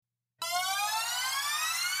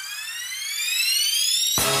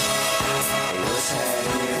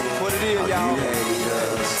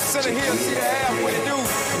to the hill, see the half, what it do?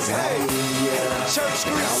 Hey, Church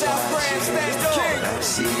Street, South Grand, stand up.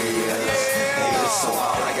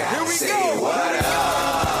 Yeah, here we go. What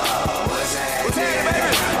up? What's happening,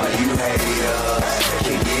 baby? Are you haters?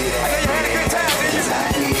 I know you had a good time, didn't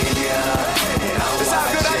you? It's all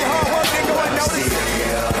good, all your hard work didn't go unnoticed.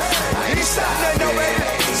 I ain't stop nothing, no, baby.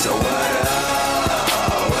 So what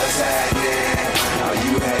up? What's happening? Are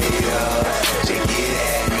you haters? They get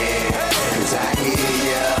at me, cause I hear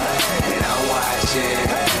ya, and I'm watching,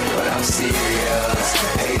 but I'm serious.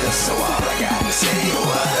 Haters, so all I gotta say,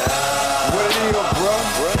 what up? What it is, bro?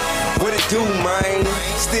 What it do, man?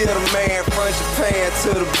 Still the man from Japan to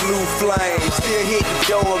the blue flame. Still hit the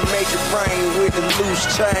door and make it rain with the loose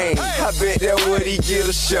chain. I bet that what he get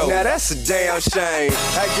a show. Now that's a damn shame.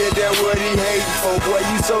 I get that what he hating for. Boy,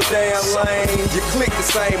 you so damn lame. You click the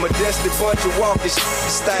same, a dusty bunch of walking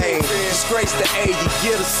stain. Disgrace the A, you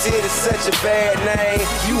get a city, such a bad name.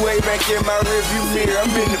 You way back in my rearview mirror,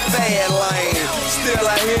 I'm in the bad lane. Still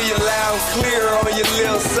I hear you loud and clear on your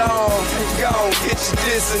little song. Gone, get your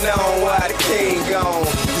dissing on while the king gone.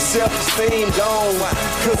 Your self-esteem gone,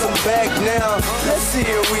 cause I'm back now. Let's see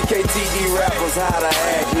if we KTD rappers how to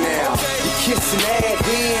act now. You kissing ass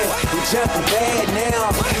then, you jumping bad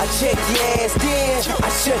now. I check your ass then, I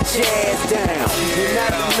shut your ass down. You're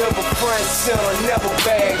not the number front center, never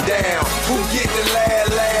back down. Who get the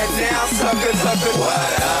lad now? Sucker, sucker.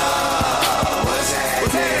 What up? What's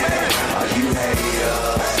happening? Are you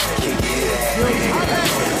haters? Can get at me,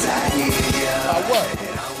 cause I hear ya. What?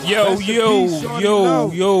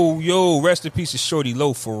 Yo, rest in peace of Shorty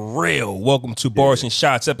Low for real. Welcome to Bars and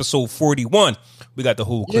Shots, episode 41. We got the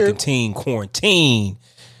whole clicking team quarantine.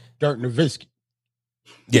 Dirk Nowitzki.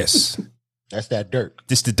 Yes. That's that Dirk.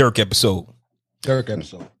 This is the Dirk episode.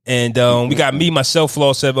 And we got me, myself,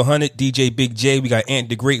 Flaw 700, DJ Big J. We got Ant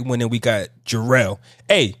the Great One, and we got Jarrell.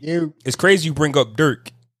 Hey, it's crazy you bring up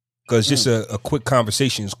Dirk, because just a quick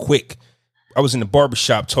conversation is quick. I was in the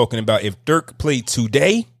barbershop talking about if Dirk played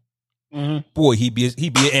today, boy, he'd be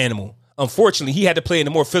an animal. Unfortunately, he had to play in a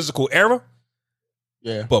more physical era.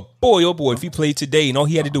 Yeah. But boy, oh boy, if he played today and all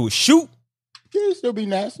he had to do was shoot. He'd still be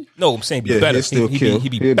nasty. No, I'm saying be better. He'd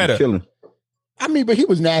be better. Killing. I mean, but he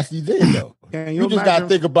was nasty then, though. You just got to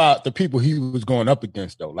think about the people he was going up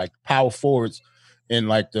against, though. Like power forwards in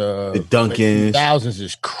like the Duncans. Thousands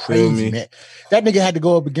is crazy, man. That nigga had to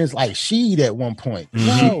go up against like Sheed at one point.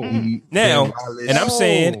 Now, and I'm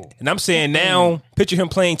saying now, picture him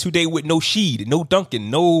playing today with no Sheed, no Duncan,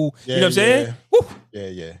 no, you know what I'm saying? Woo.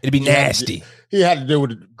 Yeah. It'd be nasty. He had to deal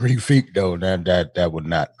with the Greek feet though. That would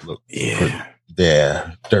not look good.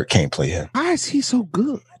 Yeah, Dirk can't play him. Why is he so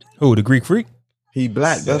good? Who, the Greek freak? He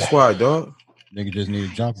black. That's why, dog. Nigga just need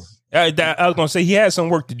a jumper. I was gonna say he had some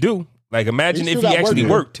work to do. Like imagine if he actually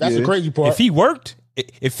worked. That's the crazy part. If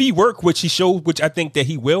he worked, which he showed, which I think that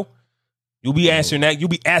he will, you'll be answering that. You'll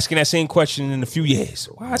be asking that same question in a few years.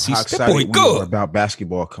 Why is he that boy good about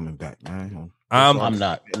basketball coming back, man? I'm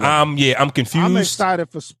not. I'm confused. I'm excited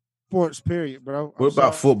for sports, period, bro. What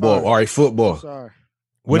about football? All right, football. Sorry.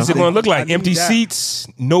 What is it going to look like? Empty seats?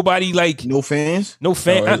 Nobody like no fans? No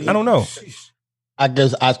fan. I don't know. I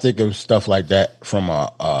guess I think of stuff like that from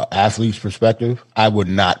a athlete's perspective. I would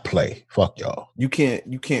not play. Fuck y'all. You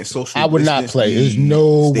can't social. I would not play. There's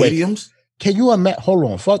no stadiums. Way. Can you imagine? Hold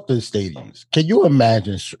on. Fuck the stadiums. Can you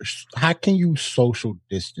imagine? How can you social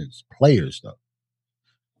distance players though?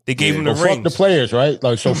 They gave them the rings. Fuck the players, right?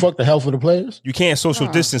 Like so. Fuck the health of the players. You can't social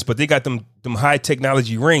distance, but they got them high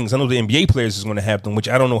technology rings. I know the NBA players is going to have them, which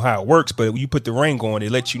I don't know how it works. But when you put the ring on,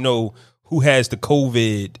 it lets you know who has the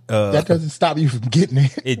COVID. That doesn't stop you from getting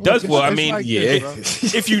it. It does. Well, I mean, like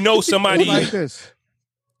this, if you know somebody, like this.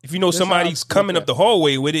 If you know somebody's coming up the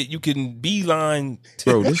hallway with it, you can beeline.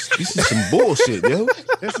 Bro, this is some bullshit, yo.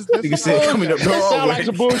 This said coming up the hallway. Sound like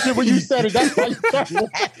some bullshit when you said it. That's why you started.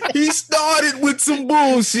 He started with some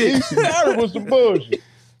bullshit. He started with some bullshit.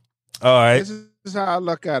 All right. This is how I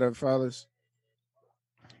look at it, fellas.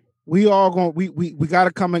 We all going. We got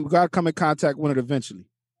to come in. We got to come in contact with it eventually.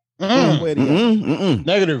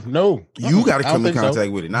 Negative. No, you got to come in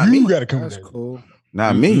contact with it. Not me. You got to come. That's cool.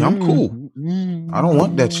 Not me. I'm cool. I don't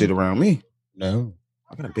want that shit around me. No,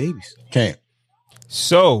 I got babies. Can't.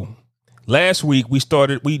 So last week we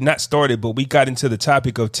got into the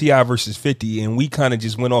topic of T.I. versus 50, and we kind of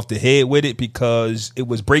just went off the head with it because it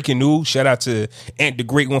was breaking news. Shout out to Ant the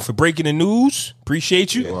Great One for breaking the news.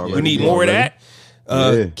 Appreciate you. We need more of that.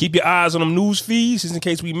 Keep your eyes on them news feeds just in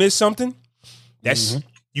case we miss something. That's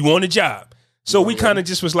you on the job. So we kind of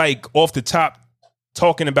just was like off the top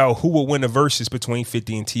talking about who will win the versus between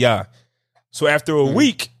 50 and T.I. So after a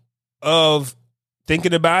week of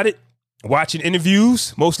thinking about it, watching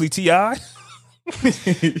interviews, mostly T.I.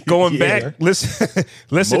 Going back, listening,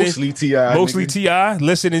 Mostly T.I. mostly T.I.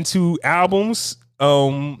 Listening to albums.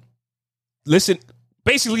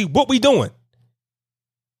 Basically what we doing.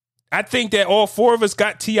 I think that all four of us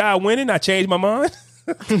got T.I. winning. I changed my mind.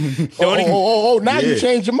 Now you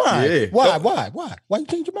changed your mind. Yeah. Why you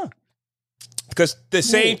change your mind? Because the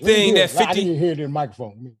same thing that 50. I didn't hear it in the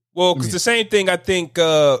microphone. Well, because the same thing, I think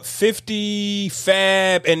 50,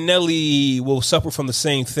 Fab, and Nelly will suffer from the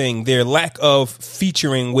same thing. Their lack of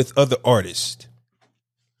featuring with other artists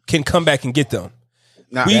can come back and get them.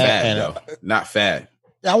 Not Fab, though. Not Fab.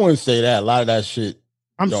 I wouldn't say that. A lot of that shit.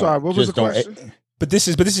 I'm sorry. What was the question? But this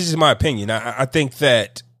is just my opinion. I think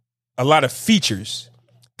that a lot of features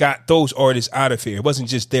got those artists out of here. It wasn't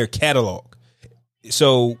just their catalog.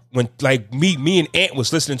 So when like me and Ant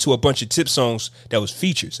was listening to a bunch of Tip songs that was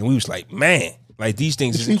features, and we was like, man, like these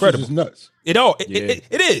things is incredible. Is nuts.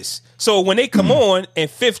 It is. So when they come on and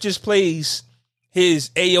Fifth just plays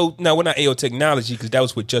his AO, no, we're not AO Technology because that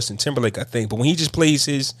was with Justin Timberlake, I think. But when he just plays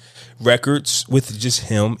his records with just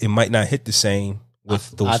him, it might not hit the same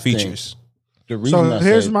with those features. So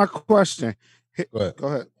here's my question. Go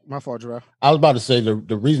ahead. My fault, Giraffe. I was about to say the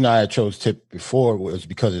reason I chose Tip before was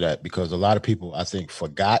because of that. Because a lot of people, I think,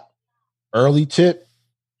 forgot early Tip,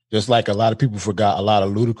 just like a lot of people forgot a lot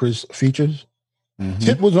of Ludacris features. Mm-hmm.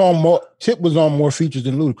 Tip was on more features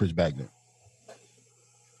than Ludacris back then.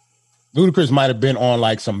 Ludacris might have been on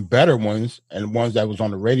like some better ones and ones that was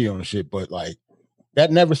on the radio and shit, but like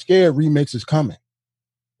that Never Scared remix is coming.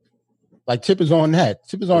 Like Tip is on that.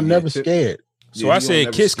 Tip is on Never Scared. So I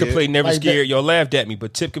said Kiss could play Never Scared. Y'all laughed at me,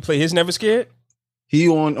 but Tip could play his Never Scared? He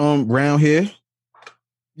on Brown Hair?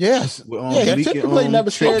 Yes. Tip could play Never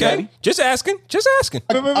Scared. Okay. Just asking.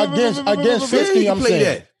 Against 50, I'm saying.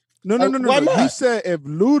 That. No. He said if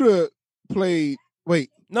Luda played...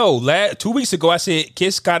 Wait. No, 2 weeks ago I said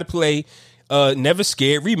Kiss got to play Never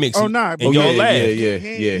Scared remix. Oh, nah. And y'all laughed. Yeah.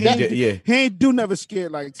 He ain't do Never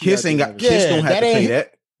Scared like Kiss ain't got... Kiss don't have to play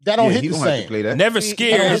that. That don't hit the same. Never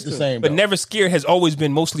Scared, the same, but Never Scared has always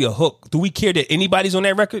been mostly a hook. Do we care that anybody's on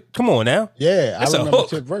that record? Come on now. Yeah, that's a hook.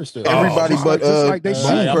 Tip verse still. Everybody but just like they shoot.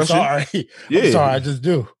 I'm sorry. I'm sorry, I just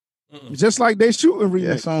do. Just like they shooting remix.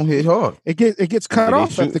 That song hit hard. It gets cut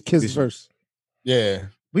off at the Kiss verse. Yeah.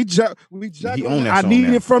 We juggling. I need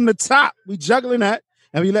it from the top. We juggling that.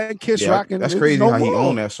 And we letting Kiss rock. That's crazy how he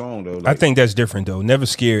owned that song though. Like, I think that's different though. Never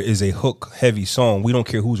Scared is a hook heavy song. We don't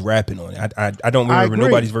care who's rapping on it. I don't remember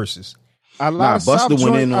nobody's verses. A lot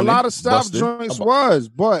of South joints was,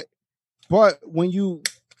 but when you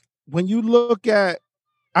look at,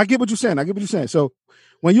 I get what you're saying. So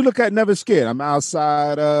when you look at Never Scared, I'm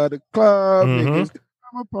outside of the club.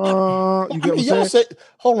 Mm-hmm. You get what I'm saying?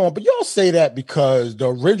 Hold on, but y'all say that because the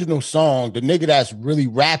original song, the nigga that's really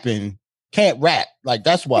rapping can't rap. Like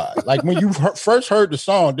that's why. Like when you first heard the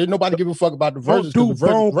song, didn't nobody give a fuck about the verses? Don't do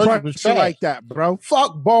Bone Crusher like that, bro.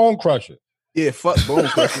 Fuck Bone Crusher. Yeah, fuck Bone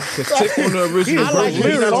Crusher. Because Tip on the original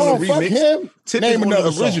version. Fuck him. Tip on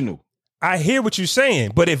the original. I hear what you're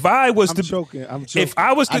saying, but if I was I'm joking. If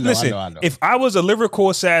I was to listen, if I was a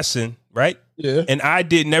lyrical assassin, right? Yeah. And I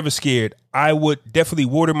did Never Scared, I would definitely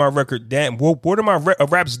water my record down, water my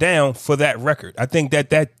raps down for that record. I think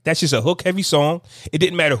that's just a hook heavy song. It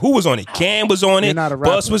didn't matter who was on it. Cam was on it. You're not a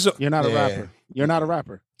rapper. Bus was. You're not a rapper. You're not a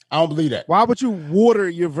rapper. I don't believe that. Why would you water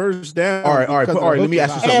your verse down? All right. Let me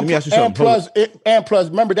ask you something. And plus,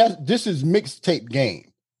 remember this is mixtape game.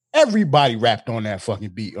 Everybody rapped on that fucking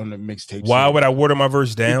beat on the mixtape. Why would I water my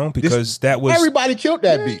verse down? Because that was everybody killed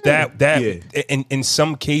that beat. In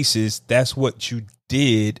some cases, that's what you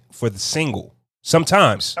did for the single.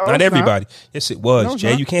 Sometimes, not everybody. Yes, it was.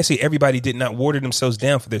 Jay, you can't say everybody did not water themselves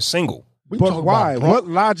down for their single. But why? What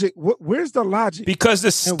logic? Where's the logic? Because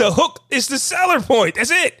the hook is the selling point. That's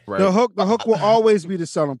it. Right. The hook will always be the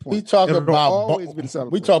selling point. We talk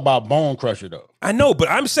about Bone Crusher though. I know, but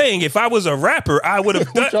I'm saying if I was a rapper, I would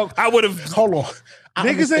have done. I would have. Hold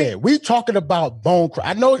on. We talking about Bone Crusher.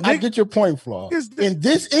 I know. I get your point, Flaw. In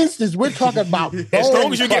this instance, we're talking about Bone as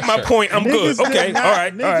long as you get my point, I'm good. Okay, all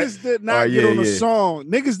right. Niggas did not get on a song.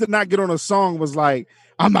 Niggas did not get on a song. Was like,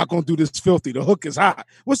 I'm not gonna do this filthy. The hook is hot.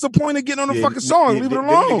 What's the point of getting on a fucking song? Leave it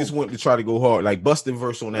alone. Niggas want to try to go hard, like busting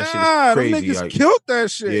verse on that shit is crazy. Niggas killed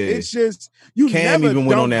that shit. Yeah. It's just you Cam never even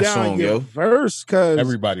went on that song, yo. Verse because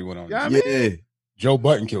everybody went on. Yeah. Joe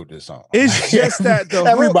Budden killed this song. It's just that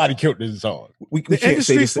everybody killed this song. The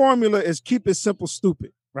industry formula is keep it simple,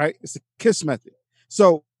 stupid. Right? It's the Kiss method.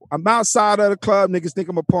 So I'm outside of the club. Niggas think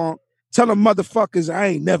I'm a punk. Tell them motherfuckers I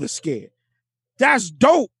ain't never scared. That's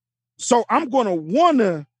dope. So I'm gonna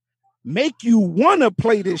wanna make you wanna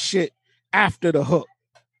play this shit after the hook.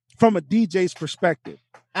 from a DJ's perspective.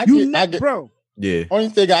 I get, bro. Yeah. Only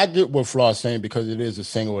thing I get what Flaw's saying because it is a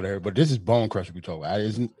single there, but this is Bone Crusher we talk about.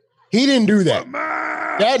 He didn't do that.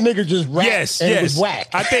 That nigga just rapped and it was whack.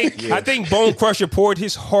 I think Bone Crusher poured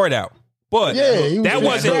his heart out, but that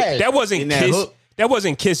wasn't Kiss. That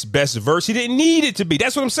wasn't Kiss' best verse. He didn't need it to be.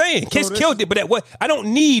 That's what I'm saying. Kiss killed it, but I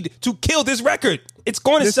don't need to kill this record. It's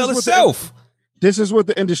going to sell itself. This is what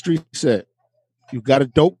the industry said. You got a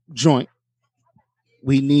dope joint.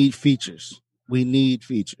 We need features. You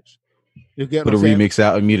get put a remix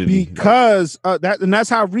out immediately because that's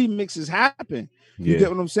how remixes happen. You get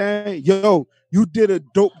what I'm saying? Yo, you did a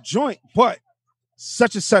dope joint, but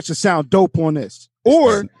such and such a sound dope on this,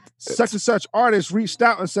 or such and such artist reached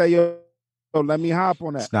out and say, yo, let me hop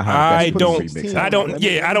on that. I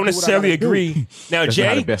don't necessarily agree. Now,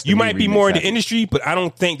 Jay, you might be more in the industry, but I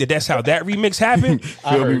don't think that's how that remix happened.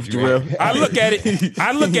 I look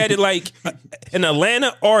at it like an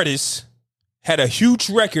Atlanta artist had a huge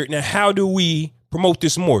record. Now, how do we promote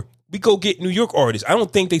this more? We go get New York artists. I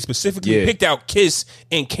don't think they specifically picked out Kiss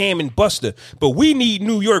and Cam and Busta, but we need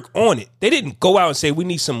New York on it. They didn't go out and say we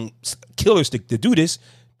need some killers to do this.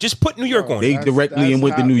 Just put New York on. They directly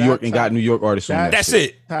went to New York and got New York artists on that. That's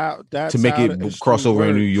it. To make it crossover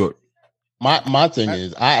in New York. My thing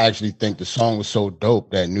is, I actually think the song was so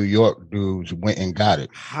dope that New York dudes went and got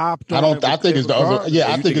it. I think it's the other.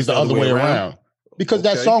 Yeah, I think it's the other way around. Because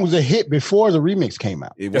that song was a hit before the remix came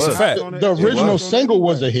out. That's a fact. The original single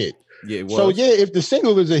was a hit. Yeah, it was. So if the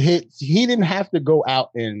single is a hit, he didn't have to go out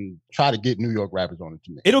and try to get New York rappers on it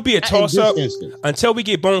to me. It'll be a toss up until we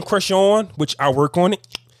get Bone Crusher on, which I'll work on it.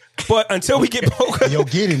 But until we get Bone Crusher,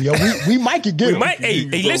 get him, we might get him. Hey,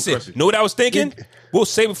 listen. Know what I was thinking? We'll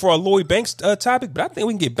save it for our Lloyd Banks topic, but I think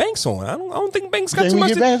we can get Banks on. I don't think Banks got too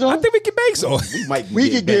much. I think we can get Banks on. We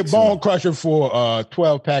could get Bone Crusher for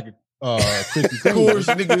 12-pack. 50 course,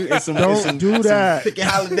 nigga. Don't do that. Pick a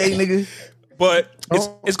holiday, nigga. But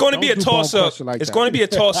it's going to be a toss up. It's going to be a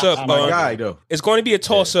toss up. It's going to be a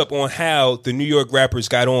toss up on how the New York rappers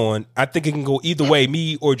got on. I think it can go either way.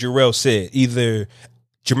 Me or Jarrell said either.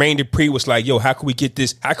 Jermaine Dupri was like, "Yo, how can we get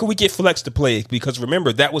this? How can we get Flex to play it?" Because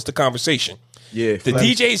remember, that was the conversation. Yeah, the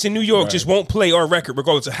DJs in New York just won't play our record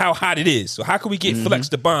regardless of how hot it is. So how can we get Flex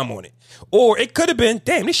to bomb on it? Or it could have been,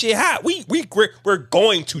 damn, this shit hot. We're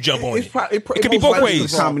going to jump on it. It could be both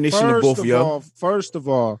ways. Combination of both, yo. First of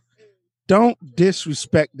all, don't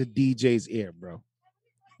disrespect the DJ's ear, bro.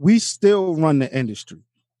 We still run the industry.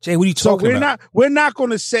 Jay, what are you talking about? We're not going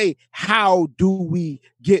to say how do we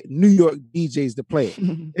get New York DJs to play it.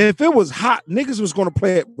 If it was hot, niggas was going to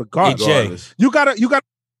play it regardless. Hey, Jay. You gotta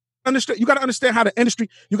understand. You gotta understand how the industry.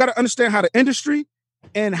 You gotta understand how the industry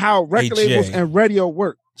and how record labels and radio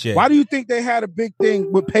work. Jay. Why do you think they had a big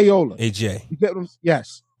thing with payola? Hey, Jay. You get what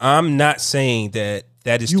Yes. I'm not saying that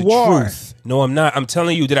is the truth. No, I'm not. I'm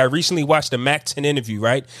telling you that I recently watched a Mac 10 interview,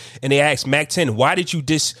 right? And they asked Mac 10, why did you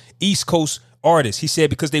diss East Coast artists? He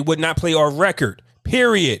said, because they would not play our record.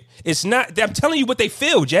 Period. It's not. I'm telling you what they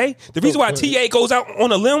feel, Jay. The reason why TA goes out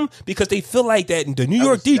on a limb because they feel like that the New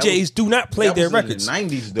York DJs do not play their records. In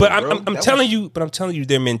the 90s, though, but I'm telling you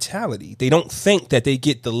their mentality. They don't think that they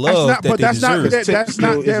get the love that they deserve. That's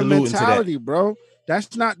not their mentality, bro.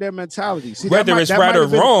 That's not their mentality. See, whether it's right or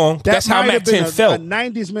wrong, that's how Mac 10 felt. A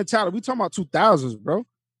 90s mentality. We talking about 2000s, bro.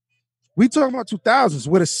 We talking about 2000s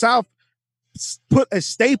where the South put a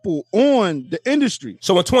staple on the industry.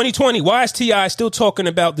 So in 2020, why is T.I. still talking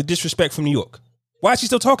about the disrespect from New York? Why is he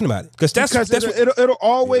still talking about it? Because it'll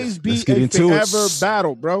always be a forever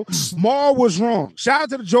battle, bro. Maul was wrong. Shout out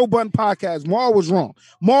to the Joe Budden podcast. Maul was wrong.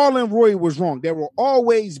 Maul and Roy was wrong. There will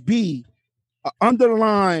always be an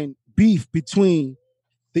underlying beef between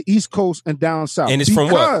the East Coast and down South. And it's from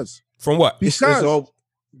what? From what? Because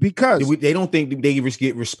they don't think they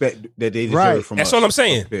get respect that they deserve from us. That's what I'm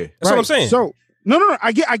saying. That's what I'm saying. So no.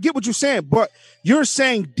 I get what you're saying, but you're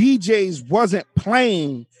saying DJs wasn't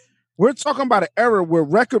playing. We're talking about an era where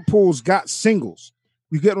record pools got singles.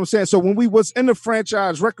 You get what I'm saying? So when we was in the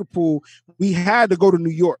franchise record pool, we had to go to New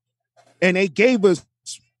York, and they gave us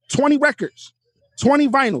 20 records, 20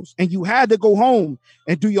 vinyls, and you had to go home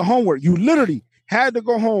and do your homework. You literally had to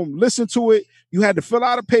go home, listen to it. You had to fill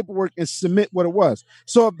out a paperwork and submit what it was.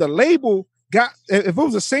 So if it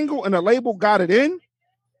was a single and the label got it in,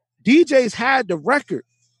 DJs had the record.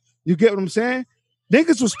 You get what I'm saying?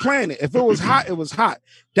 Niggas was playing it. If it was hot, it was hot.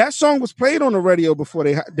 That song was played on the radio before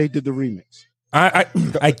they did the remix.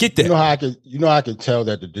 I get that. You know how I can tell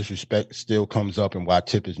that the disrespect still comes up and why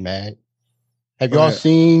Tip is mad? Have y'all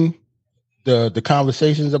seen the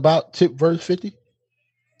conversations about Tip verse 50?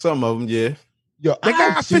 Some of them, yeah. Yo, They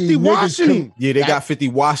got 50 Washington. Yeah, they got 50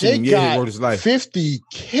 Washington. Yeah, he wrote his life. 50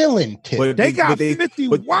 killing Tip. But they got 50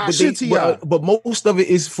 Washington. But most of it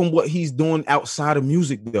is from what he's doing outside of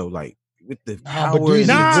music, though. Like with the power. Bro,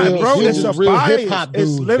 it's a bias.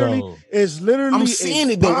 It's literally. I'm seeing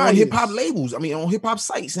it though on hip hop labels. I mean, on hip hop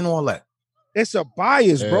sites and all that. It's a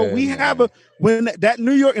bias, bro. We have when that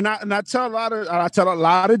New York, and I tell a lot of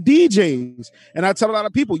DJs, and I tell a lot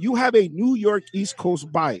of people, you have a New York East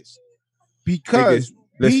Coast bias because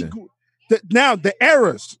now the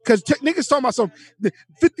eras, because niggas talking about some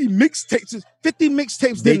 50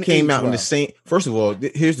 mixtapes. They came out in the same. First of all,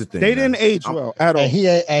 here's the thing: they didn't age well at all.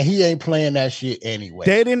 And he ain't playing that shit anyway.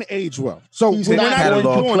 They didn't age well. So He's not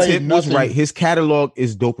catalog. Tip was right. His catalog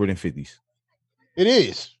is doper than 50's. It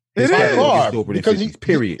is. His catalog is doper than 50's.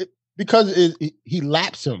 Period. Because he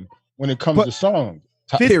laps him when it comes to songs.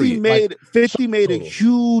 50 made a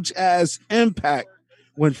huge ass impact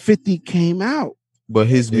when 50 came out. But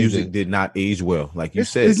his music did not age well, like you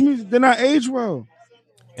said. His music did not age well.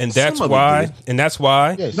 And that's why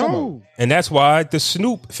the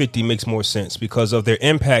Snoop 50 makes more sense because of their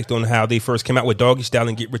impact on how they first came out with Doggy Style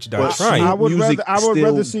and Get Rich or Die Trying. I would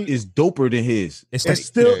rather see is doper than his. It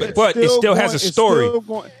still has a story.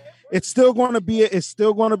 It's still going to be a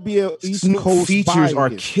East Snoop Coast features are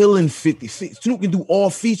killing 50. Snoop can do all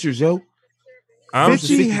features, yo.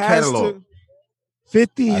 50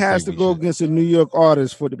 has to go against a New York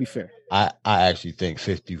artist for it to be fair. I actually think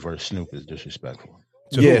 50 versus Snoop is disrespectful.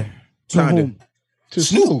 To Snoop.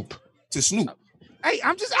 To Snoop. Hey,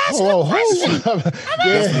 I'm just asking a question.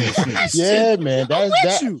 Yeah, man.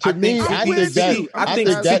 To me, I think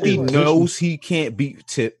that he knows he can't beat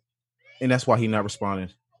Tip, and that's why he's not responding.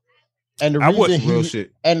 And the reason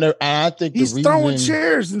I think he's throwing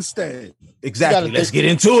chairs instead. Exactly. Let's get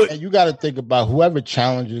into it. And you got to think about whoever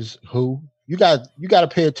challenges who. You got to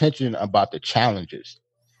pay attention about the challenges.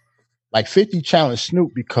 Like 50 challenged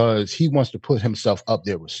Snoop because he wants to put himself up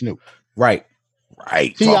there with Snoop. Right.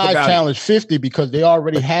 T.I. challenged 50 because they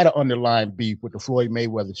already had an underlying beef with the Floyd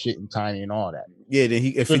Mayweather shit and Tiny and all that. Yeah,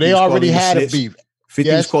 then so they already had a beef.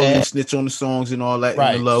 50 was calling him snitch on the songs and all that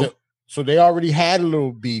in the low. So they already had a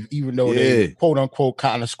little beef, even though they quote unquote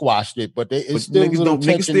kind of squashed it. But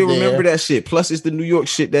niggas still remember that shit. Plus, it's the New York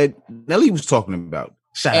shit that Nelly was talking about.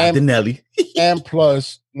 Shout out to Nelly. And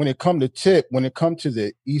plus, when it come to Tip, when it come to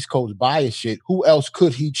the East Coast bias shit, who else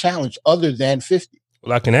could he challenge other than 50?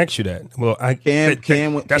 Well, I can ask you that. Well,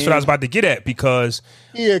 that's what I was about to get at because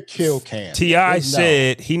he'll kill Cam. T.I.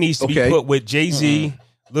 said he needs to be put with Jay-Z,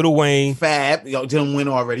 Lil Wayne, Fab. Y'all didn't win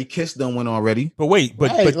already. Kiss done win already. But wait,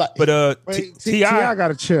 T.I.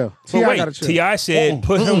 gotta chill. T.I. said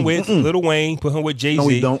put him with Lil Wayne, put him with Jay-Z. No,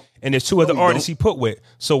 he don't. And there's two other artists he put with.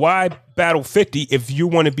 So why battle 50 if you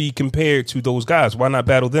want to be compared to those guys? Why not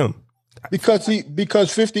battle them?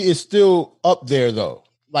 Because 50 is still up there though.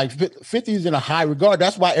 Like 50 is in a high regard.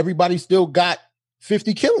 That's why everybody still got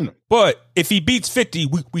 50 killing him. But if he beats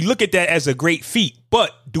 50, we look at that as a great feat.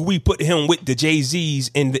 But do we put him with the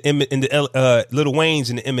Jay-Z's and the Lil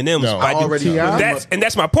Waynes and the Eminems? No,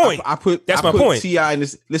 that's my point. I put T.I. in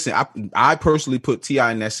this. Listen, I personally put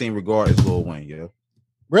T.I. in that same regard as Lil Wayne. Yeah.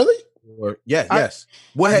 Really? Yes.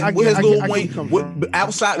 What has Lil Wayne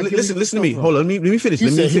outside? Listen to me. Hold on. Let me finish.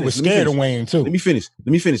 He was scared of Wayne too. Let me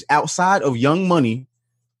finish. Outside of Young Money,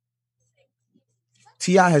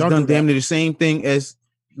 T.I. has done damn near the same thing as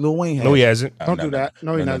Lil Wayne has. No, he hasn't. Don't do that.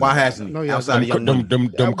 No, he hasn't. Why hasn't he? No, he outside hasn't. of Young Money.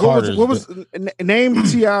 Them Carters. What was name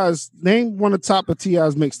T.I.'s name one of the top of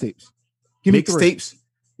T.I.'s mixtapes? Give me mixtapes.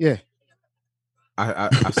 Yeah. I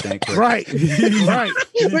stand correct. Right. Look at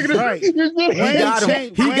this. Right.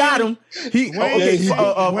 He got him. He got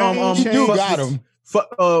him.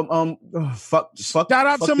 Fuck. Shout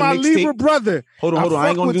out to my Libra brother. Hold on. I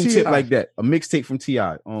ain't gonna do tip like that. A mixtape from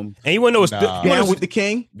T.I. And you wanna know what's Down with the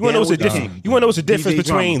King? You wanna know what's the difference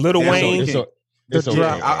between Lil Wayne?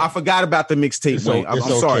 I forgot about the mixtape. Wayne. I'm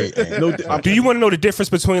sorry. Do you want to know the difference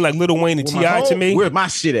between like Lil Wayne and T.I. to me? Where's my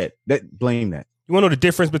shit at? Blame that. You want to know the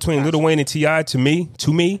difference between Lil Wayne and T.I. to me?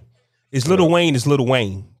 Is Lil Wayne is Lil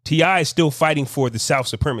Wayne. T.I. is still fighting for the South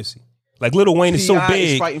supremacy. Like Lil Wayne is so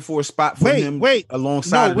big. Is fighting for a spot for him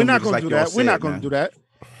alongside. No, we're not going to do that. We're not going to do that.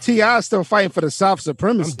 T.I. is still fighting for the South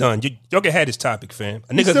supremacy. I'm done. Y'all can have this topic, fam.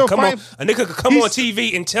 A nigga could come on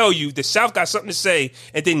TV and tell you the South got something to say,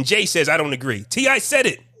 and then Jay says, I don't agree. T.I. said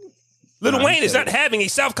it. Lil Wayne is not having a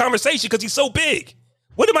South conversation because he's so big.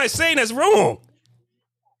 What am I saying that's wrong?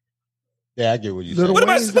 Yeah, I get what you said. Lil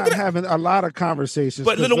Wayne's not having a lot of conversations.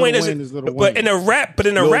 But Lil Wayne is Lil Wayne. But in a rap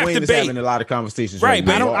Lil rap Wayne debate, is having a lot of conversations. Right,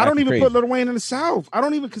 but I don't even put Lil Wayne in the South. I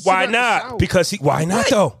don't even consider. Why not? Because why not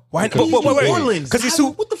though? Why? Because he's New Orleans. Because he's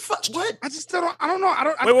what the fuck? What? I just don't. I don't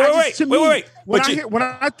know. Wait. When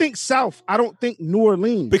I think South, I don't think New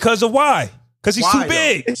Orleans. Because of why? Because he's too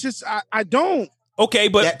big. It's just I don't. Okay,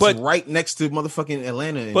 but right next to motherfucking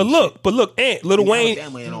Atlanta. But look, Ant, Lil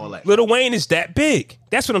Wayne is that big.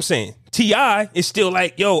 That's what I'm saying. T.I. is still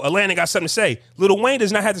like, yo, Atlanta got something to say. Lil Wayne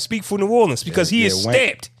does not have to speak for New Orleans because he is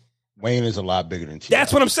stamped. Wayne is a lot bigger than T.I.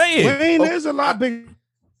 That's what I'm saying. Wayne is a lot bigger.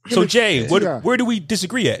 So Jay, where do we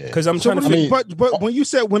disagree at? Because I'm trying to. But when you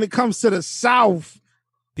said when it comes to the South.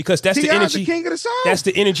 Because that's the energy. The king of the South. That's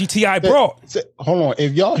the energy T.I. brought. Hold on.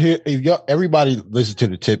 If y'all everybody listened to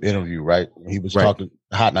the Tip interview, right? He was talking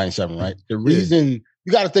Hot 97, right? The reason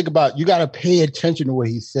you got to think about, you got to pay attention to what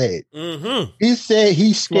he said. Mm-hmm. He said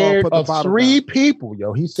he's scared of three people,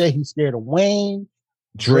 yo. He said he's scared of Wayne,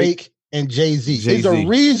 Drake, and Jay-Z. There's a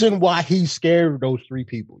reason why he's scared of those three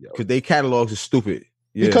people, yo. Because they catalogs are stupid.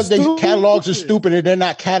 Yeah. Because their catalogs are stupid and they're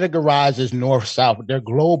not categorized as North-South. They're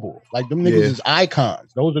global. Like them niggas is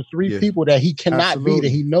icons. Those are three people that he cannot beat,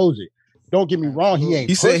 and he knows it. Don't get me wrong. He ain't.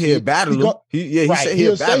 He said he'll battle him. He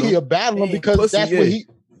said he'll battle him because that's what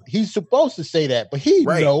he's supposed to say that. But he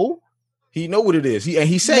know. He know what it is.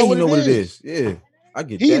 He said he know what it is. Yeah, I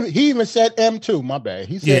get that. He even said M2. My bad.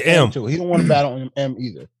 He said M2. He don't want to battle M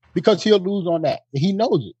either because he'll lose on that. He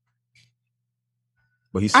knows it.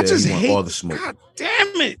 But he said he want all the smoke. God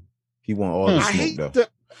damn it. He want all the smoke, though.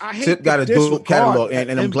 Tip got a dope catalog,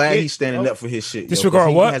 and I'm glad he's standing up for his shit.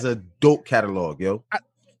 Disregard what? He has a dope catalog, yo.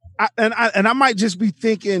 I might just be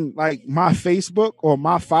thinking like my Facebook or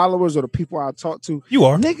my followers or the people I talk to. You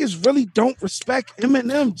are niggas really don't respect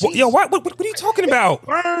Eminem. Well, yo, what are you talking about? It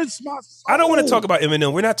burns my soul. I don't want to talk about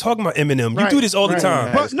Eminem. We're not talking about Eminem. You do this all the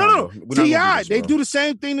time. But no. T.I. They do the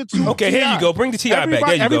same thing to T.I. Okay, here you go. Bring the T.I. back.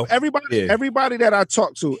 There you go. Everybody that I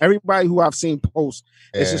talk to, everybody who I've seen post,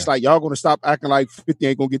 it's just like y'all gonna stop acting like 50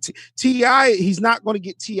 ain't gonna get T.I. He's not gonna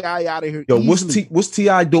get T.I. out of here. Yo, what's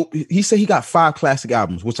T.I. dope? He said he got 5 classic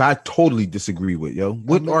albums, which I totally disagree with, yo.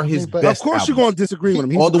 What are his best albums? Of course you're gonna disagree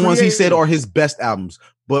with him. All the ones he said are his best albums.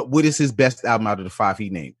 But what is his best album out of the 5 he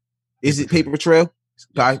named? Is it Paper Trail?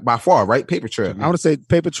 By far, right? Paper Trail. I want to say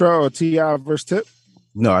Paper Trail or T.I. versus Tip.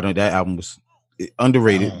 No, I don't. That album was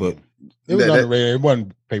underrated, but it was underrated. It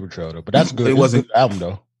wasn't Paper Trail though, but that's good. It wasn't a good album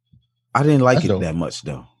though. I didn't like it that much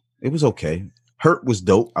though. It was okay. Hurt was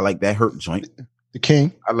dope. I like that Hurt joint. The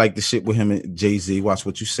King. I like the shit with him and Jay-Z. Watch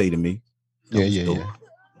What You Say to Me. Yeah.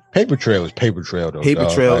 Paper Trail is Paper Trail though. Paper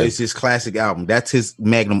Trail is his classic album. That's his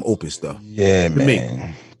magnum opus though. Yeah,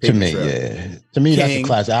 man. To me, King, that's a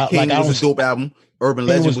classic album. King was a dope album. Urban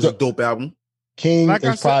Legend was a dope album. King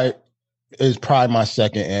is probably my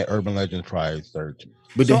second, and Urban Legend is probably third.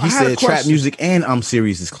 But then he said trap music and I'm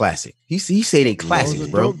Serious is classic. He said they classics,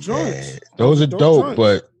 bro. Those are dope,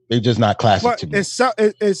 but they're just not classic to me. It's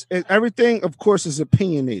everything, of course, is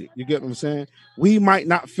opinionated. You get what I'm saying? We might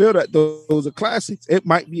not feel that those are classics. It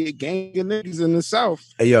might be a gang of niggas in the South.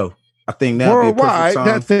 Hey, yo, I think now worldwide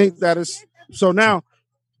that think that is so. Now,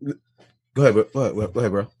 go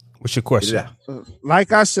ahead, bro. What's your question?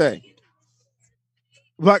 Like I say,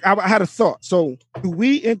 like I had a thought. So, do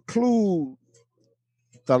we include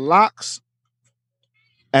the Locks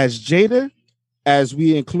as Jada, as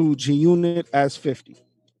we include G-Unit as 50?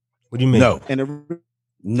 What do you mean? No. And the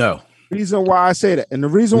reason why I say that,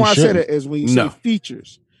 is when you say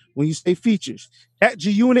features. When you say features, that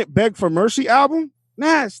G-Unit Beg for Mercy album,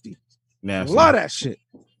 nasty. Love that shit.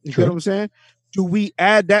 You get what I'm saying? Do we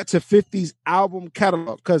add that to 50's album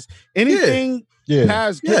catalog? Because anything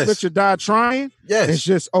past Get Rich or Die Trying, it's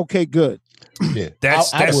just okay, good. Yeah,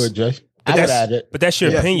 I would, Jay. I would add it. But that's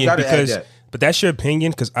your opinion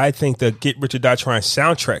because I think the Get Rich or Die Trying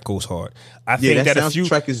soundtrack goes hard. I think that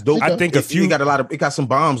soundtrack is dope. I think it got some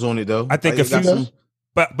bombs on it though. I think a few,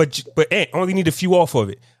 but only need a few off of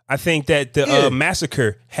it. I think that the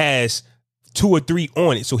Massacre has 2 or 3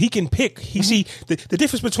 on it, so he can pick. He see the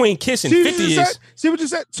difference between Kiss and 50 is. See what you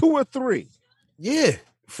said? 2 or 3. Yeah.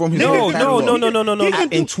 From his no.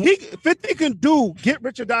 50 can do Get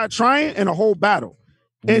Rich or Die Trying in a whole battle.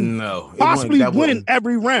 And possibly win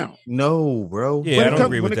every round. No, bro. Yeah, I don't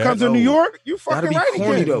agree with that. When it comes to New York, you fucking right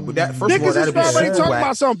again. Though, but that first niggas is already talking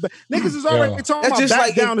about something. Niggas is already talking about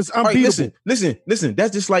Back Down is unbeatable. Listen.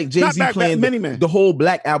 That's just like Jay-Z playing the whole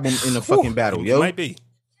Black album in a fucking battle, yo. Might be.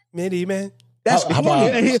 Many man. That's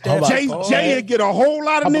Jay and get a whole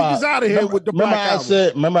lot of niggas out of here with the Black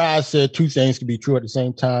Album. Remember I said two things can be true at the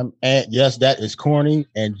same time? And yes, that is corny,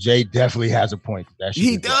 and Jay definitely has a point.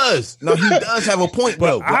 He does. No, he does have a point,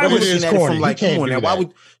 though. But I was looking at it from like, come on now, why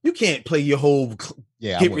would you can't play your whole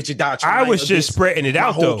Get Rich or Die Trying? I was just spreading it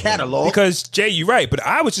out, though. Catalog. Because, Jay, you're right, but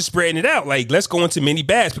I was just spreading it out. Like, let's go into many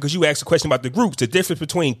bads, because you asked a question about the groups. The difference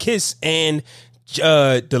between Kiss and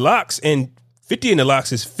Deluxe and 50 and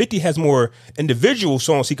Deluxe is 50 has more individual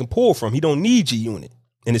songs he can pull from. He don't need G-Unit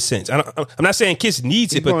in a sense. I'm not saying Kiss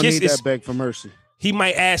needs it, but Kiss is that Beg for Mercy. He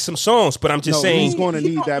might add some songs, but I'm just saying he's going to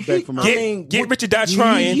need that Beg for Mercy. Get Rich or Die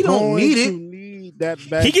Trying. He don't need it.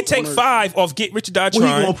 He can take 5 off Get Rich or Die Trying.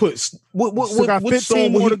 What he gonna put? What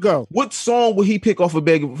song more to go? What song will he pick off of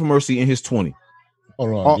Beg for Mercy in his 20?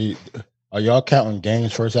 Hold on. Are y'all counting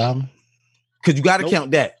Game's first album? Because you got to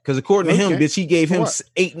count that. Because according to him, bitch, he gave him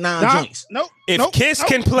 8, 9 joints. If Kiss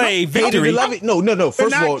can play Victory, no.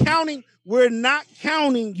 First of all, we're not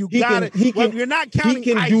counting. You got it. You're not counting.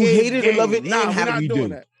 He can do Hate It or Love It and How Do You Do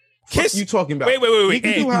that. Kiss, you talking about? Wait. Jarrell,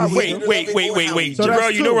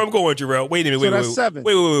 you know where I'm going, Jarrell. Wait a minute. So that's 7.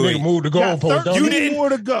 Wait. Move the goalpost. You didn't more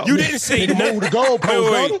to go. You didn't say nothing. Move the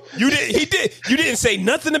goalpost. You did. He did. You didn't say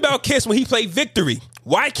nothing about Kiss when he played Victory.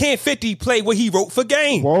 Why can't 50 play what he wrote for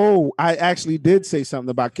Game? Whoa, I actually did say something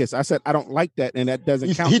about Kiss. I said I don't like that, and that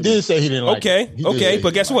doesn't count. He did say he didn't like it. Okay,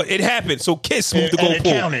 but guess what? It happened. So Kiss moved the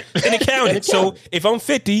goalpost. And it counted. So if I'm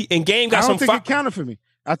 50 and Game got some, I don't think it counted for me.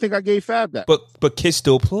 I think I gave Fab that. But Kiss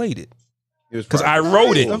still played it. Because I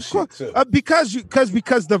wrote it. Of course. Because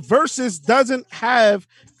the verses doesn't have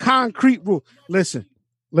concrete rule. Listen.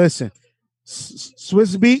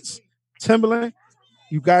 Swiss Beats, Timberland,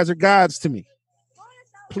 you guys are gods to me.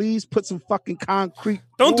 Please put some fucking concrete.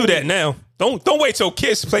 Don't do that now. Don't wait till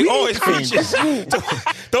Kiss play all his features.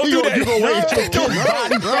 Don't do that. You gonna wait till Kiss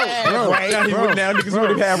body now niggas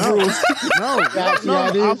would have rules.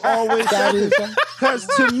 I'm always because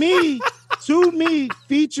to me,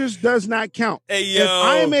 features does not count. Hey, yo. If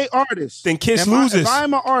I am an artist, then Kiss loses. If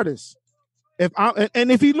I'm an artist,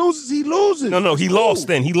 if he loses, he loses. No, he lost.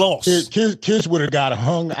 Then he lost. Kiss would have got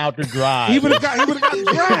hung out to dry. He would have got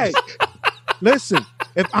dragged. Listen,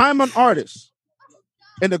 if I'm an artist,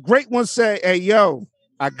 and the great ones say, "Hey, yo,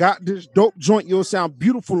 I got this dope joint. You'll sound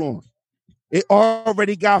beautiful on. It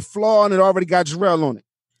already got Flaw and it already got Jarrell on it.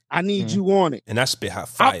 I need you on it." And I spit hot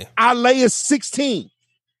fire. I lay a 16.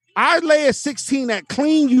 I lay a 16 that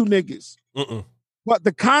clean you niggas. But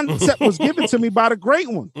the concept was given to me by the great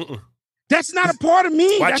one. That's not a part of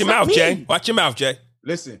me. Watch your mouth, Jay. Watch your mouth, Jay.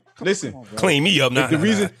 Listen. Clean me up now. The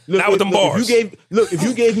reason, not with them bars. If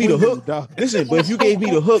you gave me the hook, listen. But if you gave me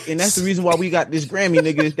the hook, and that's the reason why we got this Grammy,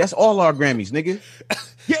 nigga. That's all our Grammys, nigga.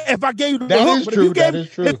 Yeah, if I gave you the hook, that is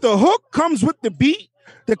true. If the hook comes with the beat,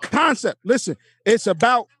 the concept. Listen, it's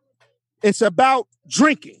about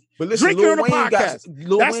drinking. But listen, drinking Lil on a Wayne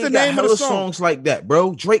podcast. That's the name of the song. Songs like that,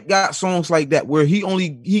 bro. Drake got songs like that where he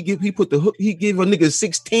put the hook. He give a nigga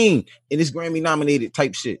 16 in this Grammy nominated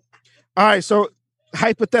type shit. All right, so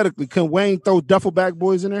hypothetically, can Wayne throw Duffel Bag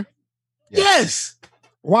Boys in there? Yes.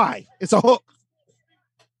 Why? It's a hook.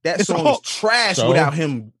 That song is trash without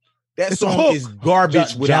him. That song is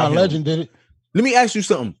garbage without him. John Legend did it. Let me ask you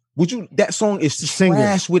something. That song is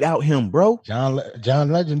trash without him, bro. John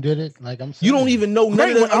Legend did it. Like I'm saying. You don't even know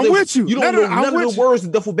none of the I'm with you. You don't know none of the words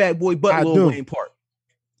of Duffel Bag Boy but Lil Wayne part.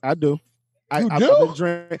 I do. I've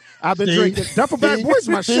been drinking. Duffel Bag Boys,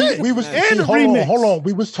 my shit. Hold on.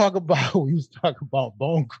 We was talking about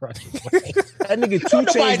Bone Crusher. That nigga 2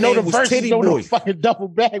 Chainz name was Titty Boy. Fucking Duffel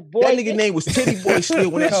Bag Boy. That nigga name was Titty Boy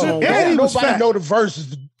still when that song was. Nobody know the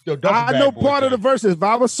verses. I know part of the verses. If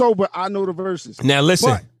I was sober, I know the verses. Now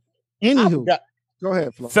listen. Anywho, go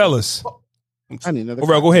ahead, Flo. Fellas. I need another.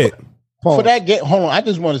 Go ahead. Pause. For that game, hold on. I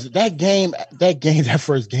just want to say that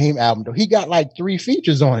first Game album though. He got like 3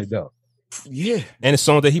 features on it though. Yeah, and a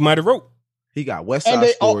song that he might have wrote. He got West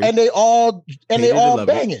Side Story, and they all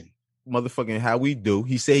banging. Motherfucking How We Do.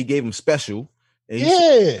 He said he gave him special. He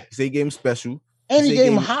said he gave him special, and he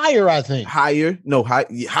gave him higher. I think higher.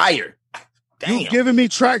 Damn. You giving me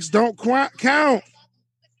tracks don't count.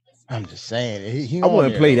 I'm just saying. I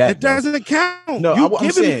want to play that. It doesn't count. No,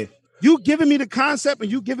 I'm saying. You giving me the concept and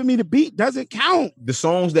you giving me the beat doesn't count. The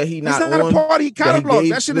songs that he not on. It's not a part he catalog.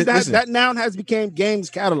 That now has became Game's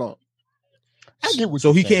catalog. I get what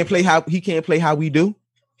so he can't play How We Do.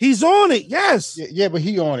 He's on it, yes. Yeah, but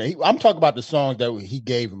he on it. I'm talking about the songs that he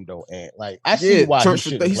gave him though, and like I see why he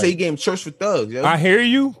said he gave him Church for Thugs. Yo. I hear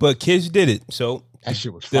you, but Kids did it, so that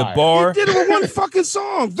shit was fire. The bar. He did it with one fucking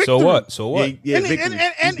song. Victory. So what? Yeah,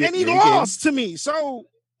 and he lost to me. So,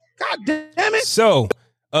 God damn it. So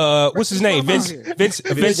What's his name? Vince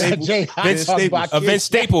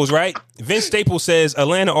Staples, right? Vince Staples says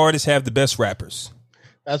Atlanta artists have the best rappers.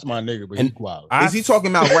 That's my nigga, but he's wild. Is he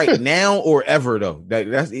talking about right now or ever though?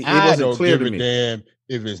 It wasn't clear to me. Damn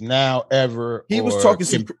if it's now, ever. He was talking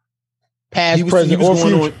some past, present, or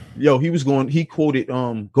future. He quoted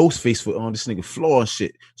Ghostface for this nigga Flaw and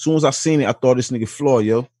shit. As soon as I seen it, I thought this nigga Flaw,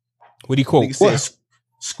 yo. What'd he quote?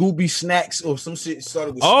 Scooby Snacks or some shit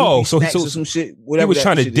started with Snacks or some shit. Whatever. He was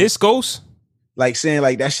trying to diss Ghost? Like saying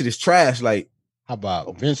like that shit is trash. Like, how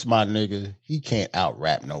about Vince, my nigga? He can't out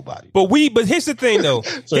rap nobody. But here's the thing though.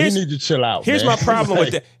 So you need to chill out. Here's my problem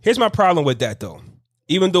with that. Here's my problem with that though.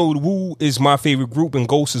 Even though Wu is my favorite group and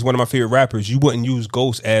Ghost is one of my favorite rappers, you wouldn't use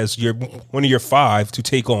Ghost as one of your 5 to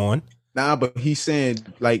take on. Nah, but he's saying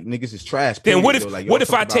like niggas is trash. Then what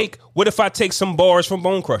if I take some bars from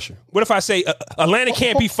Bone Crusher? What if I say Atlanta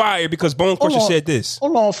can't be fired because Bone Crusher said this?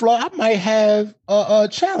 Hold on, Flo. I might have a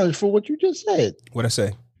challenge for what you just said. What'd I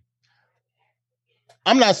say?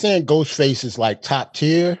 I'm not saying Ghostface is like top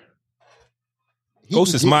tier.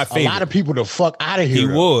 Ghost is my favorite. A lot of people the fuck out of here.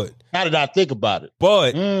 He would. Now that I think about it.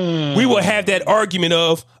 But we will have that argument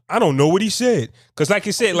of, I don't know what he said. Because like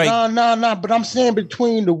you said, like... No. But I'm saying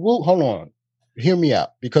between the... Hold on. Hear me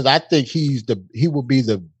out. Because I think he will be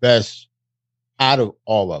the best out of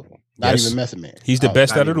all of them. Not even Method Man. He's the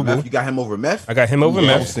best out of the Wu. You got him over Meth? I got him over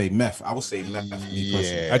Meth. I would say Meth.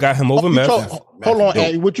 Yeah. I got him over Meth. Hold on,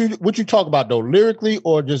 Andy. What you talk about though? Lyrically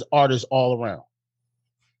or just artists all around?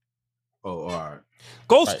 Oh, all right.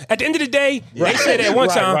 Ghost, at the end of the day, they said that one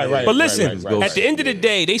time. But listen, at the end of the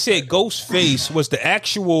day, they said Ghostface was the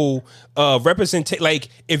actual representation. Like,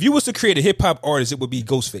 if you was to create a hip hop artist, it would be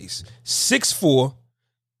Ghostface. 6'4",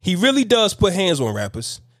 he really does put hands on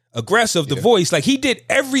rappers. Aggressive, the voice, like he did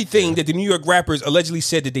everything that the New York rappers allegedly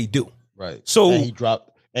said that they do. Right. So and he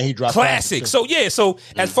dropped classic. So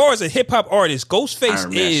as far as a hip hop artist,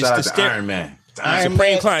 Ghostface is the Iron Man.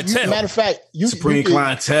 Supreme clientele. Matter of fact,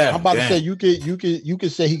 clientele. I'm about to say you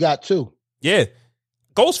could say he got 2. Yeah,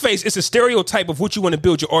 Ghostface is a stereotype of what you want to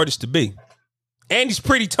build your artist to be, and he's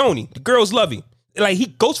pretty Tony. The girls love him. Like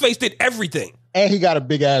Ghostface did everything, and he got a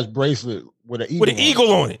big ass bracelet with an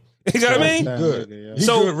eagle on it. You know what I mean? Good. He's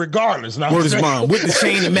good regardless. Word his mom with the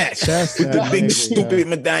chain to match, with the big stupid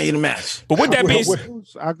medallion to match. But with that being,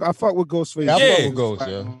 I fuck with Ghostface. I fuck with Ghost.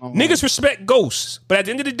 Yeah. Niggas respect Ghosts, but at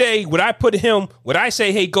the end of the day, would I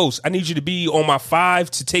say, hey Ghost, I need you to be on my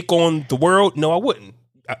 5 to take on the world? No, I wouldn't.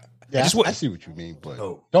 I see what you mean, but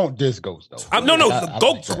don't diss Ghost though.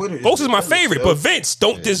 Ghost is my favorite, but Vince,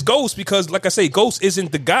 don't diss Ghost because, like I say, Ghost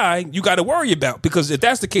isn't the guy you got to worry about. Because if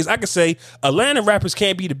that's the case, I could say Atlanta rappers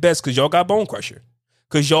can't be the best because y'all got Bone Crusher,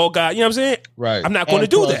 because y'all got, you know what I'm saying? Right. I'm not going to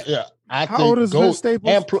do that. Yeah. How old is Vince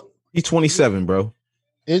Staples? He's 27, bro.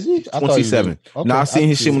 Is he? 27. Now I seen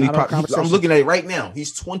his shit when he popped. I'm looking at it right now.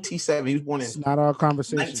 He's 27. He was born in. It's not our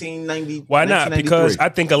conversation. 1990. Why not? Because I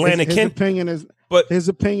think Atlanta his opinion is. But his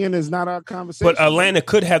opinion is not our conversation. But Atlanta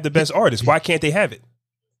could have the best artists. Why can't they have it?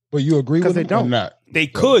 But you agree with they don't. Or not? They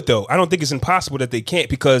could though. I don't think it's impossible that they can't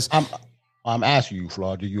because I'm asking you,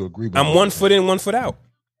 Flaw. Do you agree with I'm 1 foot in, 1 foot out.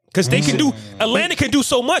 Because they can do Atlanta can do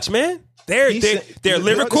so much, man. They're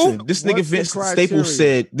lyrical. Listen, this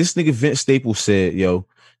nigga Vince Staples said, yo,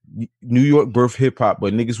 New York birthed hip hop,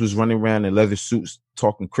 but niggas was running around in leather suits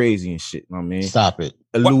talking crazy and shit. You know what I mean? Stop it.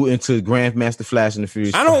 Alluding to Grandmaster Flash and the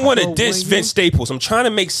Furious. I don't want to diss Vince Staples. I'm trying to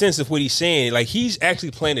make sense of what he's saying. Like, he's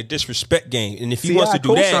actually playing a disrespect game. And if he wants to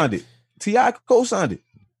do that, T.I. co-signed it.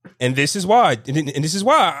 And this is why. And this is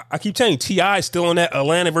why I keep telling you, T.I. is still on that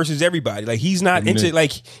Atlanta versus everybody. Like, he's not into,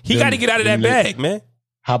 like, he got to get out of that bag, man.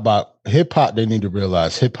 How about hip hop? They need to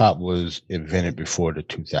realize hip hop was invented before the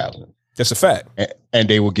 2000s. That's a fact. And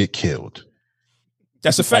they will get killed.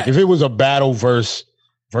 That's a fact. Like if it was a battle verse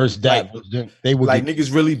that, they would like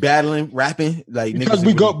niggas really battling, rapping. Like because niggas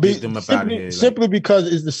we go really them up out of here. Simply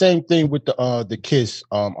because it's the same thing with the Kiss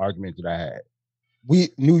argument that I had.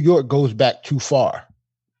 New York goes back too far.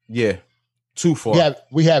 Yeah, too far.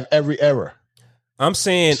 We have every era. I'm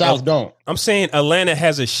saying South don't. I'm saying Atlanta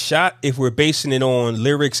has a shot if we're basing it on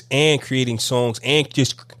lyrics and creating songs and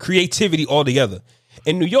just creativity altogether.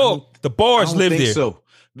 In New York, the bars live there. So.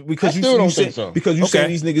 Because you said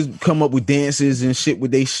these niggas come up with dances and shit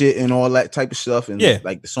with they shit and all that type of stuff, and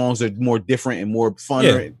like the songs are more different and more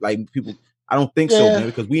funner. Like people, I don't think so, man.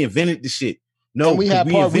 Because we invented the shit. No, we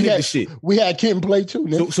invented the shit. We had Kid and Play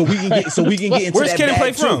too. So we can get into where's that. Where's Kid and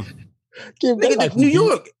Play from? Nigga, New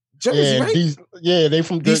York, Jersey, right? They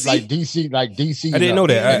from DC? like DC, like DC. I didn't know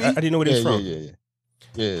that. I didn't know where they're from.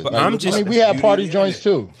 Yeah. But I'm just. we have party joints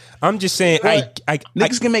too. I'm just saying,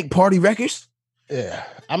 niggas can make party records. Yeah,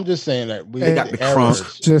 I'm just saying that we got the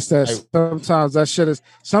crumbs. Just that sometimes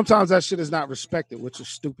that shit is not respected, which is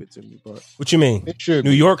stupid to me. But what you mean? It should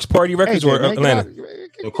New York's Party Records or Atlanta?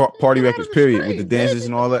 Party Records, period, with the dances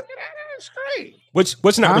and all that. That's great.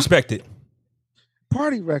 What's not respected?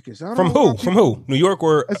 Party Records. From who? From who? New York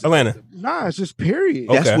or Atlanta? Nah, it's just period.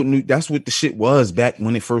 That's what the shit was back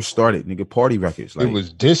when it first started, nigga. Party Records. Like, it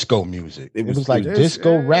was disco music. It was like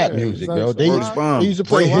disco rap music, yo. They used to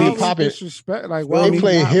play hip hop. They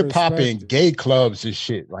play hip hop in gay clubs and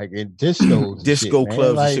shit, like in disco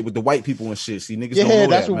clubs and shit with the white people and shit. See, niggas don't know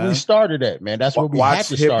that's what we started at, man. That's what we had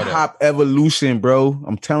to start at. Hip hop evolution, bro.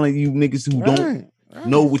 I'm telling you, niggas who don't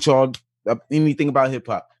know what y'all anything about hip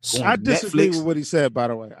hop. I disagree with what he said, by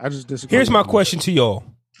the way. I just disagree. Here's my question to y'all.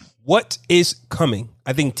 What is coming?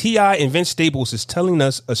 I think T.I. and Vince Staples is telling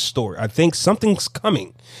us a story. I think something's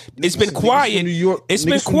coming. It's been quiet. It's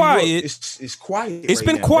been quiet. It's quiet. It's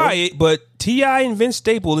been quiet, but T.I. and Vince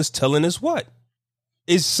Staples is telling us what?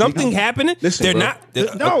 Is something happening? Listen, they're bro. not.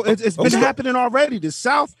 No, it's been happening already. The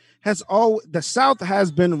South has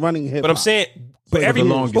been running hip hop. But I'm saying,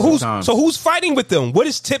 who's fighting with them? What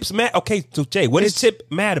is Tip's mad? Okay, so Jay, what is Tip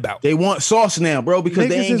mad about? They want sauce now, bro, because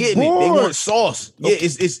they ain't getting it. They want sauce. Okay. Yeah,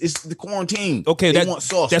 it's the quarantine. Okay, they want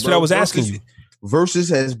sauce. That's bro. what I was asking you. Versus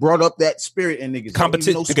has brought up that spirit in niggas.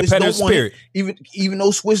 The competitive spirit. Even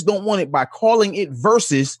though Swiss don't want it, by calling it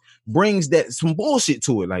versus brings that some bullshit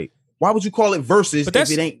to it. Like, why would you call it versus if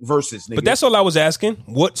it ain't versus, nigga? But that's all I was asking.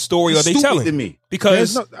 What story are they telling? To me.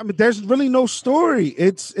 Because there's really no story.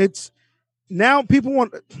 It's now people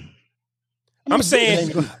want. I'm saying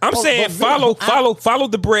follow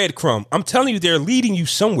the breadcrumb. I'm telling you, they're leading you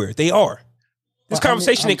somewhere. They are. This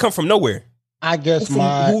conversation didn't come from nowhere. I guess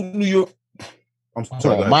New York. I'm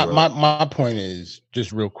sorry. My point is,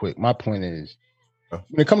 just real quick. My point is,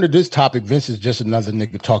 when it comes to this topic, Vince is just another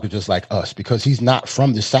nigga talking just like us because he's not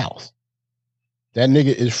from the South. That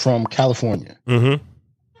nigga is from California. Mm-hmm.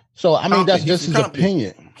 So I mean, that's just his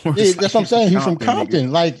opinion. Yeah, that's what I'm saying. He's from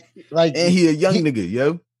Compton, like, and he a young nigga,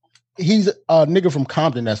 yo. He's a nigga from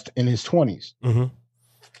Compton that's in his 20s. Mm-hmm.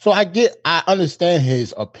 So I understand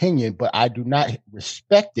his opinion, but I do not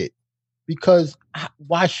respect it because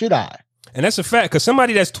why should I? And that's a fact, because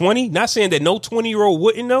somebody that's 20, not saying that no 20-year-old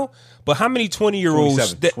wouldn't know, but how many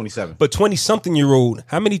 20-year-olds 27. But 20-something-year-old,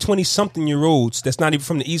 how many 20-something-year-olds that's not even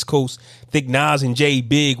from the East Coast think Nas and Jay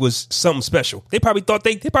Big was something special? They probably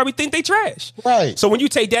think they trash. Right. So when you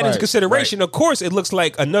take that into consideration, of course it looks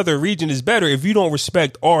like another region is better if you don't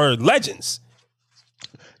respect our legends.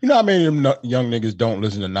 You know how many of them young niggas don't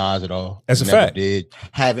listen to Nas at all? That's a fact.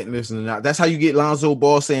 Haven't listened to Nas. That's how you get Lonzo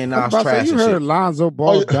Ball saying Nas trash. You heard Lonzo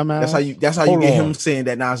Ball, dumbass. That's how you get him saying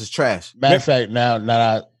that Nas is trash. Matter of fact, now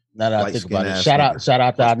that I think about it, shout out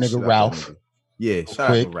to our nigga Ralph. Yeah, shout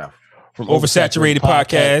out to Ralph from Oversaturated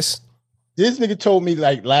Podcast. This nigga told me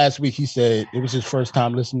like last week. He said it was his first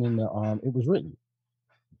time listening to It Was Written.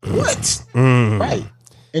 What? Right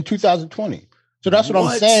in 2020. So that's what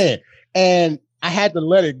I'm saying, and I had to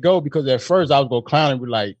let it go because at first I was going to clown and be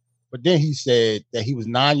like, but then he said that he was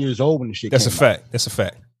 9 years old when the shit That's came a fact. out. That's a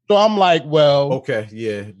fact. So I'm like, well. Okay,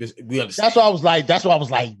 yeah. We understand. That's why I was like,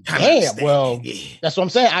 damn, well, that's what I'm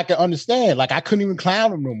saying. I can understand. Like, I couldn't even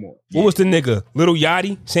clown him no more. What was the nigga? Lil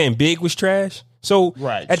Yachty saying Big was trash? So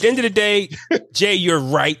at the end of the day, Jay, you're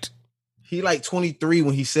right. He like 23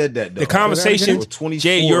 when he said that, though. The conversation,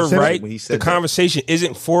 Jay, you're right. When he said the conversation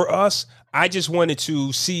isn't for us. I just wanted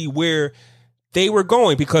to see where they were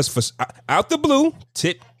going because for out the blue,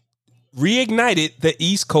 Tip reignited the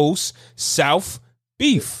East Coast South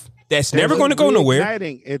beef. That's never going to go nowhere.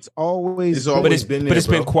 It's always been there, but it's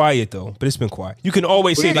been quiet though. But it's been quiet. You can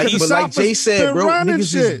always say the East. But like Jay said, bro,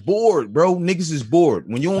 niggas is bored, bro. Niggas is bored.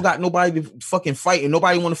 When you don't got nobody to fucking fight and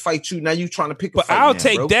nobody want to fight you, now you trying to pick a fight. But I'll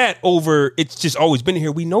take that over. It's just always been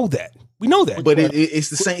here. We know that. But it's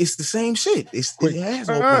the same. It's the same shit. It has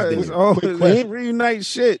reunite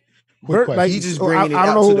shit. Like he just bringing it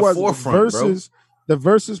out to the forefront, bro. The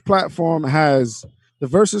Versus platform has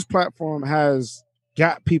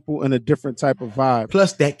got people in a different type of vibe.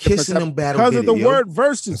 Plus that kissing them battle because of the word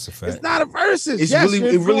versus. It's not a versus.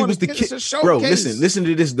 It really was the kiss. Bro, listen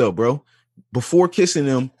to this though, bro. Before kissing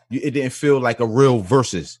them, it didn't feel like a real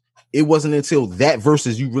versus. It wasn't until that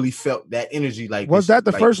versus you really felt that energy. Like, was that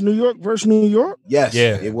the first New York versus New York? Yes,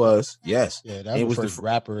 it was. Yes, that was the first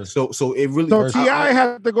rapper. So it really. So T.I.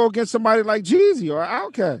 had to go against somebody like Jeezy or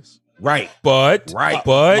Outkast. Right, but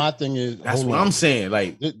my thing is that's what I'm saying.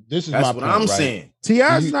 Like this is what I'm saying.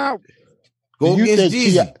 T.I.'s not go against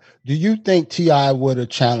Jeezy. Do you think T.I. would have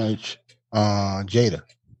challenged Jada?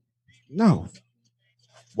 No.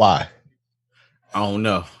 Why? I don't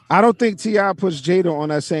know. I don't think T.I. puts Jada on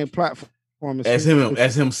that same platform as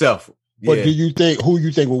himself. But do you think who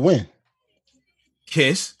you think will win?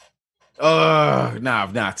 Kiss.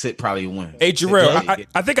 Nah. Tip probably win. Hey, Jarrell,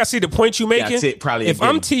 I think I see the point you making. Tip probably. If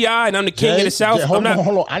I'm T.I. and I'm the king of the South, hold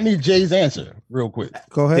on. I need Jay's answer real quick.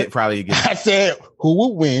 Go ahead. Tip probably again. I said, who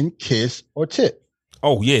would win, Kiss or Tip?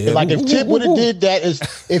 Oh yeah. Like if Tip would have did that,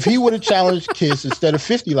 if he would have challenged Kiss instead of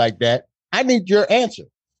 50 like that, I need your answer.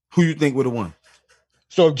 Who you think would have won?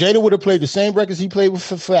 So if Jada would have played the same records he played with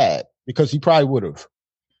Fad, because he probably would have.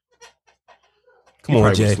 Come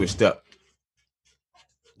on, Jay. Switched up.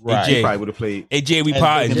 Right. He probably would have played. Hey, Jay, we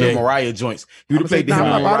potting, Jay. Mariah joints. He would have played the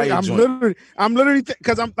Mariah joints. I'm literally,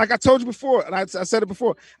 because I'm like I told you before, and I said it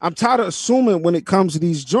before. I'm tired of assuming when it comes to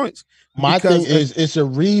these joints. My thing is, it's a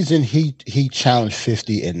reason he challenged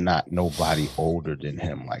 50 and not nobody older than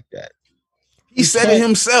him like that. He said it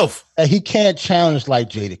himself. He can't challenge like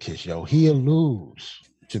Jadakiss, yo. He'll lose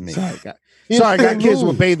to me. Sorry, I got kids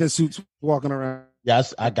with bathing suits walking around.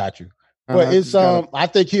 Yes, I got you. But it's I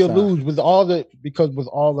think he'll lose with all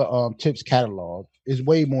the Tip's catalog is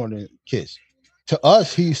way more than Kiss. To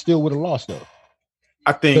us, he still would have lost though.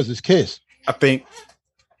 I think because it's Kiss. I think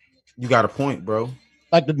you got a point, bro.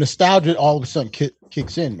 Like the nostalgia all of a sudden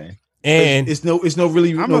kicks in, man. And it's no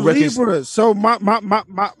really. I'm a Libra, so my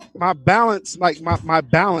balance, like my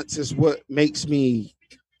balance, is what makes me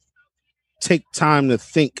take time to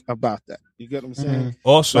think about that. You get what I'm saying? Mm-hmm.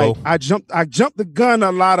 Also, like, I jumped the gun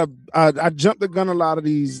a lot of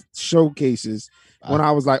these showcases when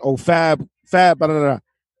I was like, oh, Fab, blah, blah, blah.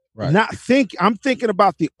 Right. I'm thinking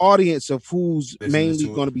about the audience of who's mainly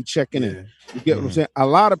going to be checking in. You get what I'm saying? A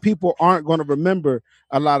lot of people aren't going to remember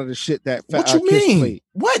a lot of the shit that what you mean? Played.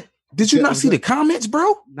 What? Did you not see the comments,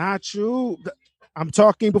 bro? Not you. I'm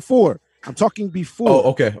talking before. Oh,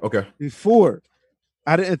 okay. Before.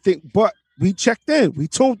 I didn't think, but we checked in. We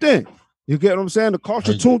tuned in. You get what I'm saying? The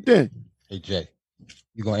culture tuned in. Hey, Jay,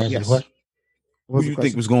 you going to answer the question? Who do you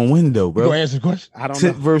think was going to win, though, bro? You going to answer the question? I don't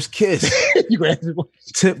know. Tip versus Kiss. You going to answer the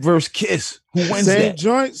question? Tip versus Kiss. Who wins that?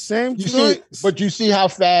 Same joint. But you see how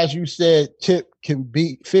fast you said Tip can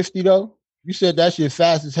beat 50, though? You said that shit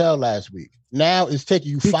fast as hell last week. Now it's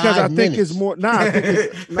taking you 5 minutes. Because I think it's more. I think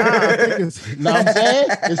it's. No, I'm saying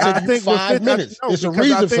it's taking you 5 minutes. There's a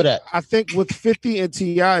reason for that. I think with 50 and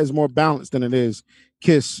T.I. is more balanced than it is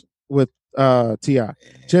Kiss with T.I.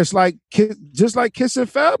 Just like Kiss and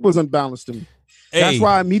Fab was unbalanced to me. Hey, that's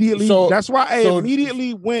why I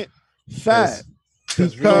immediately went Fab.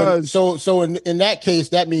 Because so in that case,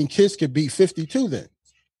 that means Kiss could beat 52 then.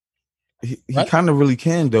 He kind of really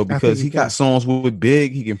can though, because he got songs with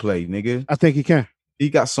Big he can play, nigga. I think he can.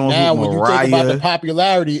 He got songs now, with Mariah. When you think about the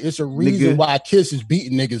popularity, it's a reason why Kiss is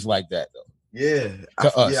beating niggas like that though. Yeah,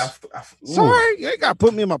 to us. Sorry, you ain't got to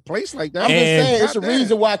put me in my place like that. I'm just saying, it's a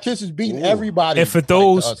reason why Kiss is beating everybody. And for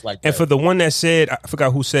those, and for the one that said, I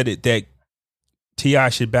forgot who said it, that T.I.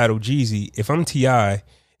 should battle Jeezy. If I'm T.I.,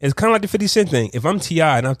 it's kind of like the 50 Cent thing. If I'm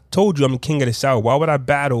T.I. and I told you I'm the king of the South, why would I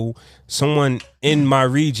battle someone in my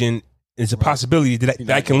region? There's a possibility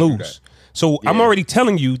that I can lose. So I'm already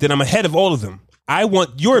telling you that I'm ahead of all of them. I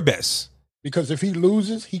want your best. Because if he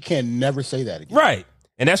loses, he can never say that again. Right.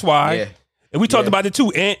 And that's why, and we talked about it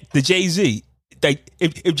too, and the Jay-Z. Like,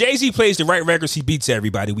 if Jay-Z plays the right records, he beats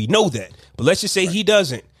everybody. We know that. But let's just say he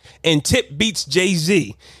doesn't. And Tip beats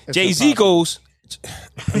Jay-Z. Jay-Z goes,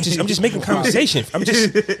 I'm just making conversation.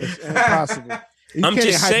 It's impossible. I'm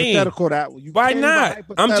just saying. Why not?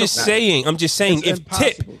 I'm just saying.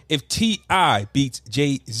 If T.I. beats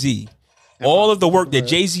Jay-Z, all of the work that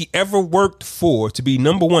Jay-Z ever worked for to be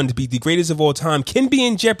number one, to be the greatest of all time, can be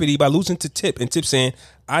in jeopardy by losing to Tip, and Tip saying,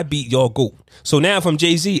 I beat y'all GOAT. So now if I'm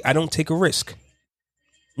Jay-Z, I don't take a risk.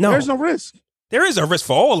 No. There's no risk. There is a risk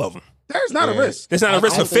for all of them. There's not a risk. There's not a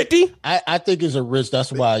risk for 50? I think it's a risk.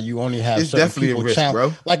 That's why you only have it's definitely a risk,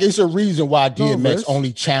 bro. Like, it's a reason why DMX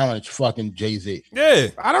only challenged fucking Jay-Z. Yeah.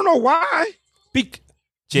 I don't know why.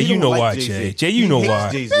 Jay, you know why, Jay. Jay, you know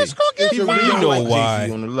why. You know why.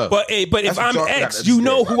 But if I'm X, you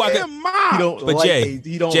know who I got. But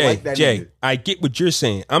Jay, I get what you're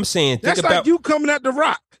saying. I'm saying, think about like you coming at the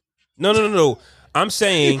Rock. No. I'm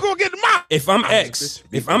saying, you gonna get the mob. if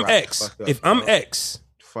I'm X,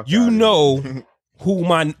 you know who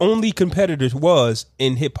my only competitor was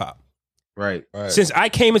in hip hop. Right. Since I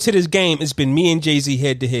came into this game, it's been me and Jay-Z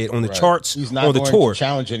head to head on the charts, He's not on the going tour. To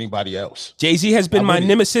challenge anybody else. Jay-Z has been my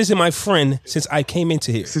nemesis and my friend since I came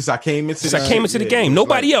into here. Since I came into the game.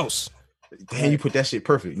 Nobody else. Damn, you put that shit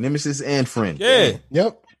perfect. Nemesis and friend. Yeah.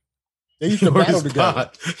 Yep. They used to battle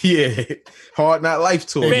together. Yeah, Hard Knock Life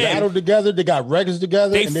tour. They battled together. They got records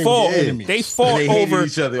together. They fought. They fought over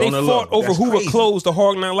each other. They fought over who would close the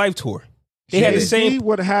Hard Knock Life tour. They had the same. He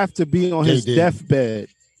would have to be on his deathbed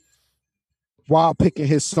while picking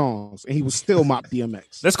his songs, and he was still Mop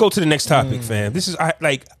DMX. Let's go to the next topic, fam. This is I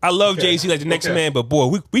love Jay-Z like the next man, but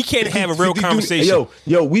boy, we can't have a real conversation.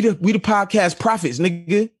 Yo, we the podcast prophets,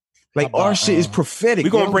 nigga. Like our shit is prophetic.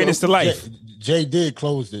 We gonna bring this to life. Jay did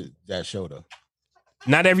close that show though.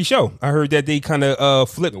 Not every show. I heard that they kind of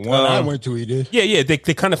flipped. The one I went to, he did. Yeah. They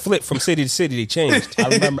kind of flipped from city to city. They changed. I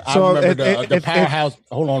remember the Powerhouse.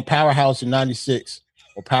 Hold on, Powerhouse in '96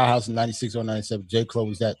 or Powerhouse in '96 or '97. Jay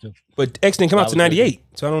closed that too. But X didn't come out to '98,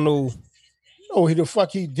 so I don't know. No, he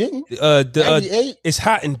didn't. '98. It's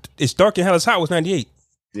hot and it's dark and hell. It's hot was '98.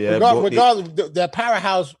 Yeah, regardless, that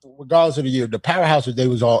Powerhouse, regardless of the year, the Powerhouse they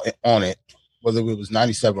was all on it, whether it was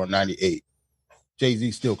 '97 or '98.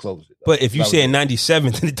 Jay-Z still closed it. But if you say in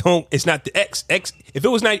 '97, then it's not the X. If it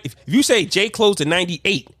was if you say Jay closed in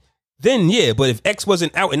 '98, then yeah. But if X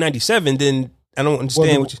wasn't out in '97, then I don't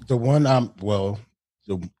understand.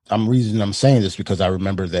 I'm reason I'm saying this because I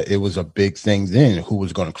remember that it was a big thing then. Who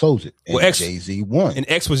was going to close it? And Jay-Z won, and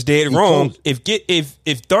X was dead wrong.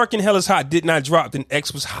 If Dark and Hell Is Hot did not drop, then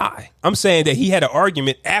X was high. I'm saying that he had an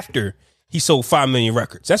argument after he sold 5 million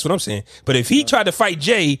records. That's what I'm saying. But if he tried to fight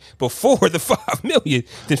Jay before the 5 million,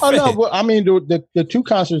 then I mean the two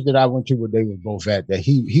concerts that I went to where they were both at, that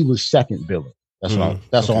he was second billing. That's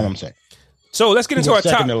all I'm saying. So let's get into our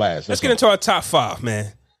top. Let's get into our top 5, man.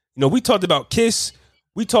 You know, we talked about Kiss,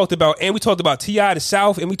 we talked about T.I. the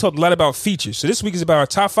South, and we talked a lot about features. So this week is about our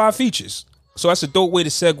top 5 features. So that's a dope way to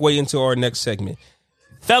segue into our next segment,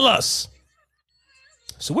 fellas.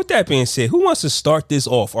 So with that being said, who wants to start this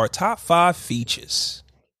off? Our top 5 features.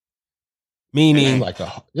 Meaning,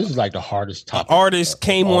 this is like the hardest topic. Artist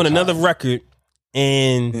came on another record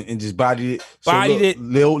and just bodied it.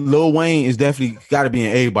 Lil Wayne is definitely got to be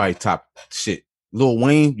in everybody's top shit. Lil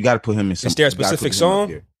Wayne, you got to put him in. Is there a specific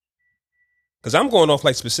song? Because I'm going off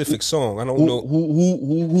like specific song. I don't know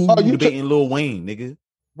who you debating Lil Wayne, nigga.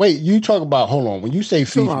 Wait, you talk about, hold on, when you say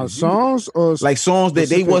features, songs or like songs that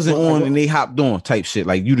they wasn't on and they hopped on type shit.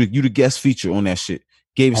 Like you the guest feature on that shit.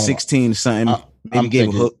 Gave it 16 or something. Maybe gave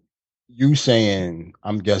a hook. You saying,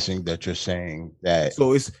 I'm guessing that you're saying that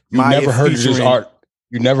so it's you never heard of this art.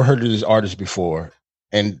 You never heard of this artist before,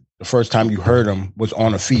 and the first time you heard him was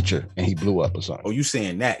on a feature and he blew up or something. Oh, you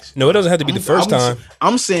saying that? No, it doesn't have to be the first time.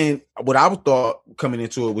 I'm saying what I thought coming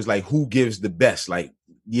into it was like who gives the best, like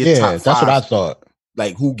top 5. That's what I thought.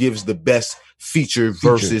 Like who gives the best feature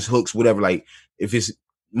versus hooks, whatever. Like if it's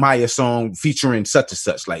Maya song featuring such and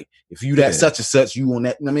such, like if you that such and such, you on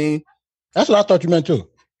that. You know what I mean, that's what I thought you meant too.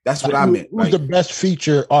 That's what I meant. Who's the best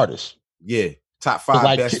feature artist? Yeah, top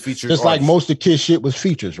 5 best feature. Just like most of Kiss shit was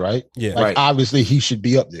features, right? Yeah, like, obviously he should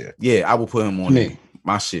be up there. Yeah, I will put him on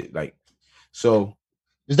my shit. Like, so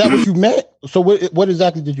is that what you meant? So what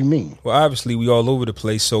exactly did you mean? Well, obviously we all over the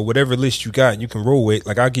place. So whatever list you got, you can roll with.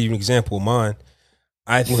 Like I'll give you an example of mine.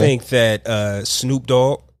 I think that Snoop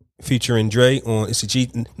Dogg featuring Dre on It's a G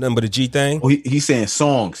nothing but a G thing. Oh, he's saying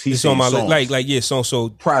songs. He's on my songs. song. So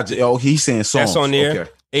project. Oh, he's saying songs. That's on there. Okay.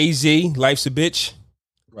 AZ, Life's a Bitch.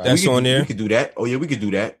 Right. That's on there. We could do that. Oh yeah, we could do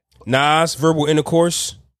that. Nas, Verbal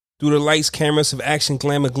Intercourse. Through the lights, cameras of action,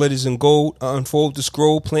 glamour, glitters, and gold. Unfold the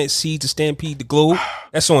scroll, plant seed to stampede the globe.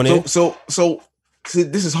 That's on there. So see,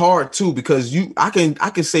 this is hard too because I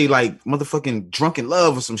can say like motherfucking Drunken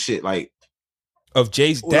Love or some shit like. Of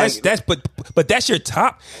Jay's, but that's your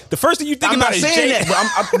top. The first thing you think about is Jay.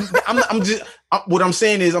 That, but what I'm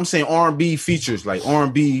saying is I'm saying R&B features like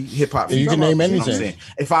R&B hip hop. You can name anything.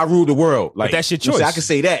 If I rule the world, like but that's your choice. I can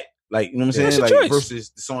say that, like you know what I'm saying, like choice. Versus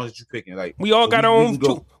the songs that you're picking. Like we all got our own.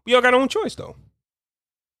 We all got our own choice though.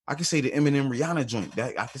 I can say the Eminem Rihanna joint.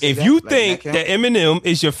 If you think that Eminem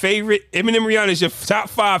is your favorite, Eminem Rihanna is your top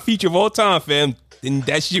 5 feature of all time, fam, then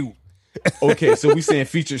that's you. Okay, so we saying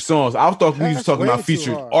featured songs. I thought we was talking about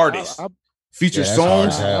featured artists. Featured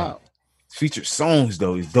songs. Featured songs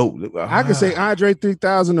though is dope. I can say Andre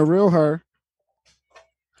 3000, The Real Her.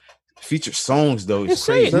 Featured songs though is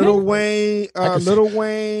crazy. Lil Wayne. I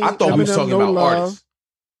thought we was talking about artists.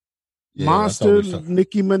 Yeah, Monster,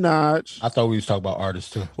 Nicki Minaj. I thought we was talking about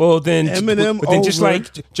artists too. Well, then Eminem. But then just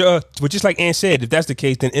like Ann said, if that's the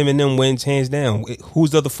case, then Eminem wins hands down. Who's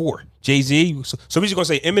the other 4? Jay-Z. So we're just gonna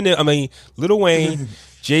say Eminem. I mean, Lil Wayne,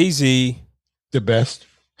 Jay-Z, the best.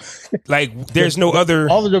 Like, there's no other.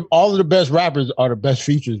 All of the best rappers are the best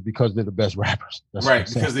features because they're the best rappers. That's right,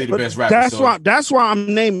 because they're the best rappers. That's why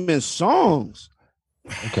I'm naming songs.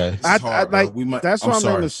 Okay, I like that's why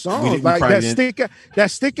I'm in the song. Like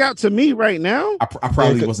that stick out to me right now. I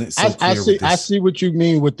probably wasn't so clear with this. I see what you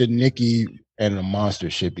mean with the Nicki and the Monster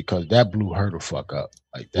shit because that blew her the fuck up.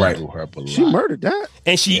 Like that blew her up a lot. She murdered that,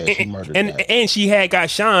 and she had got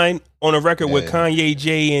Shine on a record with Kanye,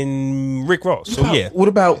 Jay, and Rick Ross. So what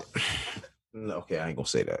about? No, okay, I ain't gonna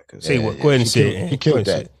say that. Say what? Go ahead and say it. He killed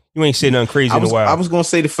that. You ain't said nothing crazy in a while. I was gonna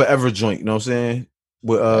say the Forever joint. You know what I'm saying?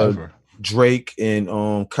 With Drake and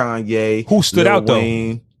Kanye. Who stood out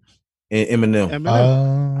Wayne, though? And Eminem.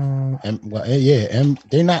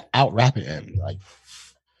 They're not out rapping M. Like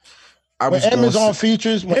when M is on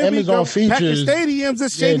features, stadiums,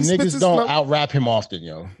 niggas don't out rap him often,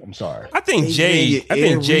 yo. I'm sorry. I think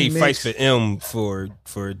Jay fights for M for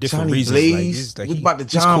different Johnny reasons. Blaze. What about the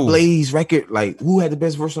John Blaze record? Like who had the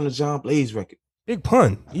best verse on the John Blaze record? Big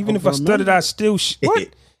pun. Even if I stuttered, I still what?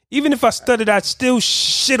 Even if I stuttered, I'd still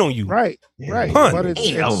shit on you. Right. Pun.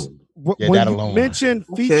 But when you mention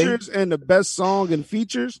features and the best song and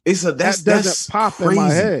features, that doesn't pop crazy. In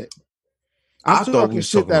my head. I'm talking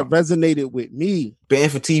shit that resonated with me.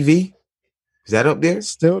 Band for TV? Is that up there?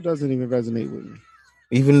 Still doesn't even resonate with me.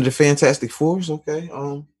 Even the Fantastic Fours? Okay.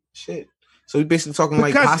 Shit. So we basically talking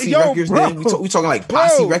like Posse records then? We talking like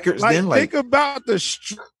Posse records then? Like think about the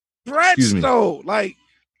stretch though. Like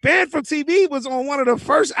Band from TV was on one of the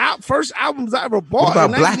first albums I ever bought. What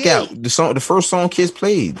about Blackout? The first song kids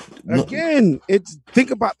played. Again,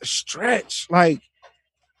 think about the stretch. Like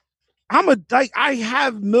I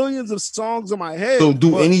have millions of songs in my head. So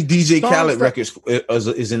do any DJ Khaled records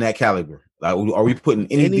is in that caliber? Like are we putting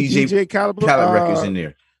any DJ Khaled records in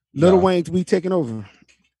there? Lil Wayne, we taking over.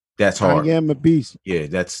 That's hard. I am a beast. Yeah,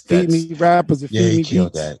 that's feed me rappers. He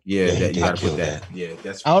killed that. Yeah, you gotta put that. Yeah,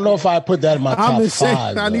 that's. I don't know if I put that in my top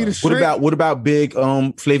 5. I need a what about big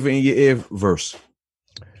Flavor in Your Ear verse?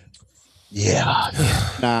 Yeah.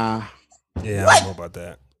 Nah. Yeah, I don't know about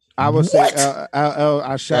that. I would say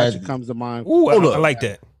I Shot You comes to mind. Ooh, I like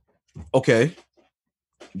that. Okay.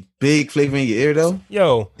 Big Flavor in Your Ear though.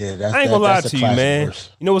 Yo, I ain't gonna lie to you, man.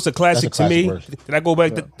 Verse. You know what's a classic to me? Verse. Did I go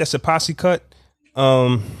back? That's a Posse cut.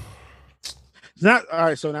 Not all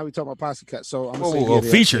right. So now we talk about Posse cut. So I'm gonna say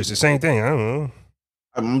features the same thing. I don't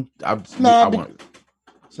know.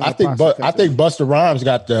 I think Busta Rhymes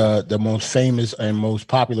got the most famous and most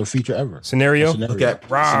popular feature ever. Scenario. Okay.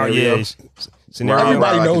 Scenario.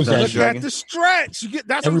 Everybody knows that. Look at the stretch.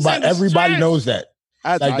 That's everybody knows that.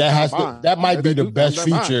 That might be the best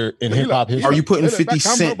feature in hip hop history. Are you putting 50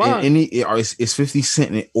 Cent in any? Or is 50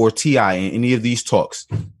 Cent or T.I. in any of these talks?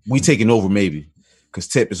 We taking over maybe because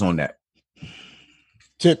Tip is on that.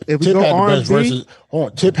 Tip had the best verses.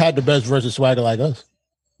 Tip had the best verses. Swagger Like Us.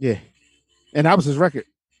 Yeah, and that was his record.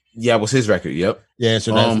 Yeah, it was his record. Yep. Yeah,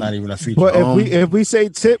 so that's not even a feature. But if we say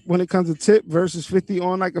Tip when it comes to Tip versus 50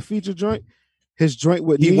 on like a feature joint, his joint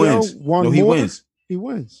with Neo wins. He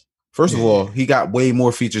wins. First of all, he got way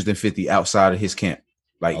more features than 50 outside of his camp.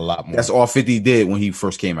 Like a lot more. That's all 50 did when he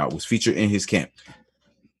first came out was feature in his camp.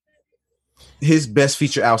 His best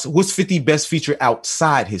feature outside. What's 50 best feature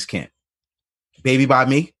outside his camp? Baby by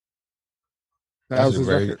Me. That's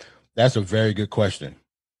a very good question.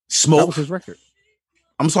 Smoke. That was his record.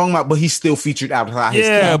 I'm talking about, but he's still featured outside his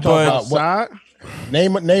camp. But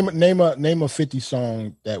name a 50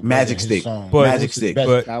 song that Magic Stick. Magic Stick.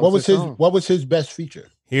 What was his best feature?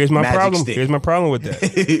 Here's my problem. Here's my problem with that.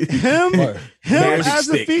 him as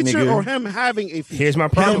a feature nigga. Or him having a feature? Here's my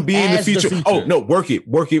problem. Him being the feature. Oh no, Work It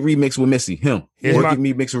remix with Missy. Him. Here's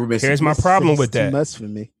my problem with that. Mess for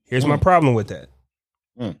me. Here's my problem with that.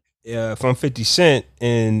 From 50 Cent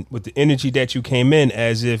and with the energy that you came in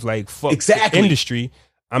as if like fuck the industry.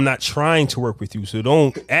 I'm not trying to work with you, so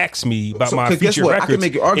don't ask me about my feature records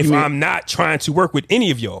if I'm not trying to work with any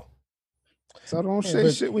of y'all. So don't say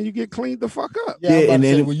shit when you get cleaned the fuck up. Yeah, and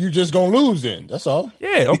then you just gonna lose then. That's all.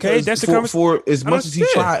 Yeah, okay. That's the conversation. For as much as he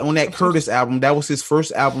tried on that Curtis album, that was his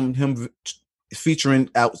first album, him featuring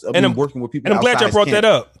out and working with people. And I'm glad y'all brought that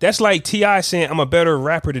up. That's like T.I. saying I'm a better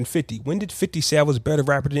rapper than 50. When did 50 say I was a better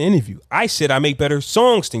rapper than any of you? I said I make better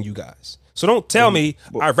songs than you guys. So don't tell me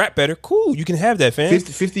I rap better. Cool, you can have that, fam.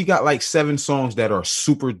 50 got like 7 songs that are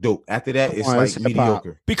super dope. After that, it's like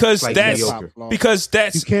mediocre. Because that's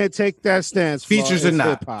you can't take that stance. Features or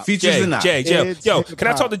not. Features or not. Jay, yo, can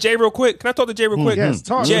I talk to Jay real quick? Yes,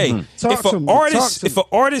 talk. Jay, if an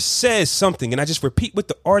artist says something and I just repeat what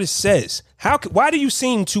the artist says, why do you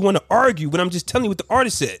seem to want to argue when I'm just telling you what the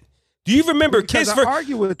artist said? Do you remember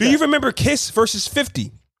Kiss versus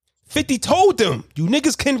 50? 50 told them, you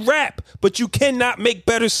niggas can rap, but you cannot make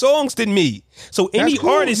better songs than me. So any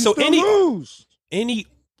artist,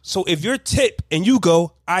 So if you're Tip and you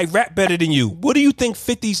go, I rap better than you, what do you think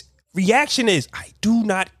 50's reaction is? I do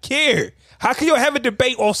not care. How can you have a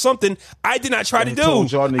debate or something I did not try to do?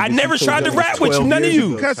 I never tried to rap with you, none of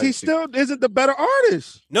you. Because he still isn't the better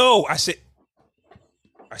artist. No,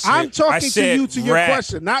 I'm talking to you to your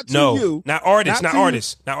question, not to you. Not artist, not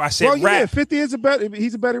artist. Now I said rap. 50 is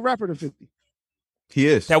he's a better rapper than 50. He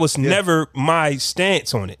is. That was never my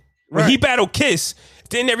stance on it. When he battled Kiss,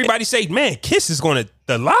 didn't everybody say, man, Kiss is going to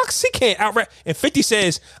the locks? He can't out-rap. And 50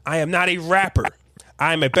 says, I am not a rapper.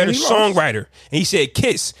 I'm a better songwriter. And he said,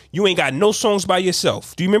 Kiss, you ain't got no songs by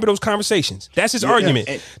yourself. Do you remember those conversations? That's his argument.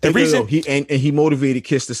 The reason he motivated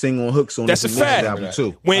Kiss to sing on Hooks on that's a fact. Album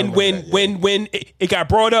too. When it got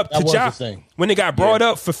brought up to Ja, when it got brought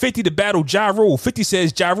up for 50 to battle Ja Rule, 50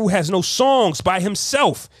 says Ja Rule has no songs by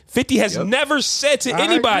himself. 50 has never said to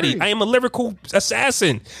anybody, I am a lyrical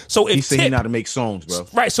assassin. So if he said he know how to make songs, bro.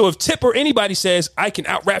 Right. So if Tip or anybody says I can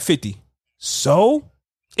out rap 50, so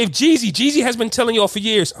if Jeezy has been telling y'all for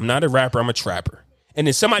years, I'm not a rapper, I'm a trapper. And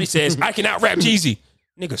then somebody says, I can out rap Jeezy.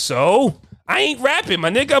 Nigga, so I ain't rapping, my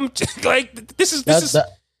nigga. I'm like,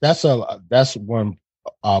 that's one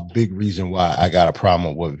big reason why I got a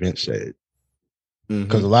problem with what Vince said.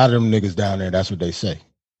 Because a lot of them niggas down there, that's what they say.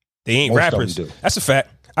 They ain't rappers. That's a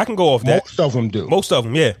fact. I can go off that. Most of them do. Most of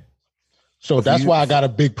them, yeah. So that's why I got a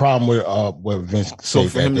big problem with Vince. So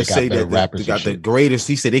for him to say that they got the greatest,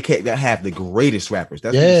 he said they can't have the greatest rappers.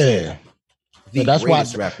 That's what he said. That's why.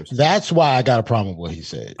 Rappers. That's why I got a problem with what he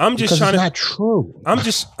said. I'm just trying it's not true. I'm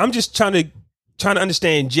just trying to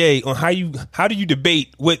understand Jay on how do you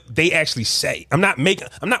debate what they actually say. I'm not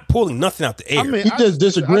pulling nothing out the air. I mean, he's just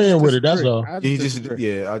disagreeing with it. That's all. He's just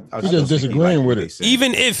disagreeing with it.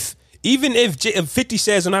 Even if 50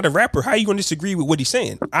 says I'm not a rapper, how are you going to disagree with what he's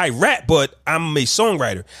saying? I rap, but I'm a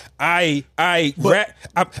songwriter. I rap.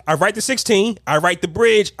 I write the 16. I write the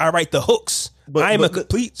bridge. I write the hooks. I am a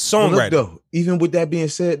complete songwriter. Though, even with that being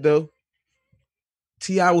said, though,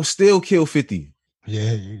 T.I. will still kill 50.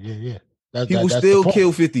 Yeah. He will still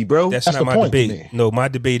kill 50, bro. That's not my debate. No, my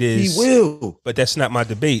debate is he will. But that's not my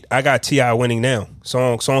debate. I got T.I. winning now.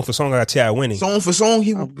 Song for song, I got T.I. winning. Song for song,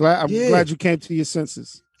 I'm glad you came to your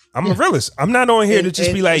senses. I'm a realist. I'm not on here to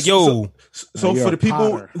just be like, yo. So for the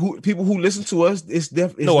people who listen to us, it's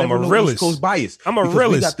definitely I'm a realist. East Coast bias. I'm a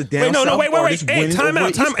realist. Wait, Hey, time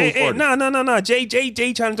out. No. Jay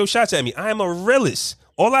trying to throw shots at me. I am a realist.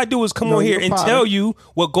 All I do is come on here and tell you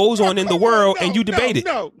what goes on in the world, and you debate it.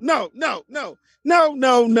 No.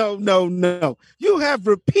 You have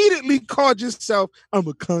repeatedly called yourself, I'm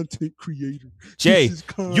a content creator. Jay,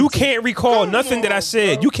 you can't recall nothing that I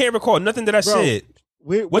said. Bro. You can't recall nothing that I said.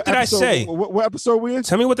 What did I say? What episode we in?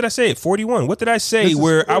 Tell me, what did I say? 41. What did I say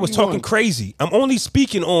where 41. I was talking crazy? I'm only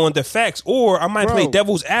speaking on the facts, or I might play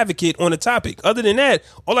devil's advocate on the topic. Other than that,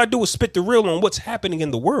 all I do is spit the real on what's happening in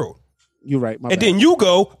the world. You're right. And then you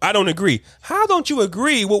go, I don't agree. How don't you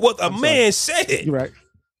agree with what a man said? You're right.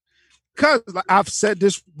 Because I've said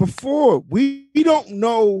this before. We don't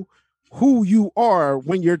know who you are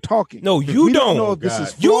when you're talking. No, you don't. Know if this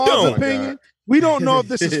is Flaw's opinion. We don't know if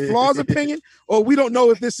this is Flaw's opinion, or we don't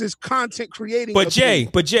know if this is content creating. But Jay,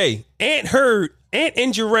 Ant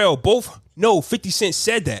and Jarrell both know 50 Cent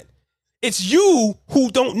said that. It's you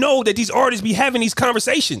who don't know that these artists be having these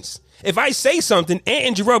conversations. If I say something, Ant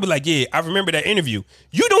and Jarrell be like, yeah, I remember that interview.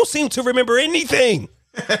 You don't seem to remember anything.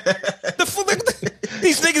 These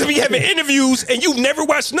niggas be having interviews and you've never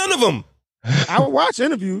watched none of them. I would watch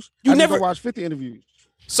interviews. I never watched 50 interviews.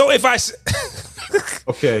 So if I...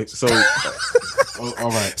 Okay, so... all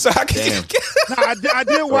right. So how can you... I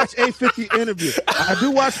did watch a 50 interview. I do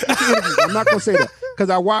watch 50 interviews. I'm not going to say that. Because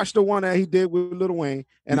I watched the one that he did with Lil Wayne,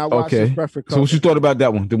 and I watched his Breakfast Club. So what you thought about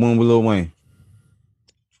that one? The one with Lil Wayne?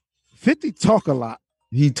 50 talk a lot.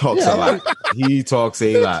 He talks a lot. He talks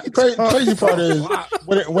a lot. Crazy part is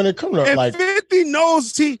when it comes to like 50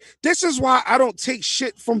 knows this is why I don't take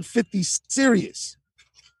shit from 50 serious.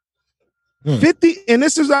 50, and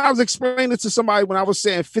this is what I was explaining to somebody when I was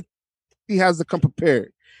saying 50 has to come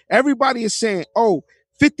prepared. Everybody is saying,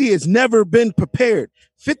 50 has never been prepared.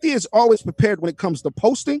 50 is always prepared when it comes to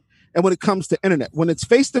posting and when it comes to internet. When it's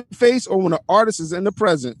face to face or when the artist is in the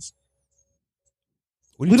presence.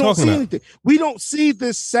 What are you talking about? Anything. We don't see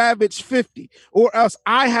this savage 50, or else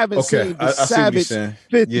I haven't seen the savage 50.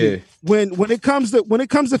 Yeah. When it comes to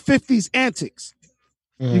 50's antics,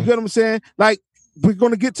 you get what I'm saying? Like, we're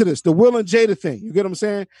gonna get to this, the Will and Jada thing. You get what I'm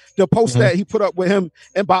saying? The post that he put up with him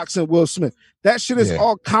and boxing Will Smith. That shit is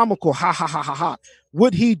all comical. Ha ha ha ha ha.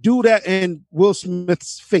 Would he do that in Will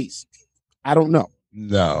Smith's face? I don't know.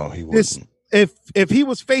 No, he wouldn't. if he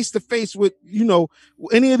was face to face with, you know,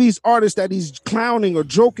 any of these artists that he's clowning or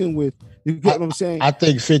joking with, you get what I'm saying? I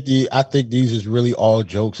think 50. I think these is really all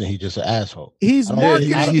jokes, and he's just an asshole. He's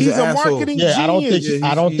marketing. He's a marketing genius.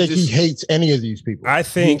 I don't think he hates any of these people. I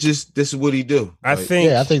think this is what he do. I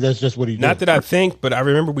think that's just what he do. Not that I think, but I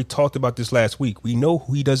remember we talked about this last week. We know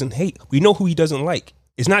who he doesn't hate. We know who he doesn't like.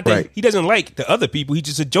 It's not that he doesn't like the other people. He's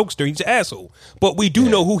just a jokester. He's an asshole. But we do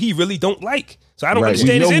know who he really don't like. So I don't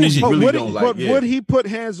understand his energy. Would he put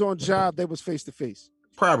hands on Ja that was face to face?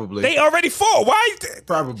 Probably. They already fought. Why?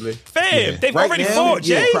 Probably. Fam, they've already fought,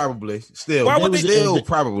 Jay. Yeah, probably. Still. Why would they?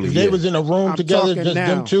 Probably. If they was in a room together, just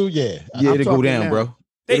them two, it'll go down, bro.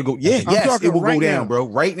 It'll go. Yes, it will go down, bro.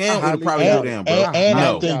 Right now, it'll probably go down, bro.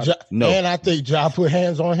 And I think Ja put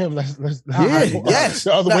hands on him. Let's yes.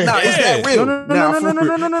 The other way. No, is that real?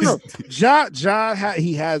 No. Ja,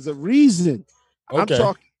 he has a reason. I'm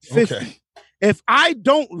talking 50. Okay. If I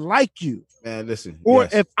don't like you, man, listen, or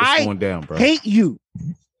if I down, bro. hate you,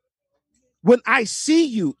 when I see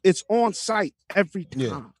you, it's on site every time.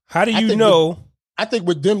 Yeah. How do you know? I think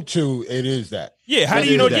with them two, it is that. Yeah, how do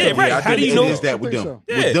you know? Yeah, right. How do you know? It is that with them.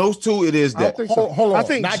 With those two, it is that. Hold on. I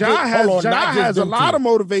think Ja has a lot of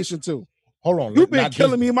motivation too. Hold on. You've been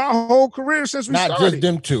killing me my whole career since we started. Not just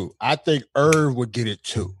them two. I think Irv would get it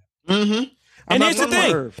too. Mm-hmm. And here's the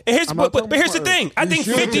thing. But here's the thing. I think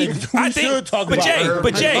 50. But Jay,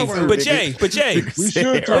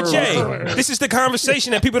 this is the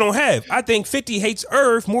conversation that people don't have. I think 50 hates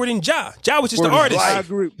Irv more than Ja. Ja was just the artist. I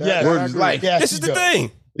agree. This is the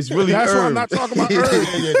thing. It's really that's why I'm not talking about Irv.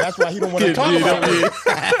 That's why he don't want to talk about Irv.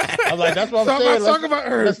 I'm like, that's what I'm saying. I'm not talking about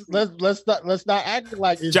Irv. Let's not act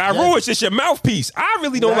like it's Ja Rule is just your mouthpiece. I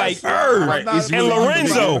really don't like Irv and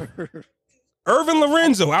Lorenzo. Irv and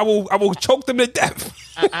Lorenzo, I will choke them to death.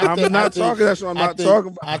 I'm not talking about.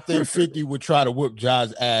 I think 50 would try to whoop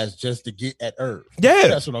Ja's ass just to get at Irv. Yeah,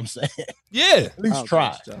 that's what I'm saying. Yeah, at least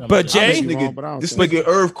try. But Jay, this nigga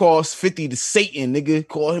Irv calls 50 the Satan, nigga.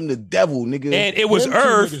 Call him the devil, nigga. And it was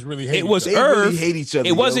Irv. It was Irv. Really hate each other.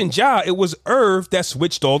 It wasn't Ja. It was Irv that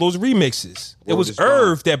switched all those remixes. It was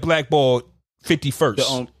Irv that blackballed 50 first.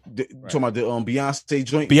 Talking about the Beyonce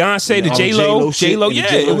joint. Beyonce, the J-Lo,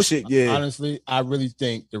 yeah. It was shit, yeah. Honestly, I really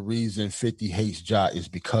think the reason 50 hates Ja is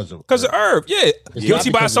because of Irv, yeah.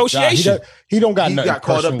 Guilty by association. He don't got nothing. He got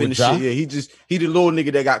caught up in the shit. Yeah, he the little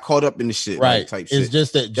nigga that got caught up in the shit. Right. Type it's shit.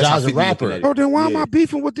 just that Ja's a rapper. Oh, then why am I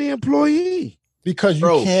beefing with the employee? Because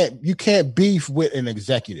you can't beef with an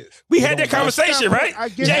executive. We had that conversation, right?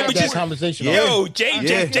 Jay, we just conversation. Yo, Jay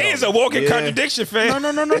is a walking contradiction, fam.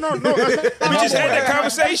 No. We just had that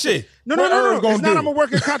conversation. No. It's not. I'm a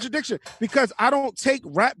working contradiction because I don't take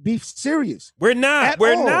rap beef serious. We're not.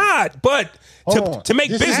 But to make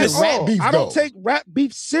business, I don't take rap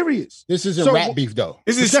beef serious. This isn't rap beef though.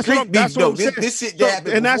 This is street beef though. This shit that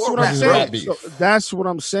and that's what I'm saying. That's what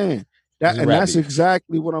I'm saying. That's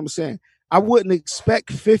exactly what I'm saying. I wouldn't expect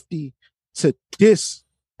 50 to diss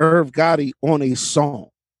Irv Gotti on a song.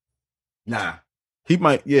 Nah. He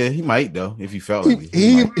might though, if he felt like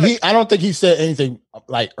I don't think he said anything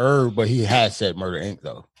like Irv, but he has said Murder Inc.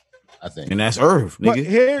 though. I think. And that's Irv,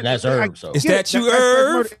 nigga. That's Irv. So is that you,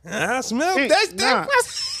 Irv? I smell that.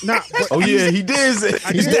 Oh yeah, he did.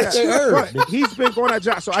 Is that Irv? He's been going at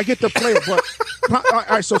Josh, so I get the play. But all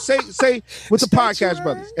right, so say with the Podcast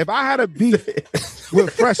Brothers, if I had a beef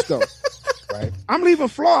with Fresco, right, I'm leaving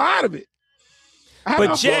Flaw out of it.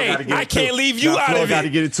 But Jay, I can't leave you out of it. Got to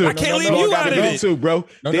get it too. I can't leave you out of it too, bro.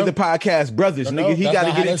 They're the Podcast Brothers, nigga. He got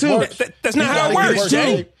to get it too. That's not how it works,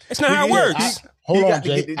 Jay. It's not how it works. Hold on,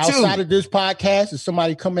 Jay. Outside of this podcast, if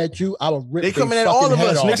somebody come at you, I will rip. They coming at all of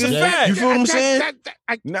us, nigga. You feel what I'm saying?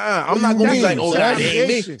 Nah, I'm not gonna be like, oh, that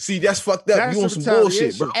ain't me. See, that's fucked up. That's you want some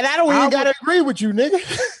bullshit, bro? And I don't even gotta agree with you, nigga.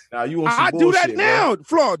 Nah, you want some bullshit? I do that now,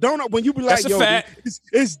 Flaw. Don't when you be like, yo,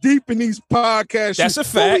 it's deep in these podcasts. That's a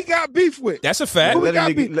fact. Who we got beef with? That's a fact. But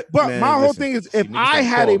my whole thing is, if I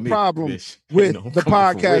had a problem with the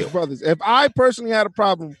Podcast Brothers, if I personally had a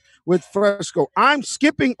problem with Fresco, I'm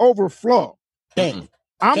skipping over Flaw. I'm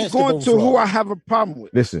going to who I have a problem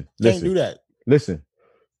with. Listen. Can't do that. Listen.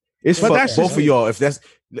 It's fuck both of y'all. If that's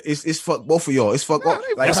it's fuck both of y'all. It's fuck all.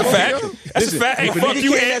 That's a fact. That's a fact. Hey, fuck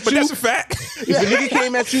you, Ed, but that's a fact. If a nigga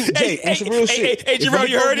came at you, Jay, on some real shit. Hey, Jerome,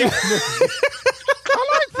 you heard him? I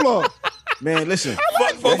like Flaw. Man, listen.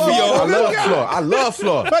 Fuck both of y'all. I love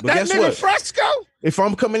Flaw. But that guess nigga what? Fresco? If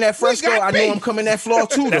I'm coming at Fresco, I know I'm coming at Flaw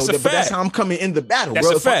too, though. But that's how I'm coming in the battle,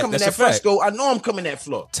 bro. If I'm coming at Fresco, I know I'm coming at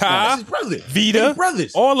Flaw. Ty, Vita,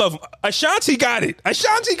 all of them. Ashanti got it.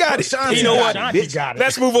 You know what?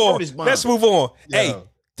 Let's move on. Hey,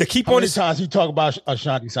 To keep How on many his times he talk about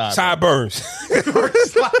Ashanti sideburns. To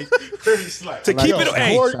keep it on.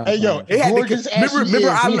 Hey, yo, remember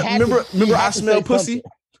I Smell Pussy?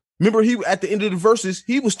 Remember he at the end of the verses,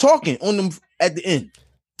 he was talking on them at the end.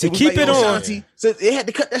 To keep it on. So they had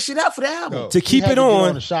to cut that shit out for the album. No, to keep it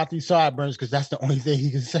on. Ashanti sideburns because that's the only thing he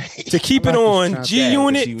can say. To keep it on, G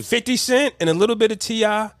Unit, 50 Cent, and a little bit of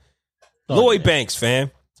T.I. Lloyd Banks, fam.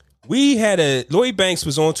 Lloyd Banks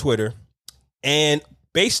was on Twitter, and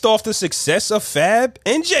based off the success of Fab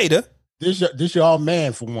and Jada. This y'all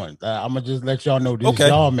man for one. I'm gonna just let y'all know this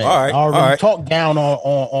y'all man. All right, I already talked down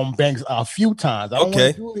on Banks a few times. I don't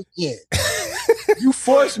want to do it again. You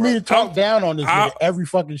forced me to talk down on this nigga every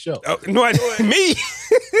fucking show. Me?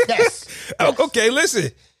 Yes. Okay,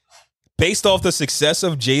 listen. Based off the success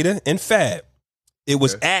of Jada and Fab, it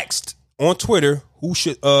was asked on Twitter, who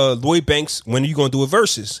should Lloyd Banks, when are you gonna do a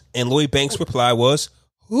versus? And Lloyd Banks' reply was,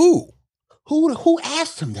 who? Who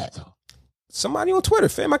asked him that though? Somebody on Twitter,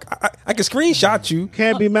 fam. I can screenshot you.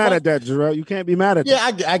 Can't be mad at that, Jarrell. You can't be mad at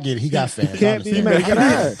that. Yeah, I get it. He got fans. You can't be mad. He got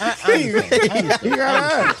ass. He got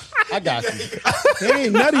ass. I got you. He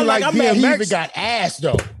ain't nutty like DMX. He even got ass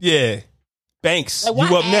though. Yeah. Banks, Like,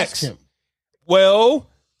 you up next. Him? Well,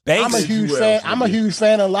 Banks. I'm a huge fan. I'm a huge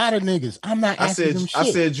fan of a lot of niggas. I'm not asking them shit.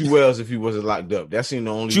 I said Jewels if he wasn't locked up. That seemed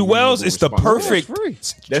the only. Jewels is the perfect.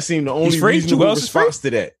 That seemed the only reasonable response to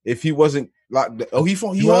that. If he wasn't locked up, he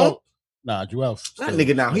home. Nah, Jewels. That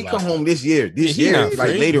nigga now he come home this year. Like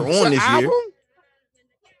later on this year.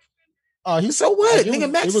 So what?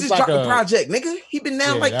 Nigga, Max just dropped the project, nigga. He been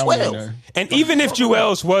down like 12. And even if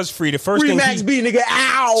Jewels was free, the first thing Max B, nigga,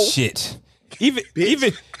 ow. Shit.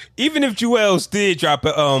 Even if Jewels did drop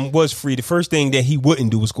was free, the first thing that he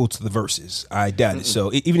wouldn't do was go to the verses. I doubt it.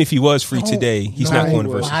 So even if he was free today, he's not going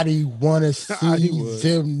to verses. Nobody want to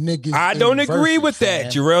see them niggas. I don't agree with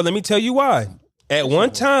that, Jarrell. Let me tell you why. At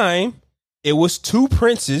one time, it was two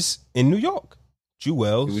princes in New York.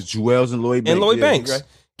 Jewels. It was Jewels and Lloyd Banks. Right.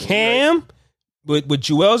 Cam, with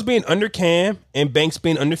Jewels being under Cam and Banks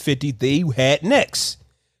being under 50, they had necks.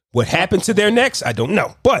 What happened to their necks, I don't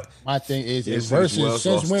know. But my thing is versus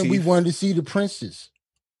since when we wanted to see the princes.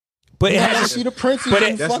 But it has to see the princes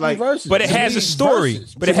verses. But it has a story.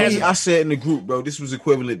 Versus. But it has. I said in the group, bro, this was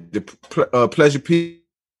equivalent to Pleasure P.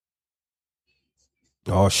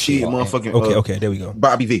 Oh shit! Motherfucking. Okay, there we go.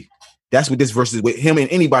 Bobby V. That's what this versus with him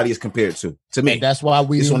and anybody is compared to me. And that's why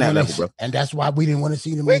we didn't on that level, bro. And that's why we didn't want to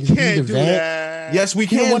see them. We can't do that. Yes, we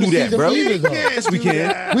can do that, bro. Yes, we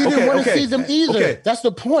can. We didn't want to see them either. Okay. That's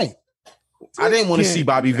the point. I didn't want to see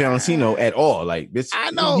Bobby Valentino at all. Like, bitch,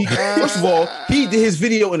 I know. First of all, he did his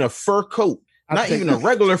video in a fur coat, not even a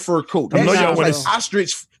regular fur coat. I know y'all want to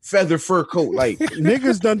ostrich feather fur coat. Like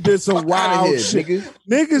niggas done did some wild shit.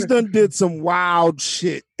 Niggas done did some wild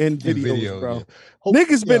shit in videos, bro. Yeah.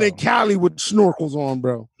 Niggas been in Cali with snorkels on,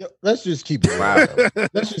 bro. Yo, let's just keep it real.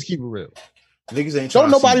 Let's just keep it real. Niggas ain't.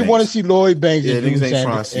 Don't nobody want to see Lloyd Banks and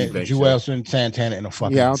Jewels and Santana in a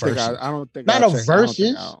fucking. Yeah, I don't think. Not a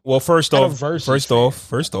versus. Well, first off,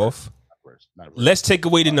 let's take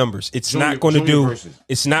away the numbers. It's not going to do.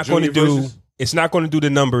 It's not going to do. It's not going to do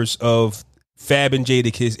the numbers of Fab and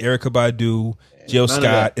Jadakiss, Erykah Badu, Jill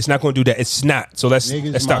Scott. It's not going to do that. It's not. So let's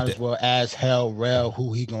stop that. Well, ask Hell Rel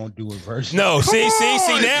who he going to do a verse. No, see.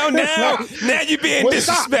 Now you're being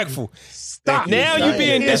disrespectful. Stop. Now you're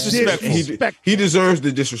being disrespectful. He deserves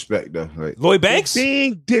the disrespect, though. Right? Lloyd Banks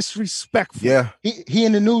being disrespectful. Yeah, he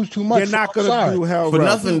in the news too much. You're not gonna do Hell for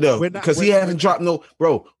nothing though, because he haven't dropped no.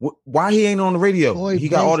 Bro, why he ain't on the radio? Lloyd he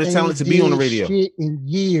got all the talent to be on the radio. Shit in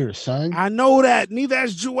years, son. I know that. Neither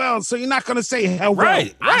has Jewel, so you're not gonna say Hell Rel.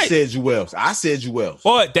 Right. I said Jewel.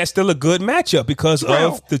 But that's still a good matchup because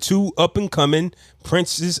of the two up and coming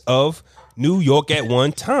princes of New York at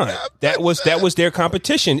one time. That was their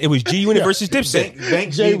competition. It was G Unit versus Dipset.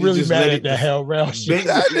 Banks Jay really mad at the Hell Rel shit.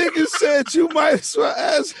 That nigga said you might as well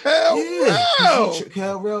ask Hell Rel.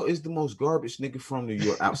 Hell Rel is the most garbage nigga from New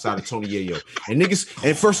York outside of Tony Yayo. And niggas,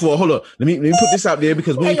 and first of all, hold up. Let me put this out there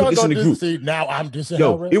because we ain't put this in the group. Now I'm just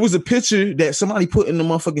Hell Rel. It was a picture that somebody put in the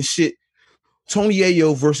motherfucking shit. Tony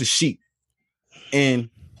Yayo versus Sheek. And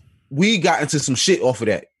we got into some shit off of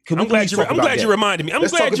that. I'm glad you reminded me.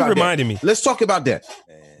 Let's talk about that.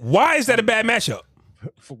 Why is that a bad matchup?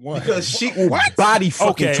 For one. Because Sheek will body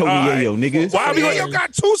fucking Tony Yayo, nigga. Why we gonna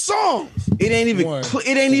got 2 songs? It ain't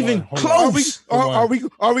even close. Are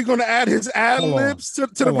we gonna add his ad libs to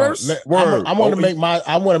the verse? I want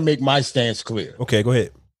to make my stance clear. Okay, go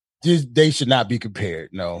ahead. They should not be compared.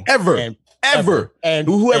 No. Ever. And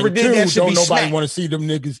whoever did that should be nobody smacked. want to see them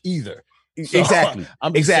niggas either. Exactly.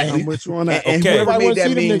 Exactly. Which one? And whoever made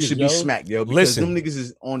that meme should be smacked, yo. Because them niggas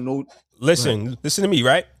is on no. Listen to me,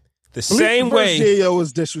 right? The same way Yayo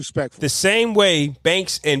is disrespectful. The same way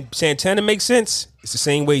Banks and Santana make sense. It's the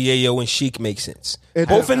same way Yayo and Sheek make sense.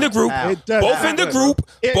 Both in the group.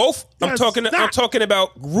 I'm talking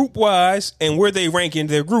about group wise and where they rank in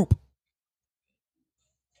their group.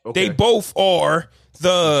 Okay. They both are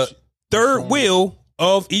the third wheel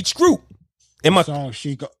of each group. The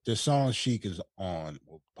song Sheek is on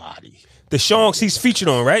Body. The songs he's featured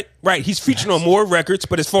on, right? Right. He's featured on more records,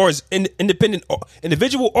 but as far as independent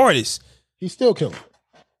individual artists, he's still killing.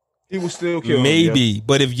 He was still killing. Maybe,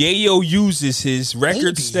 but if Yayo uses his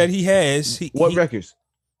records that he has, records?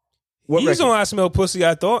 He's on I Smell Pussy.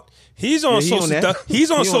 I thought he's on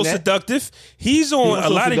He's on So Seductive. He's on a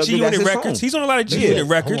lot of G Unit records. He's on a lot of G Unit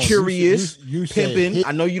records. Curious, Pimpin'.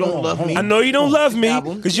 I know you don't love me. I know you don't love me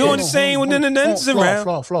because you're on the same when the nuns around.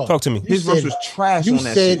 Talk to me. His verse was trash on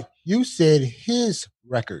that shit. You said his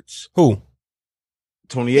records. Who?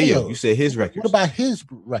 Tony Yayo. You said his records. What about his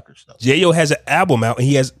records though? Yayo has an album out and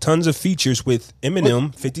he has tons of features with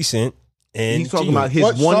Eminem, 50 Cent. And he's talking about his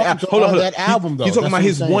one album. Hold on. That album, though. He's talking about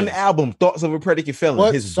his one album, Thoughts of a Predicate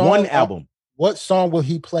Felon. His one album. What song will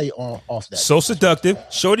he play off that? So Seductive.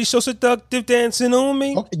 Shorty So Seductive dancing on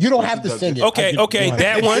me. Okay, you don't have to sing it. Okay,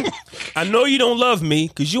 that one. I know you don't love me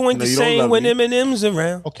because you ain't the same when Eminem's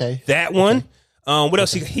around. Okay. That one. What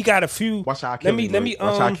else? He got a few. Watch how I kill him.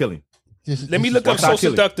 Watch how I kill him. Let me look up So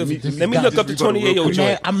Seductive. Let me look up the Tony Yayo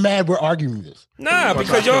joint. I'm mad we're arguing this. Nah,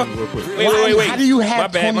 because y'all. Wait. How do you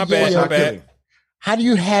have my bad. How do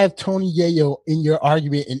you have Tony Yayo in your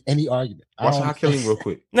argument, in any argument? Watch how I kill him real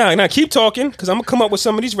quick. Nah, keep talking because I'm gonna come up with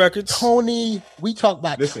some of these records. We talk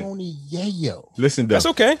about Tony Yayo. Listen, that's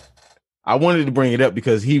okay. I wanted to bring it up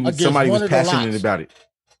because somebody was passionate about it.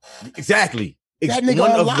 Exactly. That nigga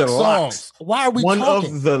one of the locks. Why are we talking? One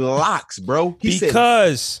of the locks, bro.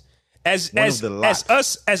 Because as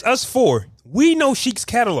us four, we know Sheek's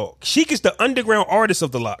catalog. Sheek is the underground artist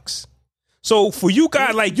of the locks. So for you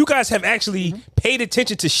guys, you guys have actually paid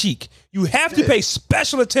attention to Sheek. You have to pay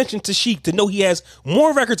special attention to Sheek to know he has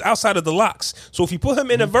more records outside of the locks. So if you put him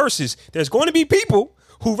in the verses, there's going to be people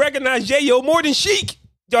who recognize Yayo more than Sheek.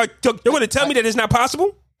 You're going to tell me that it's not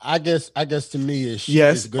possible? I guess to me is Sheek.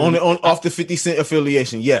 Yes, off the 50 Cent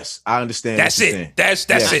affiliation. Yes, I understand. That's it. That's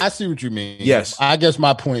it. I see what you mean. Yes, I guess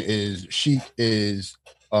my point is Sheek is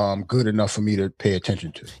good enough for me to pay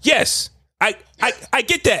attention to. Yes. I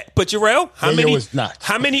get that, but Jarrell, how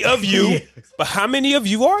many of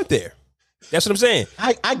you are there? That's what I'm saying.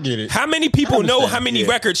 I get it. How many people know how many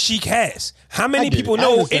records Sheek has? How many people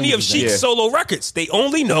know any of Sheek's solo records? They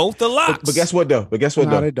only know the locks. But guess what though?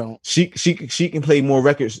 They don't. Sheek can play more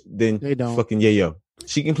records than fucking Yayo.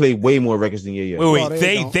 She can play way more records than Yayo. Wait,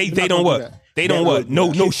 they don't what? They don't what? No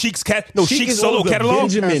Sheek's Sheek's solo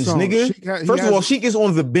catalog. Benjamins, nigga. First of all, Sheek is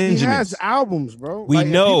on the Benjamins. He has albums, bro. We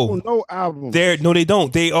know. People know albums. No, they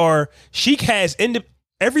don't. They are. Sheek has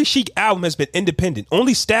every Sheek album has been independent.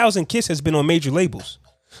 Only Styles and Kiss has been on major labels.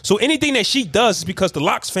 So anything that Sheek does is because the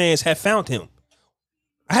Locks fans have found him.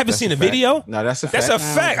 I haven't seen a video. No, that's a fact. That's a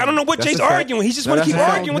fact. I don't know what Jay's arguing. He just want to keep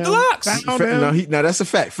arguing with the Locks. No, that's a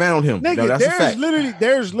fact. Found him. Nigga, no, that's a fact.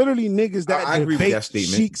 There's literally niggas that I agree with that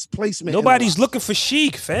statement. Sheek's placement. Nobody's looking for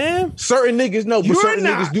Sheek, fam. Certain niggas know, but certain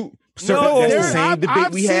niggas do. That's the same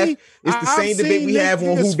debate we have. It's the same debate we have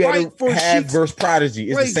on who better have versus Prodigy.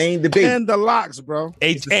 It's the same debate. And the Locks, bro.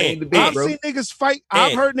 It's the same debate, bro. I've seen niggas fight.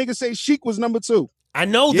 I've heard niggas say Sheek was number 2. I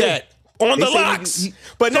know that on the Locks,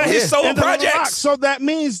 but not his solo projects. So that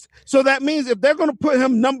means if they're gonna put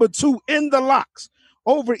him number 2 in the Locks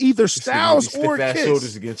over either Styles or Kiss.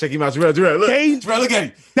 Shoulders again. Check him out, Jarrell. Look at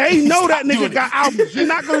him. They know that nigga got albums. You're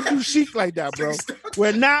not gonna do Sheek like that, bro.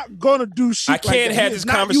 We're not gonna do Sheek. I can't have this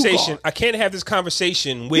conversation. I can't have this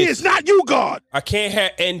conversation with. He is not you, God. I can't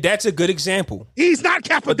have, and that's a good example. He's not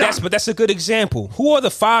Capadonna. But that's a good example. Who are the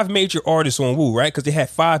 5 major artists on Wu? Right, because they had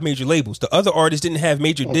 5 major labels. The other artists didn't have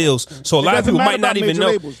major deals, so a lot of people might not even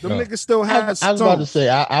know. Them niggas still have. I was about to say.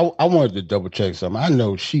 I wanted to double check something. I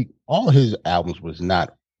know Sheek. All his albums was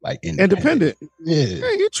not like independent. Yeah,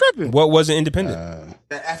 you tripping. What wasn't independent?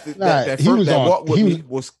 He was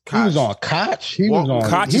on Koch. He was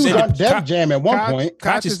on Def Jam at one point.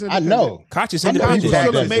 Koch is I know. Koch is independent.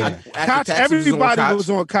 Koch, everybody was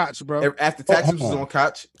on Koch, bro. After Taxes was on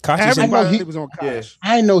Koch. Everybody was on Koch. Yeah.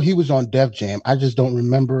 I know he was on Def Jam. I just don't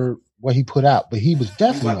remember what he put out, but he was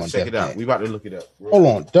definitely on Def Jam. We about to look it up.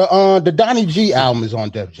 Hold on. The Donnie G album is on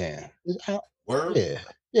Def Jam. Word?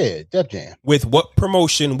 Yeah, Def Jam. With what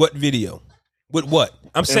promotion? What video? With what?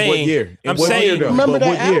 I'm saying. What year? I'm saying. Remember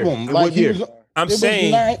that album? Like what year? I'm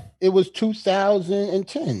saying it was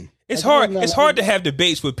 2010. It's hard. It's hard to have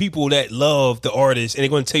debates with people that love the artist, and they're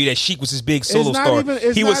going to tell you that Sheek was his big solo star.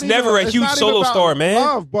 He was never a huge solo star, man.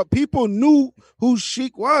 Love, but people knew who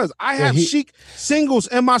Sheek was. I have Sheek singles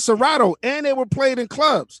in my Serato, and they were played in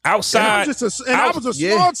clubs. Outside, I was a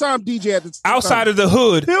small time DJ at the time. Outside of the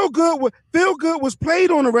hood, Feel Good was played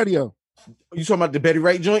on the radio. You talking about the Betty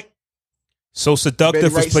Wright joint? So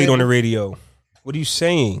Seductive was played on the radio. What are you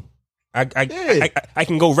saying? I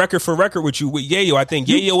can go record for record with you with Yayo. I think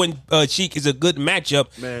Yayo and Sheek is a good matchup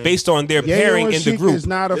based on their pairing in the group. Is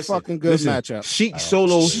not a fucking good matchup. Sheek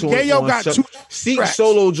solo joint. Yayo got two. Sheek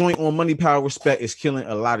solo joint on Money Power Respect is killing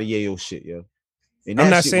a lot of Yayo shit, yo. I'm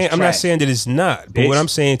not saying that it's not, but what I'm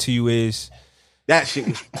saying to you is that shit.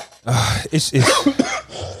 It's feel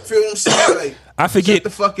what I'm saying? Like, I forget Shut the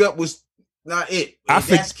fuck up was not it.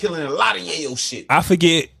 That's killing a lot of Yayo shit. I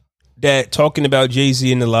forget that talking about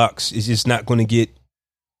Jay-Z and the Lox is just not going to get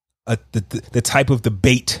the type of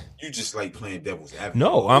debate. You just like playing devil's advocate.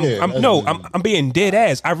 No, I'm being dead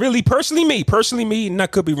ass. I really personally me, and I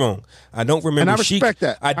could be wrong. I don't remember. And I respect Sheek.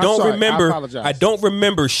 that. I don't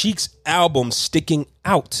remember Sheek's album sticking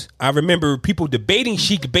out. I remember people debating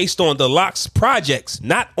Sheek based on the Lox projects,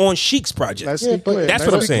 not on Sheek's projects. Let's be clear. That's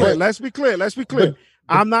what I'm saying. Let's be clear.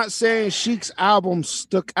 I'm not saying Sheek's album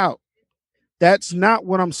stuck out. That's not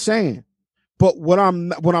what I'm saying. But what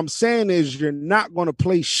I'm saying is you're not going to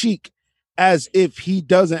play Sheek as if he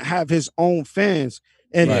doesn't have his own fans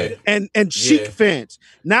and Sheek fans,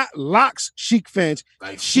 not Lox Sheek fans,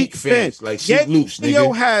 like Sheek fans. Like Sheek Loops, nigga.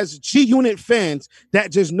 Yayo has G-Unit fans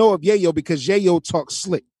that just know of Yayo because Yayo talks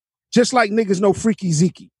slick. Just like niggas know Freaky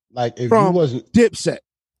Zeke. Like if from you wasn't Dipset.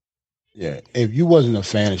 Yeah, if you wasn't a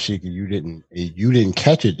fan of Sheek and you didn't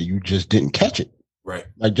catch it, you just didn't catch it. Right.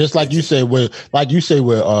 Like just like you say where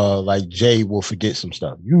like Jay will forget some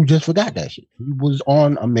stuff. You just forgot that shit. He was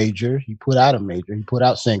on a major, he put out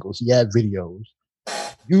singles, he had videos.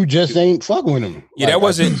 You just ain't fucking with him. Yeah, that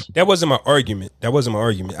wasn't my argument.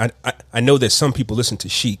 I know that some people listen to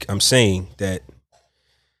Sheek. I'm saying that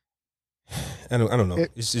I don't know.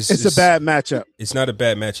 It's a bad matchup. It's not a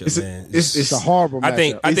bad matchup, man. It's a horrible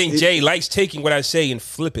matchup. I think Jay likes taking what I say and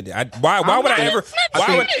flipping it. Why would I ever?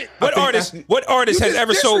 What artist has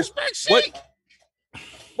ever sold? What?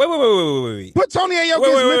 Wait. Put Tony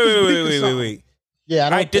Ayo. Wait.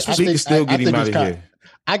 Yeah, I disrespect. Still get him out of here.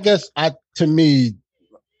 I guess to me,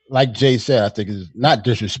 like Jay said, I think it's not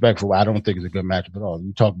disrespectful. I don't think it's a good matchup at all.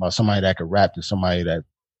 You talk about somebody that can rap to somebody that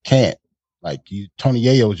can't. Like Tony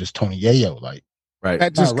Yayo is just Tony Yayo, like right.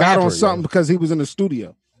 That just got on something because he was in the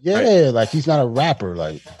studio. Yeah, right. Like he's not a rapper.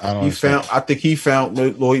 Like I think he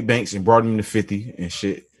found Lloyd Banks and brought him to 50 and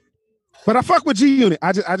shit. But I fuck with G Unit.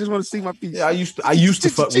 I just want to see my piece. Yeah, I used to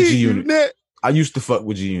fuck with G Unit. I used to fuck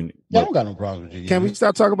with G Unit. Yeah, I don't got no problem with G Unit. Can we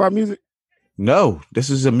stop talking about music? No, this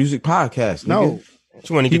is a music podcast. No. Nigga.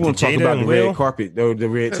 You want to get talk about the red carpet, the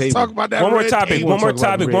red table. Talk about that. One more topic. You want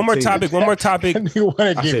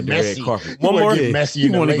to get messy. One more.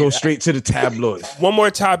 You want to go straight to the tabloids. One more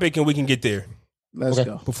topic, and we can get there. Let's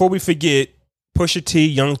go. Before we forget, Pusha T,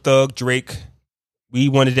 Young Thug, Drake. We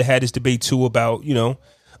wanted to have this debate too about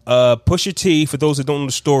Pusha T. For those that don't know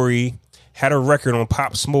the story, had a record on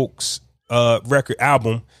Pop Smoke's record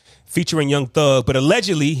album featuring Young Thug, but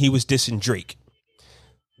allegedly he was dissing Drake.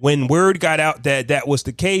 When word got out that that was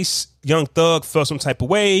the case, Young Thug felt some type of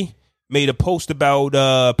way, made a post about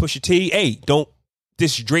Pusha T. Hey, don't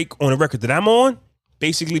diss Drake on a record that I'm on,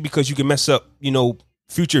 basically because you can mess up,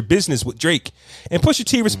 future business with Drake. And Pusha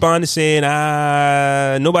T responded saying,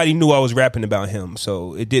 nobody knew I was rapping about him,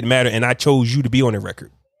 so it didn't matter, and I chose you to be on the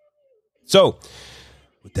record. So,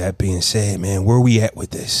 with that being said, man, where we at with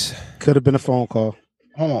this? Could have been a phone call.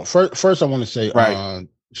 Hold on. First I want to say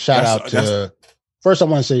shout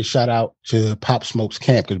out to Pop Smoke's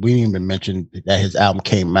camp, because we didn't even mention that his album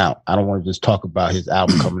came out. I don't want to just talk about his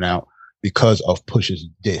album coming out because of Pusha's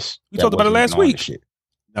diss. We talked about it last week.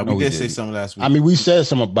 No, we did say something last week. I mean, we said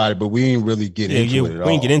something about it, but we didn't really get into it at all.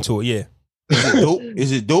 We didn't get into it, yeah.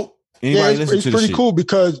 Is it dope? It's pretty cool,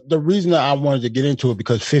 because the reason that I wanted to get into it,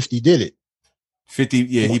 because 50 did it. 50,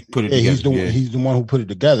 yeah, he put it together. He's the one who put it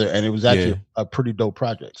together, and it was actually a pretty dope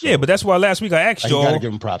project. So, yeah, but that's why last week I asked y'all,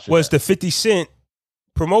 give him props was the 50 Cent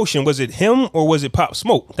promotion, was it him or was it Pop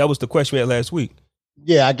Smoke? That was the question we had last week.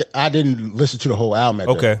 Yeah, I didn't listen to the whole album at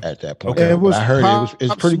that point. Okay. I heard it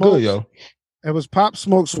was pretty good, yo. It was Pop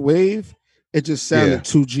Smoke's wave. It just sounded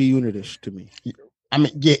too G-Unit-ish to me. I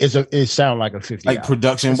mean, yeah, it sounded like a 50 like album.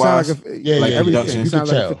 Production wise. Everything. It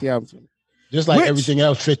sounded like a 50 album. Just like everything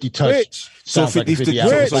else, 50 touched. So 50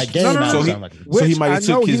 album. Like Game so he might have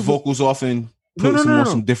took his vocals off and put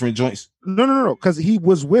some different joints? No. Because he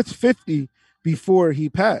was with 50 before he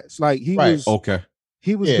passed. Like he was okay.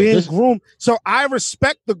 He was being groomed. So I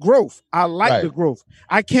respect the growth. I like the growth.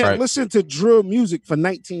 I can't listen to drill music for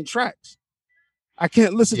 19 tracks. I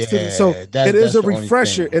can't listen to it. So it is a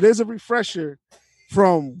refresher. It is a refresher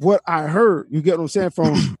from what I heard. You get what I'm saying?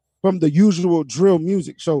 From the usual drill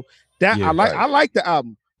music. So that I like the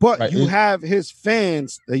album. But you have his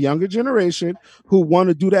fans, the younger generation, who want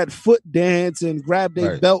to do that foot dance and grab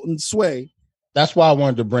their belt and sway. That's why I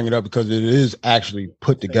wanted to bring it up, because it is actually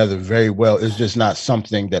put together very well. It's just not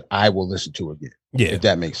something that I will listen to again. Yeah, if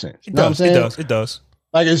that makes sense. It does. It does.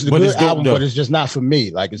 Like it's a good album, but it's just not for me.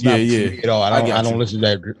 Like it's not for me at all. I don't listen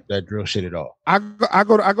to that drill shit at all. I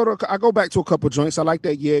go back to a couple joints. I like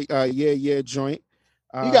that yeah joint.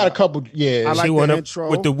 You got a couple, I like the intro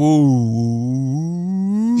with the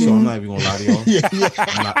woo. So I'm not even gonna lie to y'all.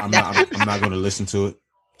 I'm not gonna listen to it.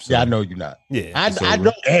 So. Yeah, I know you're not. Yeah, I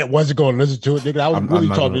know. Ed wasn't going to listen to it, nigga. I was really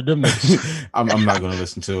talking to them niggas. I'm not going to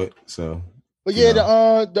listen to it. So, but yeah,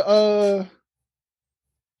 the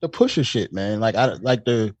Pusha shit, man. Like I like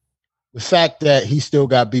the fact that he still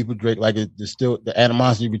got beef with Drake. Like there's still the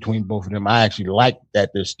animosity between both of them. I actually like that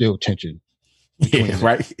there's still tension. Yeah,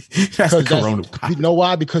 right. That's the corona. You know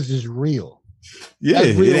why? Because it's real. Yeah,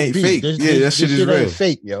 it ain't beef. Fake. That shit is real. Ain't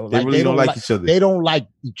fake, yo. Like, they don't like each other. They don't like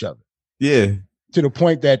each other. Yeah. To the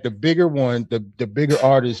point that the bigger one, the bigger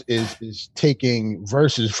artist is taking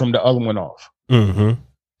verses from the other one off. Mm-hmm.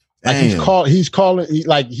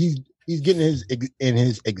 Like he's getting his in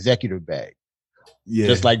his executive bag. Yeah,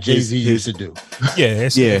 just like Jay-Z used to do. Yeah,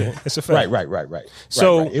 it's a fact. Right.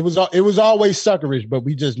 So right. It was always suckerish, but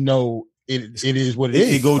we just know it is what it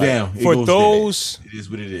is. It go down. It is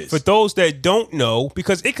what it is. For those that don't know,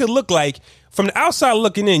 because it could look like from the outside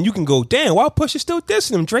looking in, you can go, damn, why Pusha still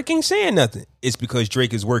dissing him? Drake ain't saying nothing. It's because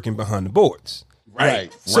Drake is working behind the boards.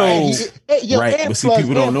 Right. So, but see,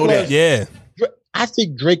 people don't know that. Yeah. I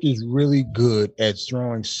think Drake is really good at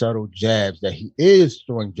throwing subtle jabs, that he is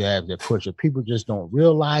throwing jabs at Pusha. People just don't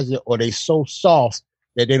realize it, or they so soft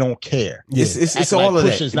that they don't care. Yeah. It's all of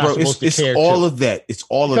that, bro. It's all of that. It's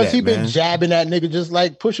all of that, because he been jabbing that nigga just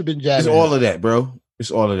like Pusha been jabbing. It's all of that, bro.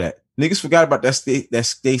 It's all of that. Niggas forgot about that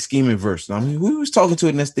stay scheming verse. I mean, who was talking to it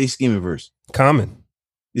in that stay scheming verse? Common.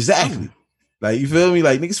 Exactly. Like, you feel me?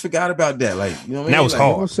 Like, niggas forgot about that. Like, you know what I mean? That was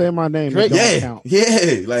hard. Don't say my name. Drake, yeah.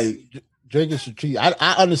 Like, Drake is strategic.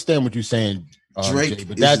 I understand what you're saying, Drake, Jay,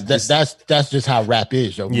 but that's just how rap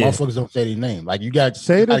is, yo. Yeah. Motherfuckers don't say their name. Like, you got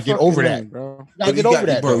to get over that, bro. You gotta get over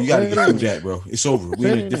that, bro. You gotta get over that, bro. It's over. We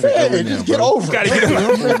in a different era now, just get over it.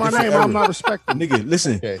 Don't say my name. I'm not respecting. Nigga,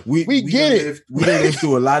 listen. Okay. We get it. We lived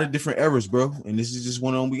through a lot of different eras, bro, and this is just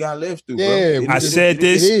one of them we gotta live through, bro. I said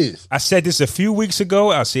this a few weeks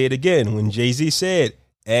ago. I'll say it again. When Jay-Z said,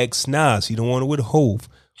 "Ask Nas, he don't want to with Hove."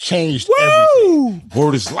 Changed everything.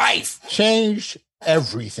 Word is life. Changed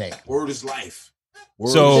everything. Word is life.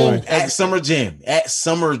 At Summer Jam. Yeah.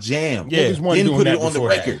 Didn't put it on the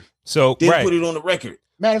record. So didn't put it on the record.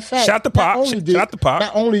 Matter of fact, Shot the pop.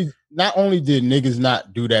 Not only did niggas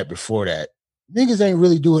not do that before that, niggas ain't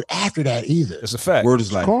really do it after that either. That's a fact. Word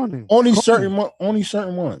is life. Only certain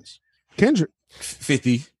ones. Kendrick.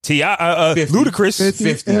 50. T.I. Ludacris.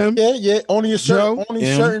 50. Yeah. Only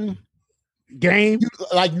certain Game.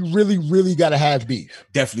 You really got to have beef.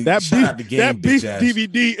 Definitely. That beef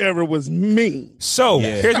DVD era was mean. So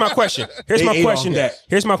here's my question. Here's my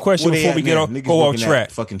question before we get go off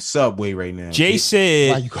track. Fucking Subway right now. Jay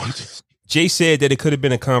said that it could have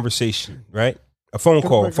been a conversation, right? A phone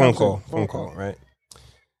call, right?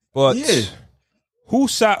 But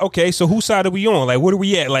whose side? Okay, so whose side are we on? Like, what are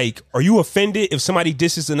we at? Like, are you offended if somebody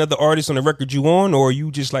disses another artist on the record you on, or are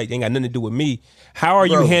you just like, ain't got nothing to do with me? How are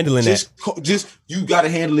you handling that? Just you got to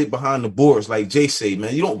handle it behind the boards, like Jay say,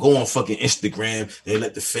 man. You don't go on fucking Instagram and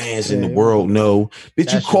let the fans in the world know.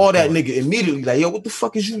 Bitch, you call that nigga immediately, like, yo, what the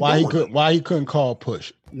fuck is you doing? Why he couldn't call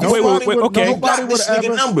Push? Wait, okay. You got this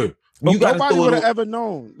nigga number. Nobody would have ever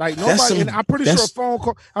known. Like nobody. And I'm pretty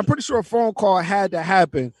sure a phone call had to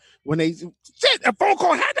happen. When a phone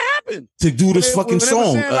call had to happen to do this fucking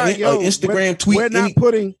song. Instagram tweet.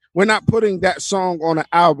 We're not putting that song on an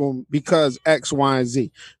album because X, Y, and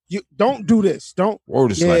Z. You don't do this. Don't.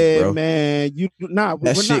 Word is like, bro. Man, you not.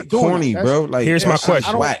 That shit corny, bro. Like, here's my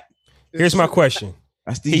question. Here's my question.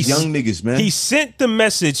 That's these young niggas, man. He sent the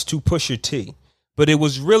message to Pusha T, but it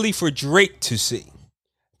was really for Drake to see,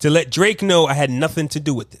 to let Drake know I had nothing to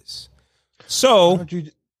do with this. So.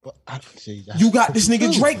 You got this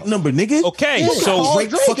nigga Drake number, nigga. Okay, so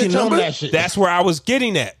Drake fucking number. That's where I was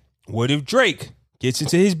getting at. What if Drake gets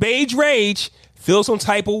into his beige rage, feels some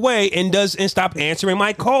type of way, and stop answering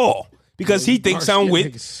my call because he thinks I'm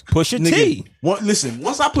with Pusha T. Listen,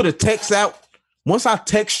 once I put a text out, once I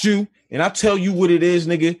text you and I tell you what it is,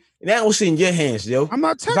 nigga, that was in your hands, yo. I'm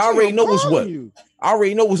not texting. I already know what's what. I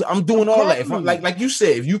already know what's. I'm doing all that. If I'm, like you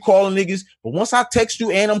said, if you calling niggas, but once I text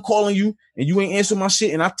you and I'm calling you and you ain't answering my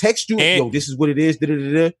shit, and I text you, yo, this is what it is.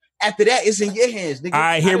 After that, it's in your hands, nigga.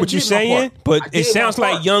 I hear what you're saying, but it sounds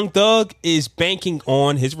like Young Thug is banking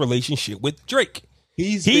on his relationship with Drake.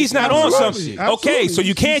 He's not on some shit. Okay, so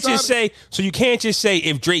you can't just say. So you can't just say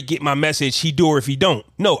if Drake get my message, he do or if he don't.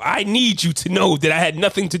 No, I need you to know that I had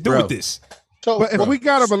nothing to do with this. So, but if we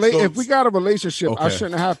got a relationship, I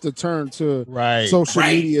shouldn't have to turn to social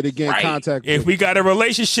media to get contact. If we got a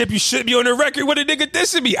relationship, you should be on the record with a nigga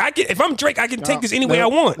dissing me. If I'm Drake, I can take this any way I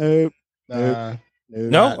want.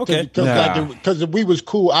 No, okay. Because if we was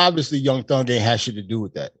cool, obviously Young Thug ain't had shit to do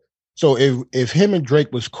with that. So if him and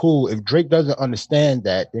Drake was cool, if Drake doesn't understand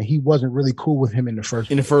that, then he wasn't really cool with him in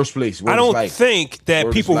the first place. I don't think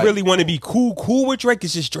that people really want to be cool with Drake.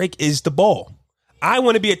 It's just Drake is the ball. I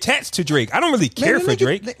want to be attached to Drake. I don't really care for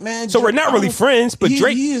Drake. So we're not really friends, but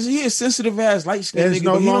Drake... He is sensitive ass light skinned nigga,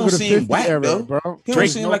 but he don't seem whack, though. Bro. He don't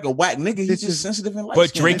seem like a whack nigga. He's just sensitive and light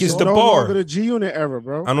skinned. But Drake is the bar. The G-Unit era,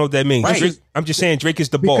 bro. I don't know what that means. Drake, I'm just saying Drake is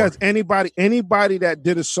the bar. Because anybody that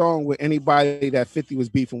did a song with anybody that 50 was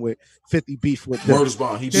beefing with, 50 beef with them. Word is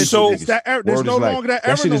bond. There's no longer that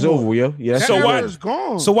era. That shit is over, yo. Yeah, that era is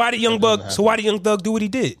gone. So why did Young Thug do what he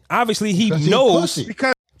did? Obviously, he knows.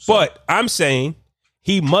 But I'm saying...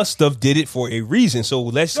 He must have did it for a reason. So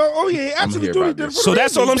let's. Absolutely. So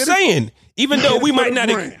that's all I'm saying. Even though we might not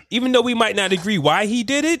agree why he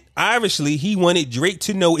did it, obviously he wanted Drake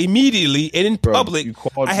to know immediately and in public.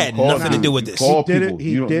 I had nothing to do with this.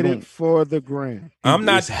 He did it for the gram. I'm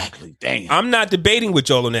not debating with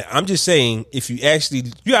y'all on that. I'm just saying if you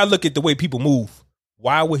gotta look at the way people move.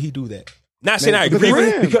 Why would he do that? Not saying I agree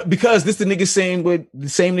with it. Because this the nigga saying what the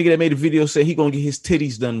same nigga that made the video said he gonna get his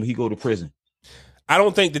titties done when he go to prison. I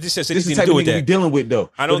don't think that this has anything to do with that. We dealing with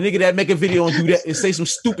though. The nigga that make a video and do that and say some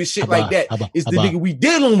stupid shit like that is the nigga we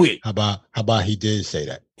dealing with. How about he did say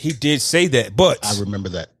that? He did say that, but I remember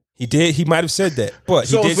that. He did. He might have said that, but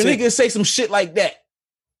so if a nigga say some shit like that,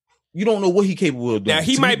 you don't know what he capable of doing. Now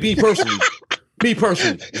he might be personally. Me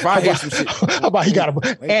personally, if I hear some shit, how about he got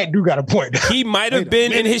a point? He might have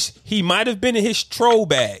been in his troll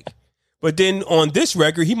bag, but then on this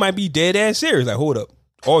record, he might be dead ass serious. Like, hold up.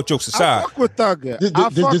 All jokes aside, I fuck with Thugger.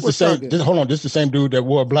 This the same dude that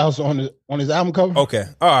wore a blouse on his album cover. Okay,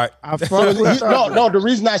 all right. I fuck with Thugger. No. The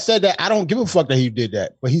reason I said that, I don't give a fuck that he did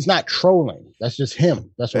that, but he's not trolling. That's just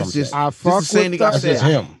him. That's what I'm saying. I fuck with Thugger. That's just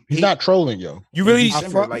him. He's not trolling, yo. You really? I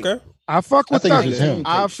fuck with Thugger.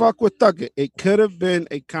 I fuck with Thugger. It could have been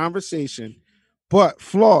a conversation, but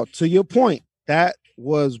Flaw, to your point, that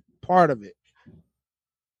was part of it.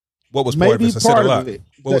 What was part of it? I said a lot.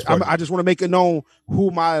 I just want to make it known who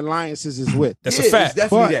my alliances is with. That's a fact.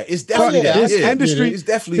 It's definitely that. This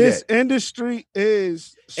industry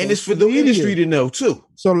is, and it's for the industry to know too.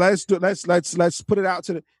 So let's put it out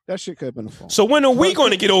to that shit could have been a phone. So when are we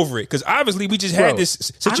going to get over it? Because obviously we just had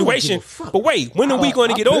this situation. But wait, when are we going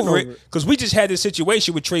to get over it? Because we just had this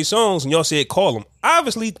situation with Trey Songz, and y'all said call him.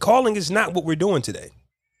 Obviously, calling is not what we're doing today.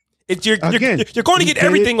 You're going to get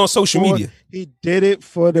everything on social media. He did it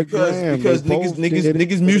for the gram. Because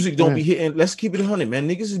niggas music don't be hitting. Let's keep it 100, man.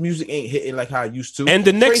 Niggas' music ain't hitting like how it used to. And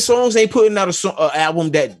the next Trey Songz ain't putting out a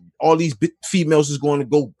album that all these females is going to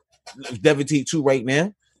go levitate to right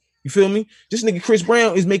now. You feel me? This nigga Chris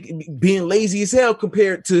Brown is being lazy as hell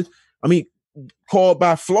compared to, called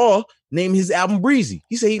by Flaw, name his album Breezy.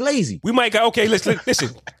 He said he lazy. We might go, okay, listen.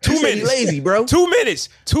 2 minutes. Lazy, bro. 2 minutes.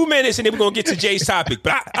 2 minutes, and then we're going to get to Jay's topic.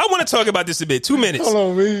 But I want to talk about this a bit. 2 minutes.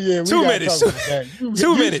 Hold on, we 2 minutes.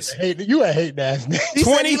 2 minutes. You a hate ass nigga. He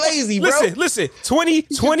 20 lazy, bro. Listen.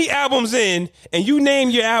 20 albums in, and you name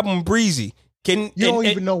your album Breezy. You don't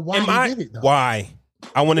even know why he did it, though. Why?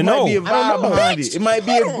 I want to know. It might be a vibe behind it. It might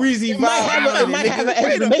be a breezy vibe. It might have an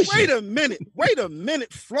explanation. Wait a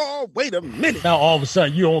minute, Flaw. Wait a minute. Now all of a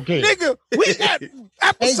sudden you don't care. Nigga, we at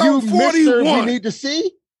episode 41. We need to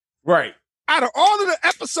see? Right. Out of all of the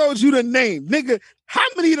episodes you done named, nigga, how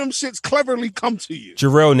many of them shits cleverly come to you?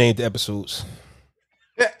 Jarrell named the episodes.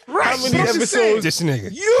 Right. How many episodes? This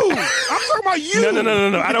nigga. You. I'm talking about you.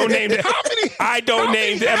 No. I don't name the. I don't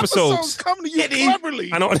name the episodes. Come to you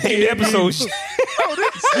cleverly. I don't name the episodes.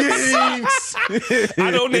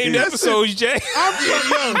 I don't name the episodes, Jay. Shut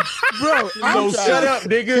up,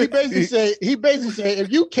 nigga. He basically say,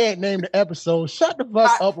 if you can't name the episode, shut the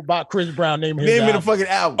fuck up about Chris Brown naming his album. The fucking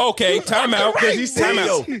album. Okay, time out. Time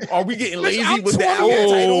out. Are we getting lazy with the album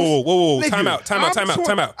titles? Whoa. Time out.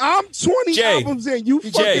 I'm 20 albums in. You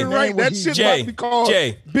fucking right. That shit might be called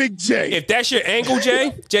Big J. If that's your angle,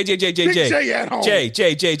 Jay. Big J at home. Jay.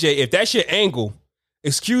 If that's your angle,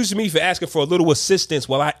 excuse me for asking for a little assistance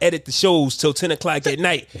while I edit the shows till 10 o'clock at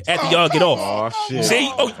night after y'all get off. Oh, shit. See?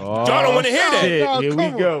 Y'all don't want to hear that. Here we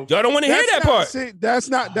go. Y'all don't want to hear that part. See, that's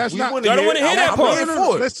not. Y'all don't want to hear that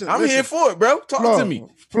part. I'm here for it, bro. Talk to me.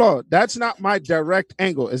 Flo, that's not my direct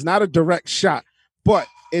angle. It's not a direct shot, but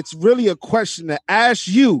it's really a question to ask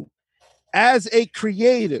you as a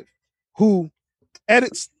creative who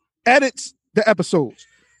edits the episodes.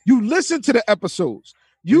 You listen to the episodes.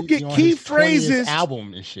 You get key phrases,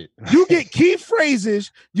 album and shit. You get key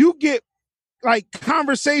phrases. You get like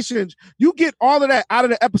conversations. You get all of that out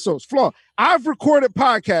of the episodes. Flaw. I've recorded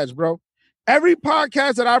podcasts, bro. Every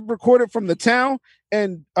podcast that I've recorded from the town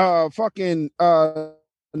and not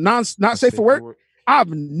safe for work, I've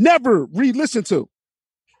never re-listened to.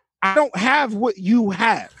 I don't have what you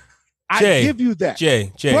have. I give you that.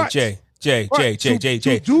 Jay. Let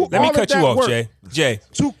me cut you off, Jay.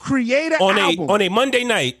 To create an album. On a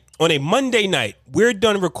Monday night, we're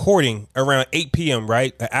done recording around 8 p.m.,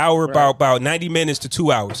 right? An hour, about 90 minutes to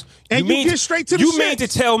 2 hours. And you get straight to the shit. You mean to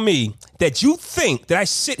tell me that you think that I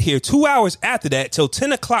sit here 2 hours after that till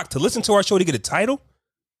 10 o'clock to listen to our show to get a title?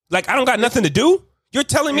 Like I don't got nothing to do? You're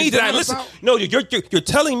telling me that I listen. No, you're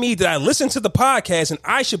telling me that I listen to the podcast and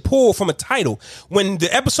I should pull from a title when the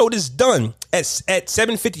episode is done at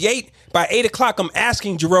 7:58. By 8 o'clock, I'm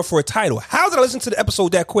asking Jarrell for a title. How did I listen to the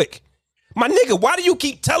episode that quick? My nigga, why do you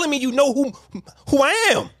keep telling me you know who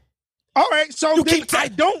I am? All right, so I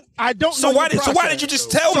don't. So why did you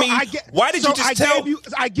just tell me? Why did you just tell me?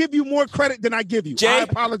 I give you more credit than I give you. Jay, I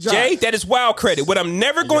apologize. Jay, that is wild credit. What I'm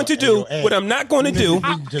never going to do. What I'm not going to do.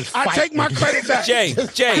 I take my credit back. Jay,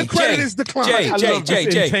 the credit is declined.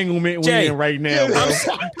 Jay, entanglement we're in right now, bro.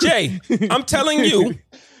 Jay, I'm telling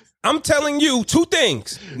you two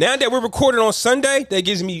things. Now that we're recording on Sunday, that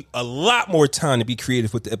gives me a lot more time to be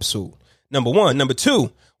creative with the episode. Number one. Number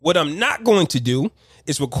two, what I'm not going to do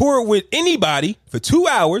is record with anybody for 2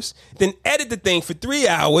 hours, then edit the thing for 3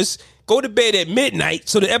 hours, go to bed at midnight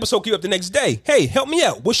so the episode can be up the next day. Hey, help me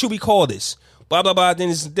out. What should we call this? Blah, blah, blah. Then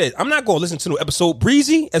this and that. I'm not going to listen to no episode.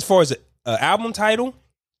 Breezy, as far as an album title,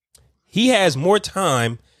 he has more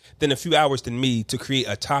time than a few hours than me to create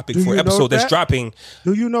a topic for an episode that's dropping.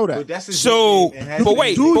 Do you know that? But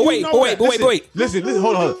wait. Listen,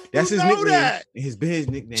 hold on. That's his nickname. His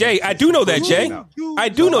nickname. Jay, I do know that, Jay. I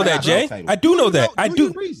do know that, Jay. I do know that. I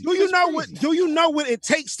do. Do you know what it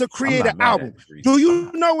takes to create an album? Do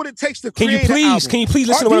you know what it takes to create an album? Can you please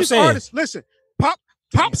listen to what I'm saying? Artists, listen, Pop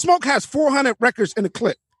Smoke has 400 records in the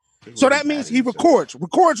clip. So that means he records.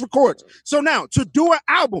 So now to do an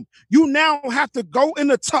album, you now have to go in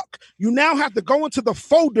the tuck. You now have to go into the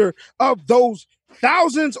folder of those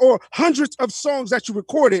thousands or hundreds of songs that you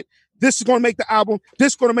recorded. This is going to make the album.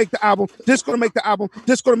 This is going to make the album. This is going to make the album.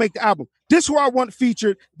 This is going to make the album. This is who I want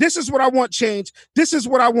featured. This is what I want changed. This is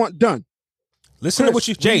what I want done. Listen to what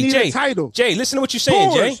you, Jay. Listen to what you're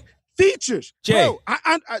saying, Jay. Features, Jay. Bro,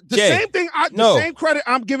 same thing. The same credit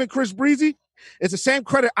I'm giving Chris Breezy. It's the same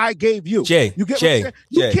credit I gave you. Jay, you get what I'm saying?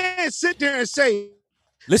 You can't sit there and say,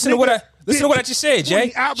 Listen to what I just said,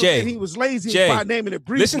 Jay. And he was lazy by naming it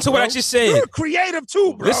Breezy. Listen to what I just said. You're creative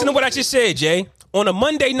too, bro. Listen to what I just said, Jay. On a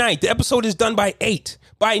Monday night, the episode is done by 8.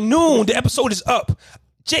 By noon, the episode is up.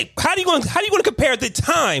 Jay, how are you going to compare the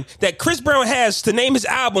time that Chris Brown has to name his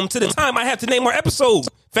album to the time I have to name our episodes?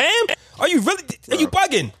 Fam? Are you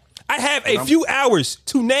bugging? I have a few hours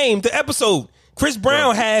to name the episode. Chris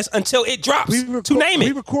Brown has until it drops to name it.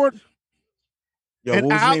 We record.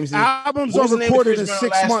 Albums are recorded in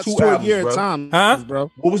 6 months to a year at time.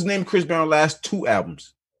 Bro. What was the name of Chris Brown's last 2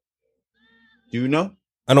 albums? Do you know?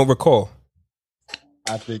 I don't recall.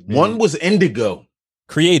 I think one was Indigo.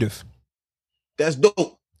 Creative. That's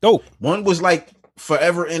dope. One was like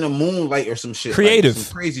Forever in a Moonlight or some shit. Creative. Like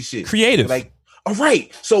some crazy shit. Creative. Like, all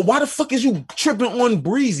right. So why the fuck is you tripping on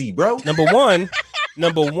Breezy, bro? Number one,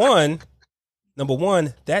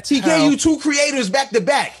 that's he gave you 2 creators back to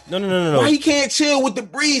back. No. Why he can't chill with the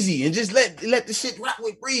Breezy and just let the shit rock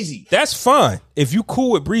with Breezy? That's fine. If you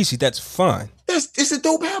cool with Breezy, that's fine. It's a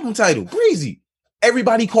dope album title, Breezy.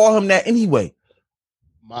 Everybody call him that anyway.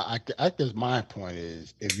 I guess my point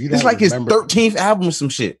is, if you don't, it's like his 13th album or some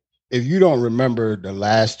shit. If you don't remember the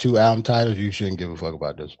last 2 album titles, you shouldn't give a fuck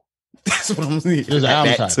about this. That's what I'm saying. There's an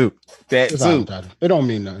album title. That too. It don't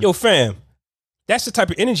mean nothing. Yo, fam. That's the type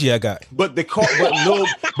of energy I got. But Lil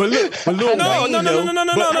No.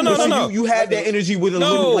 You had that energy with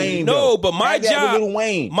Lil Wayne. No, but my job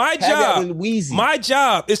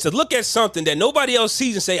is to look at something that nobody else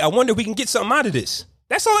sees and say, I wonder if we can get something out of this.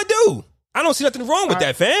 That's all I do. I don't see nothing wrong with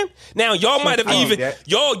that, fam. Now, y'all might have even,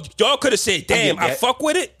 y'all could have said, damn, I fuck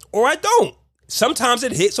with it, or I don't. Sometimes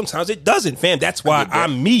it hits, sometimes it doesn't, fam. That's why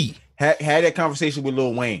I'm me. Had that conversation with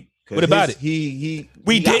Lil Wayne. What about it?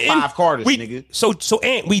 We got 5 Carters, nigga. So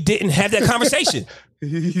Ant, we didn't have that conversation.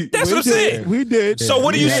 That's what I'm saying. We did. So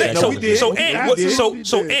what are you saying? No, so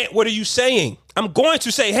Ant, what are you saying? I'm going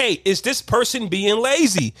to say, hey, is this person being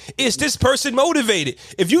lazy? Is this person motivated?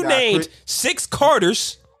 If you named 6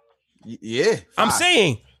 Carters, I'm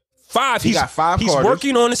saying 5. He got 5 Carters. He's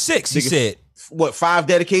working on the 6. He said, what? 5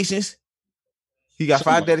 dedications? He got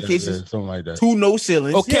 5 dedications, something like that. 2 no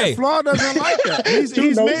ceilings. Okay, yeah, Flaw doesn't like that. He's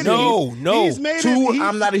made no. He's made 2.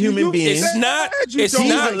 I'm not a human being. It's not. He's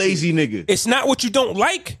a lazy nigga. It's not what you don't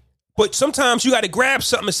like, but sometimes you got to grab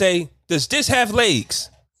something and say, "Does this have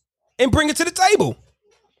legs?" and bring it to the table.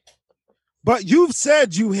 But you've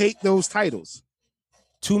said you hate those titles.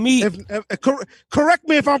 To me, correct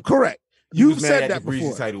me if I'm correct. You've said that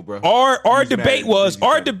before. Title, bro. Our debate was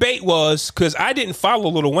because I didn't follow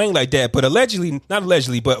Lil Wayne like that, but not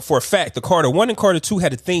allegedly, but for a fact, the Carter 1 and Carter 2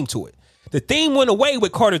 had a theme to it. The theme went away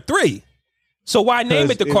with Carter 3. So why name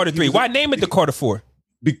it the Carter 3? Why name it the Carter 4?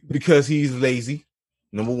 Because he's lazy.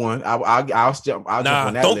 Number 1, I'll jump on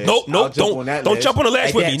that. Don't jump on the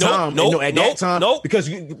ledge with me. No. Because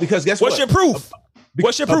guess what? What's your proof?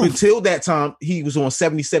 What's your proof? Until that time, he was on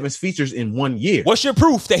 77 features in 1 year. What's your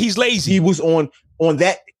proof that he's lazy? He was on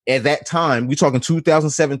that at that time. We're talking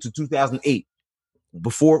 2007 to 2008,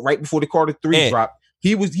 right before the Carter 3 dropped.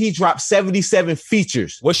 He dropped 77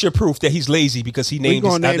 features. What's your proof that he's lazy because he named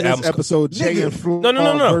his other albums? Episode Jay and Flo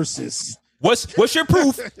versus. What's your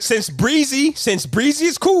proof? Since Breezy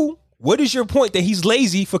is cool. What is your point that he's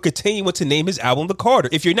lazy for continuing to name his album The Carter?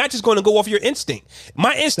 If you're not just going to go off your instinct,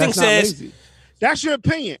 my instinct says. That's your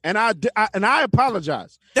opinion, and I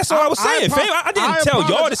apologize. That's all I was saying, fam. I didn't tell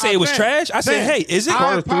y'all to say it was trash. I said, hey, is it?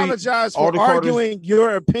 I apologize for arguing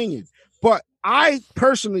your opinion, but I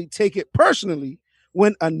personally take it personally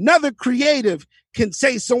when another creative can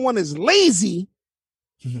say someone is lazy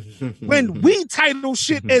when we title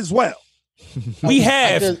shit as well. We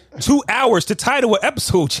have 2 hours to title an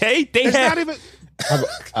episode, Jay.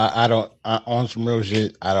 On some real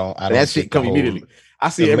shit. I don't. That shit come immediately. I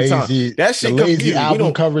see it every time. That shit the lazy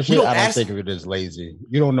album cover shit. I don't think of it as lazy.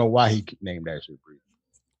 You don't know why he named that shit.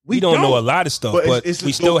 We don't know a lot of stuff, but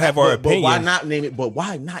we still have our opinion. But why not name it? But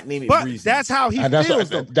why not name it? But Breezy? That's how he feels.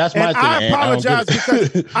 That's my thing. I apologize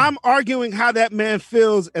because I'm arguing how that man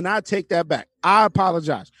feels, and I take that back. I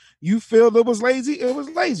apologize. You feel it was lazy. It was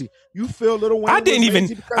lazy. You feel Lil Wayne. I didn't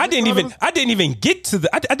even get to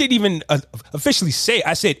the. I didn't even officially say it.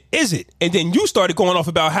 I said, "Is it?" And then you started going off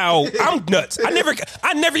about how I'm nuts. I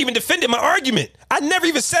never even defended my argument. I never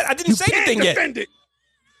even said. I didn't say anything yet. It.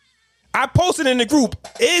 I posted in the group.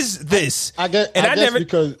 Is this? I guess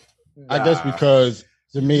because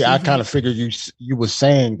to me, I kind of figured you were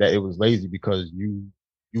saying that it was lazy because you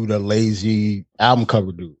the lazy album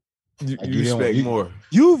cover dude. You expect more.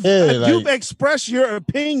 You've expressed your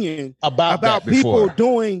opinion about people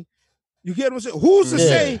doing. You get what I'm saying? Who's to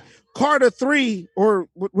say Carter 3 or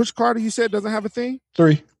which Carter you said doesn't have a theme?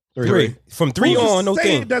 3. From 3 on, no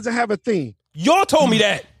theme. It doesn't have a theme. Y'all told me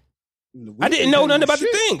that. I didn't know nothing about the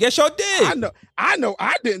thing. Yes, y'all did. I know.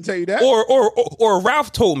 I didn't tell you that. Or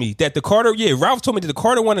Ralph told me that the Carter. Yeah, Ralph told me that the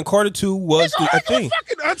Carter 1 and Carter 2 was a thing.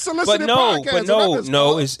 But no,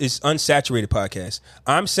 it's unsaturated podcast.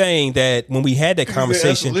 I'm saying that when we had that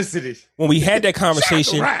conversation,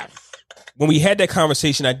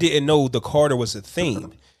 I didn't know the Carter was a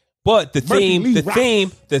theme. But the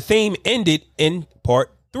theme ended in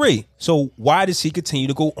part 3. So why does he continue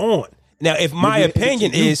to go on? Now, if my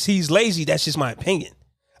opinion is he's lazy, that's just my opinion.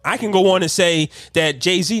 I can go on and say that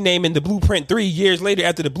Jay-Z naming the Blueprint 3 years later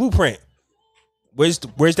after the Blueprint. Where's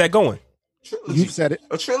that going? Trilogy. You've said it.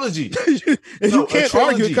 A trilogy. You can't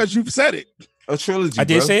argue because you've said it. A trilogy. I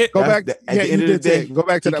did say it. Go back. At the end of the day, go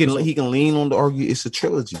back to that. He can lean on the argument. It's a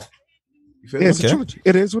trilogy. It's a trilogy.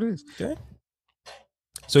 It is what it is. Okay.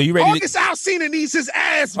 So you ready? August Alsina needs his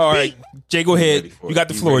ass beat. All right, Jay, go ahead. You got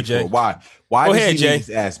the floor, Jay. Why go ahead, Jay. Need his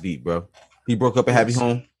ass beat, bro? He broke up a happy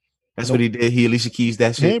home. That's what he did. He Alicia Keys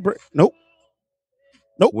that shit. Nope.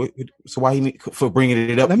 So why he for bringing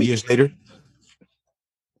it up years later?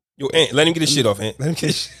 Yo, Ant, let him get his shit off, Ant. Let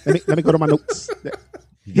me go to my notes.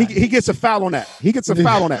 He gets a foul on that. He gets a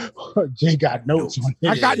foul on that. Jay got notes.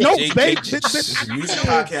 I got notes, babe.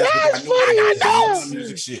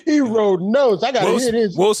 He wrote notes. I got to hear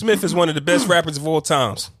this. Will Smith is one of the best rappers of all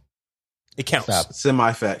times. It counts.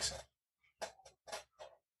 Semi-facts.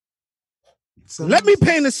 Let me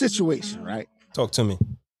paint a situation, right? Talk to me.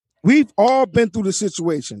 We've all been through the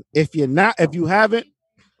situation. If you haven't,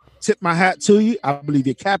 tip my hat to you. I believe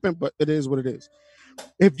you're capping, but it is what it is.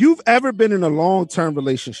 If you've ever been in a long-term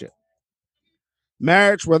relationship,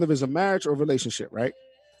 marriage, whether it's a marriage or a relationship, right?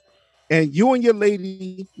 And you and your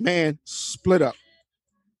lady, man, split up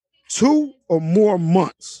 2 or more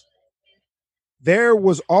months, there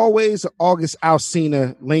was always an August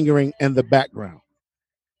Alsina lingering in the background.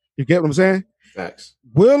 You get what I'm saying? Facts.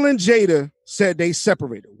 Will and Jada said they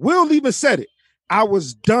separated. Will even said it. I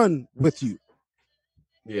was done with you.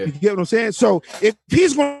 Yeah. You get what I'm saying? So if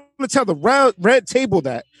he's going to tell the red table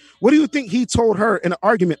that, what do you think he told her in an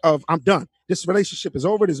argument of, I'm done. This relationship is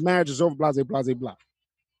over. This marriage is over, blah, blah, blah, blah.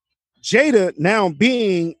 Jada now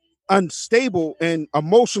being unstable and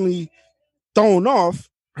emotionally thrown off,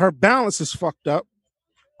 her balance is fucked up.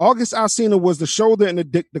 August Alsina was the shoulder and the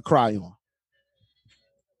dick to cry on.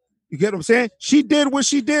 You get what I'm saying? She did what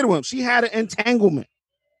she did with him. She had an entanglement,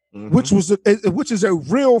 which is a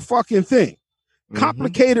real fucking thing.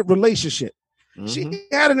 Complicated relationship. She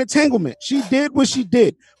had an entanglement. She did what she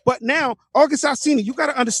did. But now, August Alsina, you got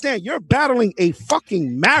to understand, you're battling a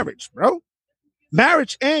fucking marriage, bro.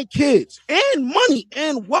 Marriage and kids and money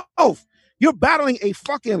and wealth. You're battling a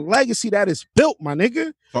fucking legacy that is built, my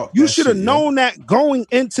nigga. You should have known that going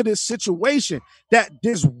into this situation, that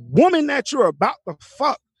this woman that you're about to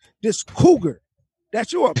fuck, this cougar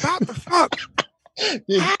that you're about to fuck.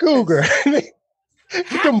 This cougar.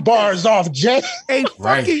 Get them bars off, Jay. A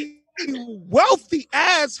fucking wealthy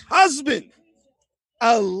ass husband.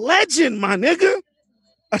 A legend, my nigga.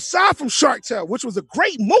 Aside from Shark Tale, which was a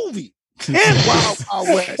great movie. And Wild Wild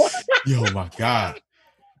West. Yo, my God.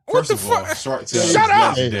 First of all, Shark Tale. Shut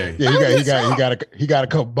up. Yeah, he got a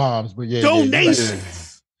couple bombs, but yeah.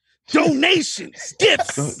 Donations. Donations.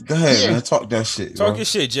 Gifts. Go ahead, man. Talk that shit. Talk your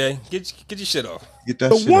shit, Jay. Get your shit off. Get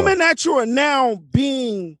that the shit woman off. that you are now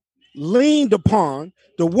being leaned upon,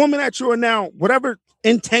 the woman that you are now, whatever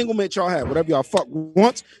entanglement y'all have, whatever y'all fuck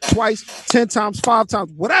once, twice, 10 times, 5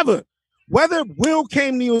 times, whatever. Whether Will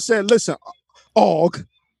came to you and said, listen, Og,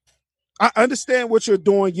 I understand what you're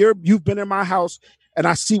doing. You've been in my house and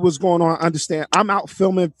I see what's going on. I understand. I'm out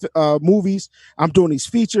filming movies. I'm doing these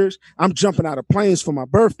features. I'm jumping out of planes for my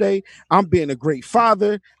birthday. I'm being a great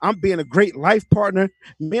father. I'm being a great life partner.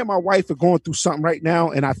 Me and my wife are going through something right now,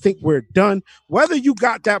 and I think we're done. Whether you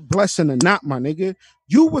got that blessing or not, my nigga,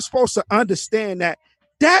 you were supposed to understand that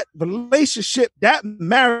relationship, that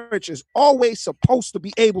marriage is always supposed to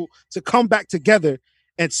be able to come back together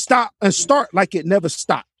and stop and start like it never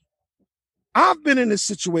stopped. I've been in this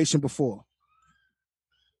situation before.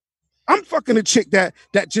 I'm fucking a chick that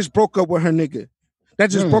just broke up with her nigga, that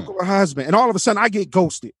just broke up with her husband, and all of a sudden I get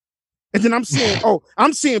ghosted. And then I'm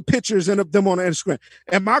seeing pictures of them on Instagram.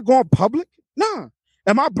 Am I going public? Nah.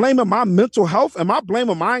 Am I blaming my mental health? Am I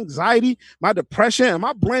blaming my anxiety, my depression? Am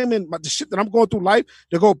I blaming the shit that I'm going through life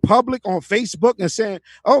to go public on Facebook and saying,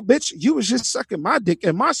 oh, bitch, you was just sucking my dick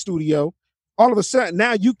in my studio. All of a sudden,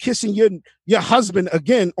 now you kissing your husband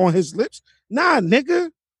again on his lips? Nah,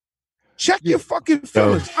 nigga. Check your fucking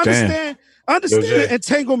feelings. Understand the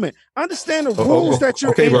entanglement. Understand the rules that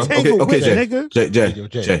you're entangled with, Jay, nigga.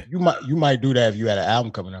 Jay. You might do that if you had an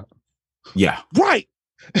album coming out. Yeah. Right.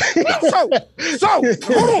 So hold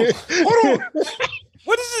on.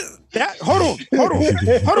 What is it? Hold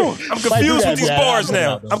on. I'm confused with these bars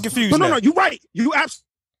now. I'm confused. No. You're right. You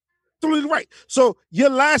absolutely right. So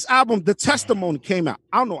your last album, The Testimony, came out.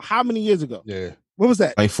 I don't know how many years ago. Yeah. What was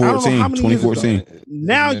that? Like 2014.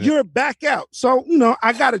 Now you're back out. So,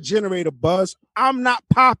 I got to generate a buzz. I'm not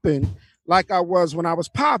popping like I was when I was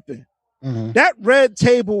popping. Mm-hmm. That red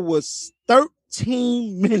table was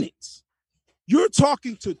 13 minutes. You're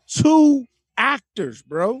talking to 2 actors,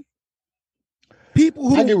 bro. People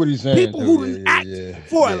who I get what he's saying. People who act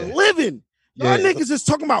for a living. Y'all niggas is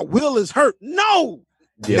talking about Will is hurt. No.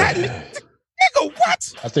 Yeah. Nigga,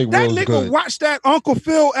 what? I think that Will's nigga good. watched that Uncle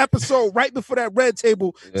Phil episode right before that red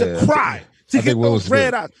table to cry, to get those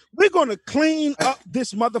red eyes. We're gonna clean up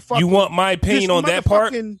this motherfucker. You want my opinion on that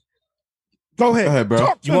part? Go ahead,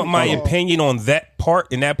 bro. You want my opinion on that part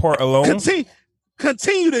and that part alone?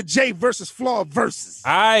 Continue the Jay versus Flaw versus.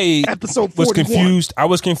 Episode 41. Was confused. I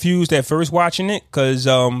was confused at first watching it because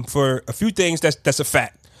for a few things that's a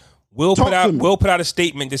fact. Will put out a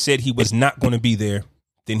statement that said he was not going to be there.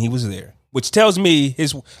 Then he was there, which tells me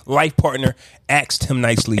his life partner asked him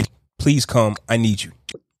nicely, "Please come. I need you."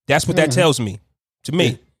 That's what that tells me. To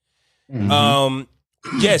me.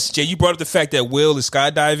 Yes, Jay, you brought up the fact that Will is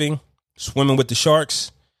skydiving, swimming with the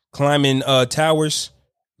sharks, climbing towers,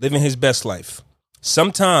 living his best life.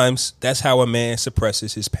 Sometimes that's how a man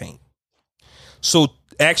suppresses his pain. So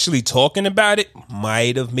actually talking about it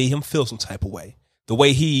might have made him feel some type of way. The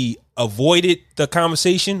way he avoided the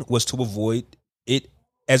conversation was to avoid it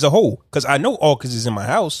as a whole. Because I know August is in my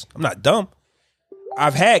house. I'm not dumb.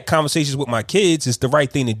 I've had conversations with my kids. It's the right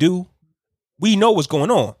thing to do. We know what's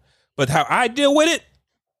going on. But how I deal with it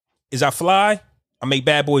is I fly. I make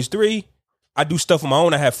Bad Boys 3. I do stuff on my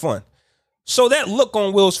own. I have fun. So that look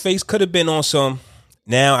on Will's face could have been on some,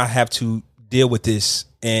 now I have to deal with this.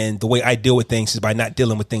 And the way I deal with things is by not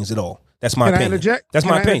dealing with things at all. That's my opinion. That's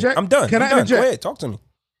my opinion. I'm done. Can I interject? Go ahead. Talk to me.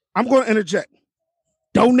 I'm going to interject.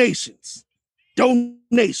 Donations.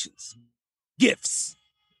 Gifts.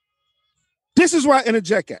 This is where I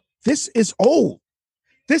interject at. This is old.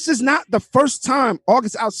 This is not the first time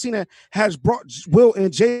August Alsina has brought Will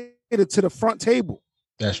and Jada to the front table.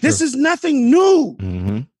 That's true. This is nothing new.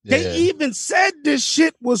 Mm-hmm. They even said this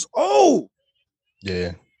shit was old.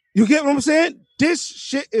 Yeah. You get what I'm saying? This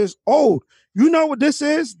shit is old. You know what this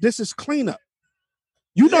is? This is cleanup.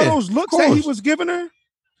 You know those looks that he was giving her?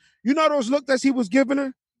 You know those looks that he was giving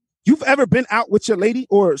her? You've ever been out with your lady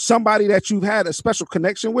or somebody that you've had a special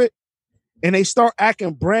connection with and they start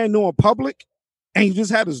acting brand new in public and you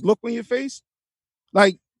just had this look on your face?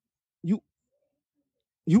 Like,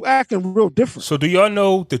 you acting real different. So do y'all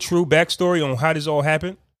know the true backstory on how this all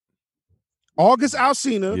happened? August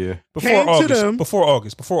Alsina Before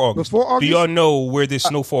August. Do y'all know where this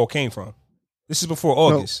snowfall came from? This is before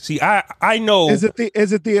August. No. See, I know. Is it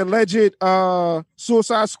the alleged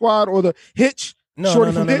Suicide Squad or the Hitch? No.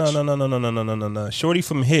 Shorty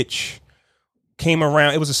from Hitch came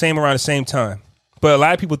around. It was around the same time. But a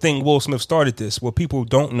lot of people think Will Smith started this. What people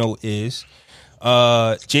don't know is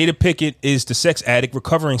Jada Pinkett is the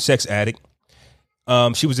recovering sex addict.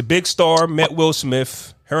 She was a big star, met Will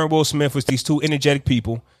Smith. Her and Will Smith was these two energetic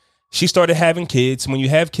people. She started having kids. When you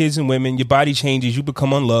have kids and women, your body changes. You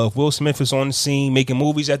become unloved. Will Smith is on the scene making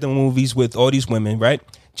movies after movies with all these women, right?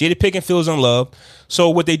 Jada Pinkett feels unloved. So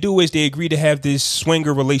what they do is they agree to have this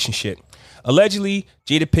swinger relationship. Allegedly,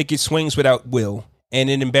 Jada Pinkett swings without Will, and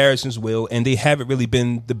it embarrasses Will, and they haven't really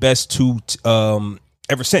been the best two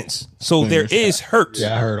ever since. So there is hurt.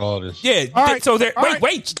 Yeah, I heard all this. Yeah. Right. So there.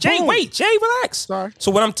 Wait, Jay, relax. Sorry.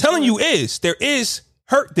 So what I'm telling you is there is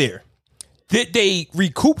hurt there. Did they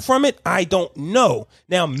recoup from it? I don't know.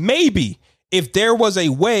 Now, maybe if there was a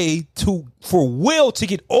way for Will to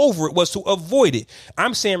get over it was to avoid it.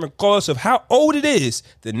 I'm saying regardless of how old it is,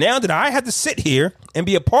 that now that I have to sit here and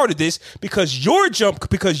be a part of this because your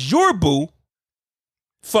boo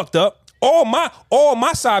fucked up, all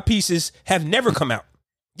my side pieces have never come out.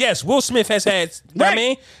 Yes, Will Smith has had, right. I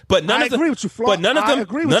mean, but none of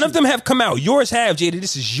them have come out. Yours have, Jada.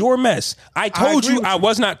 This is your mess. I told you I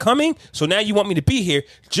was not coming, so now you want me to be here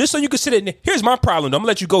just so you can sit in there. Here's my problem, though. I'm going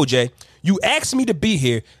to let you go, Jay. You asked me to be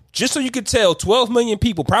here just so you could tell 12 million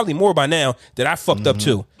people, probably more by now, that I fucked up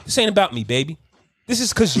too. This ain't about me, baby. This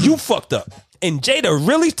is because you fucked up. And Jada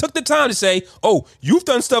really took the time to say, oh, you've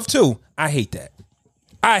done stuff too. I hate that.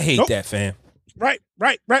 I hate that, fam. Right.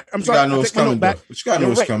 I'm sorry. You gotta know it's coming, back. But you gotta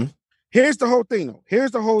know it's coming. Here's the whole thing, though. Here's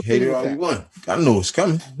the whole thing. You gotta know it's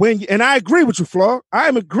coming. And I agree with you, Flaw. I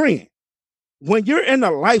am agreeing. When you're in a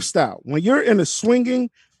lifestyle, when you're in a swinging,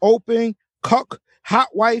 open, cuck,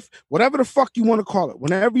 hot wife, whatever the fuck you want to call it,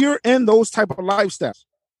 whenever you're in those type of lifestyles,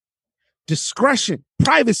 discretion,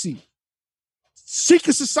 privacy,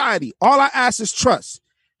 secret society, all I ask is trust.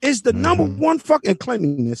 Is the number one fucking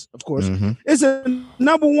cleanliness, of course, is a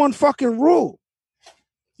number one fucking rule.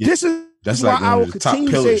 Yeah. This is why I will continue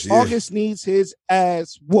to say August needs his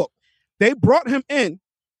ass whooped. They brought him in.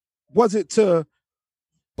 Was it to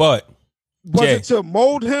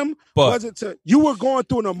mold him? Was it to you were going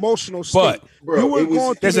through an emotional state?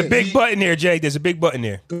 There's a big button there, Jay. There's a big button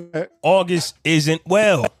there. August isn't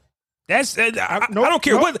well. That's I don't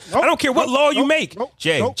care what law you make.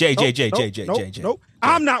 Jay.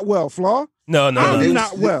 I'm not well, Flaw. No. I'm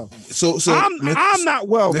not well. So I'm not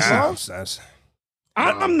well, Flaw.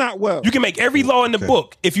 I'm not well. You can make every law in the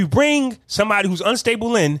book. If you bring somebody who's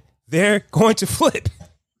unstable in, they're going to flip.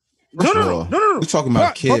 No. We're talking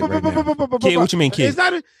about kid right now. Kid, what you mean, kid?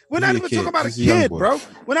 We're not even talking about a kid, bro.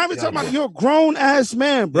 We're not even talking about you're a grown ass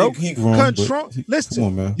man, bro. He grown. Listen,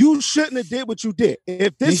 on, man. You shouldn't have did what you did.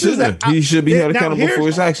 If this he should be held accountable for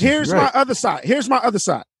his actions. Here's my other side.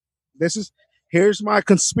 Here's my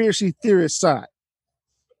conspiracy theorist side.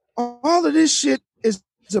 All of this shit is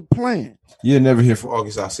a plan. You'll never hear from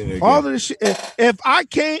August Alsina again. All of this shit. If I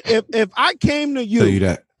came to you, tell you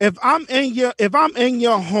that. If I'm in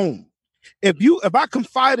your home, if I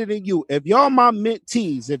confided in you, if y'all my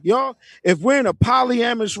mentees, if we're in a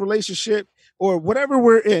polyamorous relationship or whatever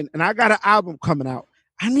we're in, and I got an album coming out,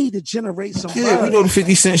 I need to generate some. Yeah, we know the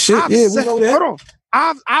 50 Cent shit. We know that. Hold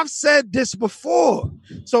on. I've said this before.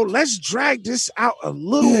 So let's drag this out a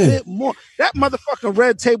little bit more. That motherfucking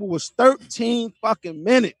Red Table was 13 fucking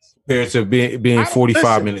minutes. Compared to being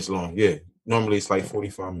 45 minutes long. Yeah. Normally it's like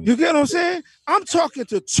 45 minutes. You get what I'm saying? I'm talking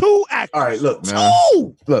to two actors. All right, look,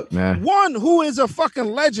 man. Look, man. One who is a fucking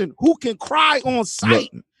legend who can cry on sight.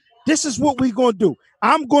 Look. This is what we're going to do.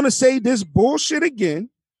 I'm going to say this bullshit again.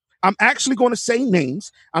 I'm actually going to say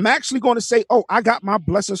names. I'm actually going to say, oh, I got my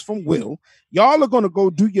blessings from Will. Y'all are going to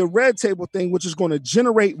go do your Red Table thing, which is going to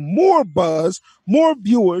generate more buzz, more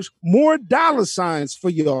viewers, more dollar signs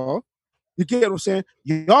for y'all. You get what I'm saying?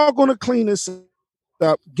 Y'all going to clean this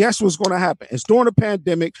up. Guess what's going to happen? It's during the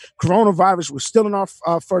pandemic. Coronavirus. We're still in our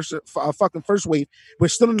first wave. We're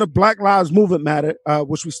still in the Black Lives Movement matter,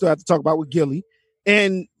 which we still have to talk about with Gilly.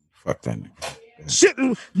 And fuck that. Shit,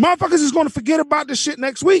 motherfuckers is going to forget about this shit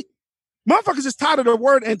next week. Motherfuckers is tired of the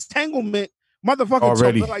word entanglement. Motherfuckers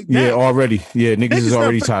already, like that. Yeah, already. Yeah, niggas is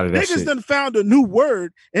already tired of that shit. Niggas done found a new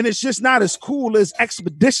word, and it's just not as cool as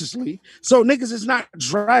expeditiously. So niggas is not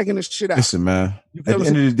dragging this shit out. Listen, man. At the end of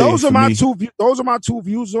the day, those are my two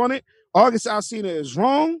views on it. August Alsina is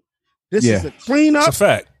wrong. This is a cleanup. It's a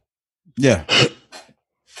fact. Yeah.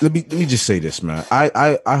 Let me just say this, man.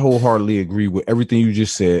 I wholeheartedly agree with everything you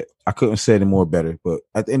just said. I couldn't say it more better, but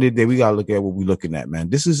at the end of the day, we gotta look at what we're looking at,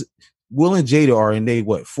 man. This is Will and Jada are in they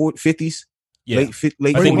 50s? Yeah.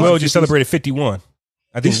 Late I think 40s, Will just celebrated 51.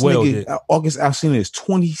 I think this Will nigga, did. August Alsina is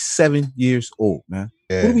 27 years old, man.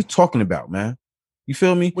 Yeah. What are we talking about, man? You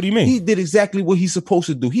feel me? What do you mean? He did exactly what he's supposed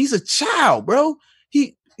to do. He's a child, bro.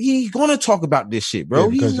 He's gonna talk about this shit, bro.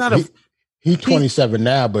 Yeah, he's not He's 27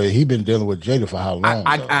 now, but he been dealing with Jada for how long?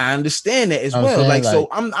 I understand that as well. Like, so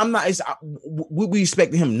I'm not. We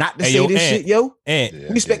expecting him not to say this shit, yo. And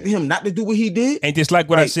we expecting him not to do what he did. Ain't this like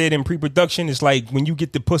what I said in pre-production? It's like when you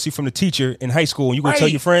get the pussy from the teacher in high school and you gonna tell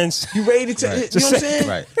your friends. You ready to tell? You know what I'm saying?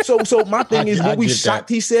 Right. So my thing is, when we shocked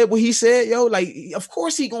he said what he said, yo. Like, of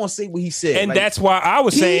course he gonna say what he said, and that's why I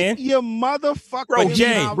was saying, your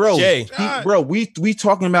motherfucker, bro, we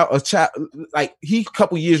talking about a child. Like, he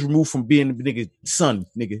couple years removed from being the nigga son,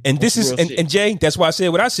 nigga. And this is and Jay, that's why I said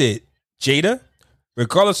what I said. Jada,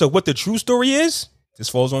 regardless of what the true story is, this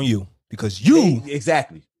falls on you because you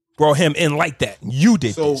exactly brought him in like that. You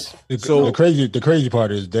did this. So the crazy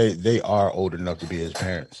part is they are old enough to be his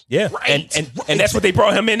parents. Yeah, right. And that's what they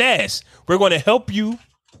brought him in as. We're going to help you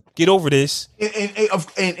get over this. And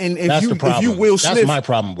if you Will Smith, that's my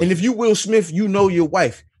problem. And if you Will Smith, you know your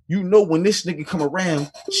wife. You know when this nigga come around,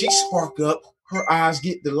 she spark up. Her eyes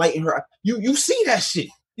get the light in her eye. You see that shit.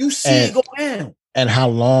 You see it go down. And how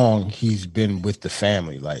long he's been with the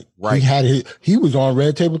family. Like, right. He was on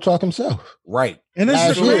Red Table Talk himself. Right. And this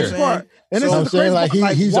is the crazy part. And so I'm saying, like,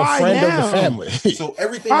 he's a friend of the family. So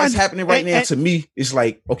everything that's happening right now to me is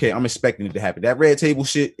like, okay, I'm expecting it to happen. That Red Table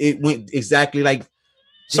shit, it went exactly like.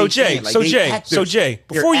 So Jay,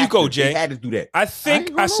 before you go, Jay, had to do that. I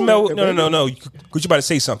think I smell. No. Because you about to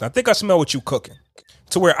say something. I think I smell what you cooking.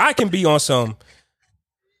 To where I can be on some.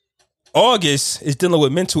 August is dealing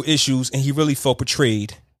with mental issues and he really felt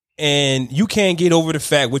betrayed. And you can't get over the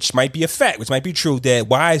fact, which might be a fact, which might be true, that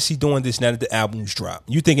why is he doing this now that the album's dropped?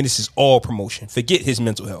 You thinking this is all promotion. Forget his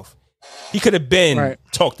mental health. He could have been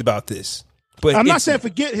talked about this. But I'm not saying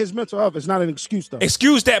forget his mental health. It's not an excuse, though.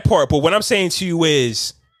 Excuse that part. But what I'm saying to you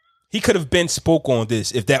is he could have been spoke on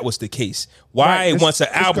this if that was the case. Why once an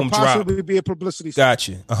album dropped? Possibly be a publicity.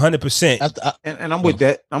 Gotcha, 100%. And I'm with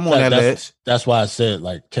that. I'm on that list. That's why I said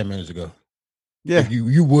like 10 minutes ago. Yeah,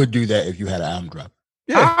 you would do that if you had an album drop.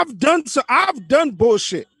 Yeah, I've done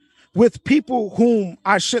bullshit with people whom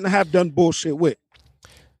I shouldn't have done bullshit with.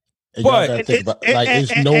 But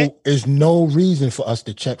there's no reason for us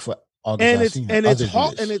to check for August and it's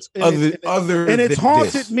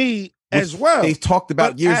haunted me as well. They talked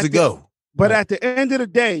about years ago. But at the end of the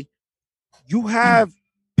day, you have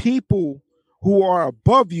people who are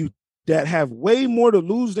above you that have way more to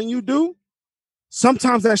lose than you do.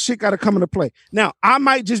 Sometimes that shit got to come into play. Now, I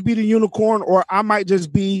might just be the unicorn, or I might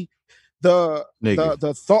just be the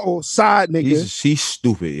thought side nigga. She's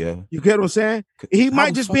stupid, yeah. You get what I'm saying? He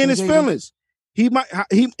might just be in his feelings. He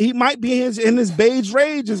might be in his beige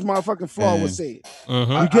rage, as motherfucking Flaw would say. You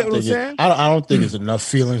get what I'm saying? I don't think there's enough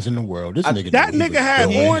feelings in the world. That nigga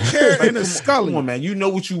had orange hair and a scully. Come on, man. You know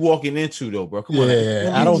what you walking into, though, bro. Come on.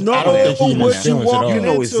 Man. I don't think he knows you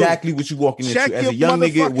know exactly what you walking into as a young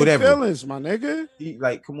nigga, whatever. Feelings, my nigga.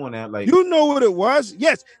 Like, come on now, like you know what it was.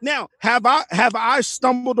 Yes. Now, have I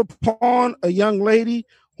stumbled upon a young lady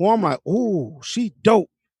who I'm like, ooh, she dope.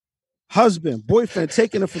 husband, boyfriend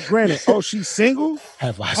taking her for granted. Oh, she's single?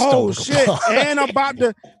 Have I stumbled shit. And I'm about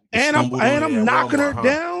to I'm knocking her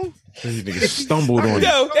down. This nigga stumbled on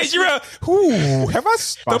Yo, hey, Jarrell, who have I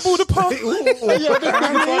stumbled upon? Yo, this nigga brought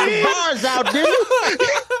the bars out, didn't you?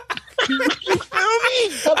 You feel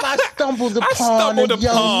me? Have I stumbled upon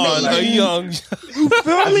a young? You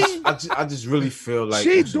feel me? I just really feel like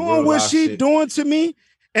she doing what she doing to me,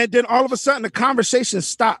 and then all of a sudden the conversation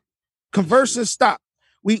stopped, conversing stopped.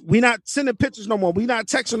 We not sending pictures no more. We not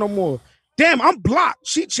texting no more. Damn, I'm blocked.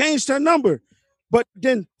 She changed her number, but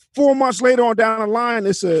then 4 months later on down the line,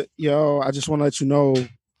 it's I just want to let you know,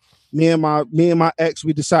 me and my ex,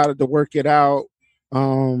 we decided to work it out.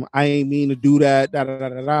 I ain't mean to do that. Da da da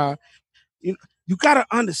da da. You gotta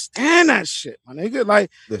understand that shit, my nigga.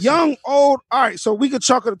 Like, listen. Young, old. All right, so we could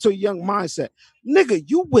chalk it to a young mindset, nigga.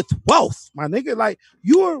 You with wealth, my nigga. Like,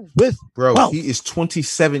 you're with wealth. He is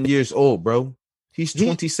 27 years old, bro. He's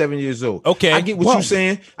 27 years old. Okay, I get what you're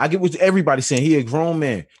saying. I get what everybody's saying. He a grown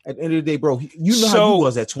man. At the end of the day, bro, you know how you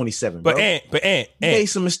was at 27. But bro. Aunt, you made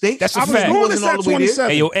some mistakes. That's a fact. I was all the way there.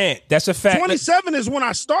 Hey, yo, Aunt, that's a fact. 27 is when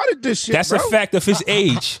I started this shit. That's a fact of his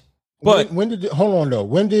age. But when did hold on though?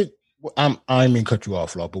 When did I didn't mean cut you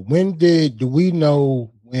off, Flo, but do we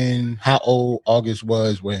know how old August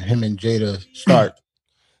was when him and Jada start?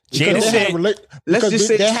 Jada said, let's just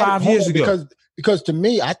say 5 years ago. Because to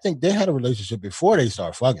me, I think they had a relationship before they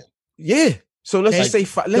started fucking. Yeah. So let's just say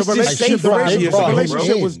 5 years ago. The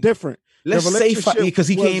relationship was different. Let's say 5 because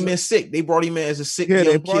he came in sick. They brought him in as a sick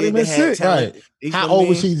young kid. They had talent. Right. How old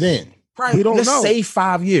was he then? We don't know. Let's say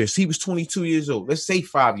 5 years. He was 22 years old. Let's say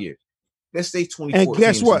 5 years. Let's say 24. And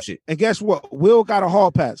guess what? And guess what? Will got a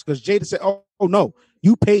hall pass because Jada said, "Oh no,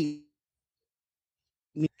 you paid."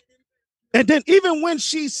 And then even when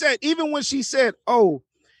she said, "Oh,"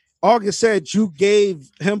 August said you gave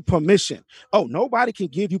him permission. Oh, nobody can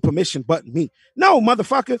give you permission but me. No,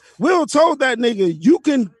 motherfucker. Will told that nigga you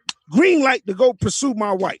can green light to go pursue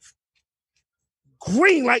my wife.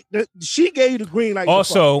 Green light. She gave you the green light.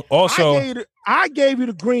 Also, I gave you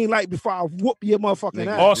the green light before I whoop your motherfucking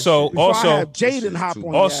ass. Also, I have Jaden hop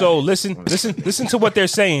on. Also, listen to what they're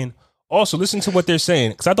saying. Also, listen to what they're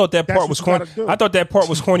saying because I thought that part was corny. I thought that part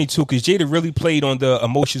was corny too because Jada really played on the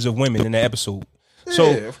emotions of women in the episode.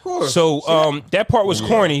 So, yeah, of course. So, that part was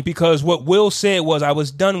corny because what Will said was, "I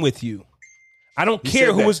was done with you." I don't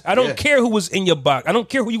care who was. I don't care who was in your box. I don't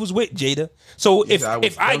care who you was with, Jada. So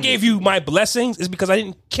if I gave you my blessings, it's because I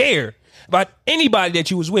didn't care about anybody that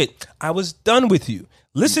you was with. I was done with you.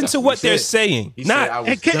 Listen to what they're saying.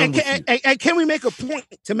 Can we make a point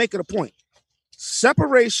to make it a point?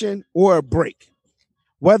 Separation or a break,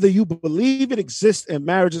 whether you believe it exists in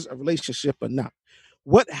marriages, a relationship or not.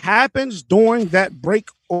 What happens during that break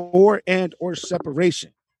or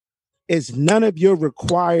separation is none of your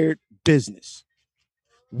required business.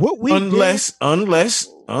 What we unless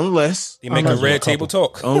you make a red table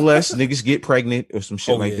talk. Unless niggas get pregnant or some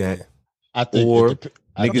shit like that. I think or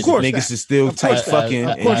niggas is still tight fucking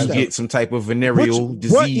and you get some type of venereal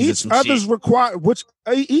disease or some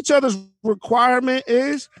shit. Each other's requirement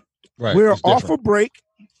is we're off a break.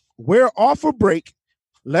 We're off a break.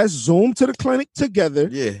 Let's Zoom to the clinic together.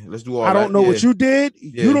 Yeah, let's do all that. I don't know what you did.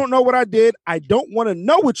 Yeah. You don't know what I did. I don't want to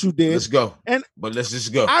know what you did. Let's go. But let's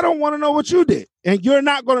just go. I don't want to know what you did. And you're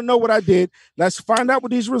not going to know what I did. Let's find out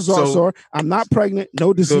what these results are. I'm not pregnant.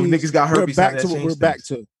 No disease. So niggas got herpes. We're back to what we're back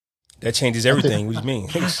to. That changes everything. What do you mean?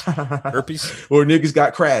 Herpes? Or niggas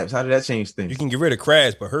got crabs. How did that change things? You can get rid of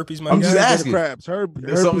crabs, but herpes, I'm just asking. Crabs.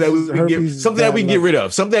 Something that we can get rid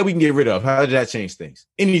of. Something that we can get rid of. How did that change things?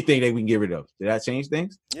 Anything that we can get rid of. Did that change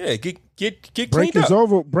things? Yeah, get break cleaned is up.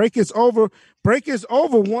 over. Break is over. Break is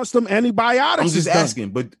over once them antibiotics. I'm just asking,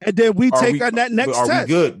 but and then we take that next test. Are we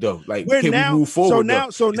good though? Like, can we move forward?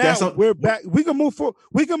 So now we're back. We can move forward.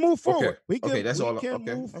 We can move forward. Okay, that's all. We can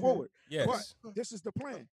move forward. Yes, but this is the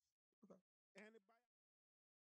plan.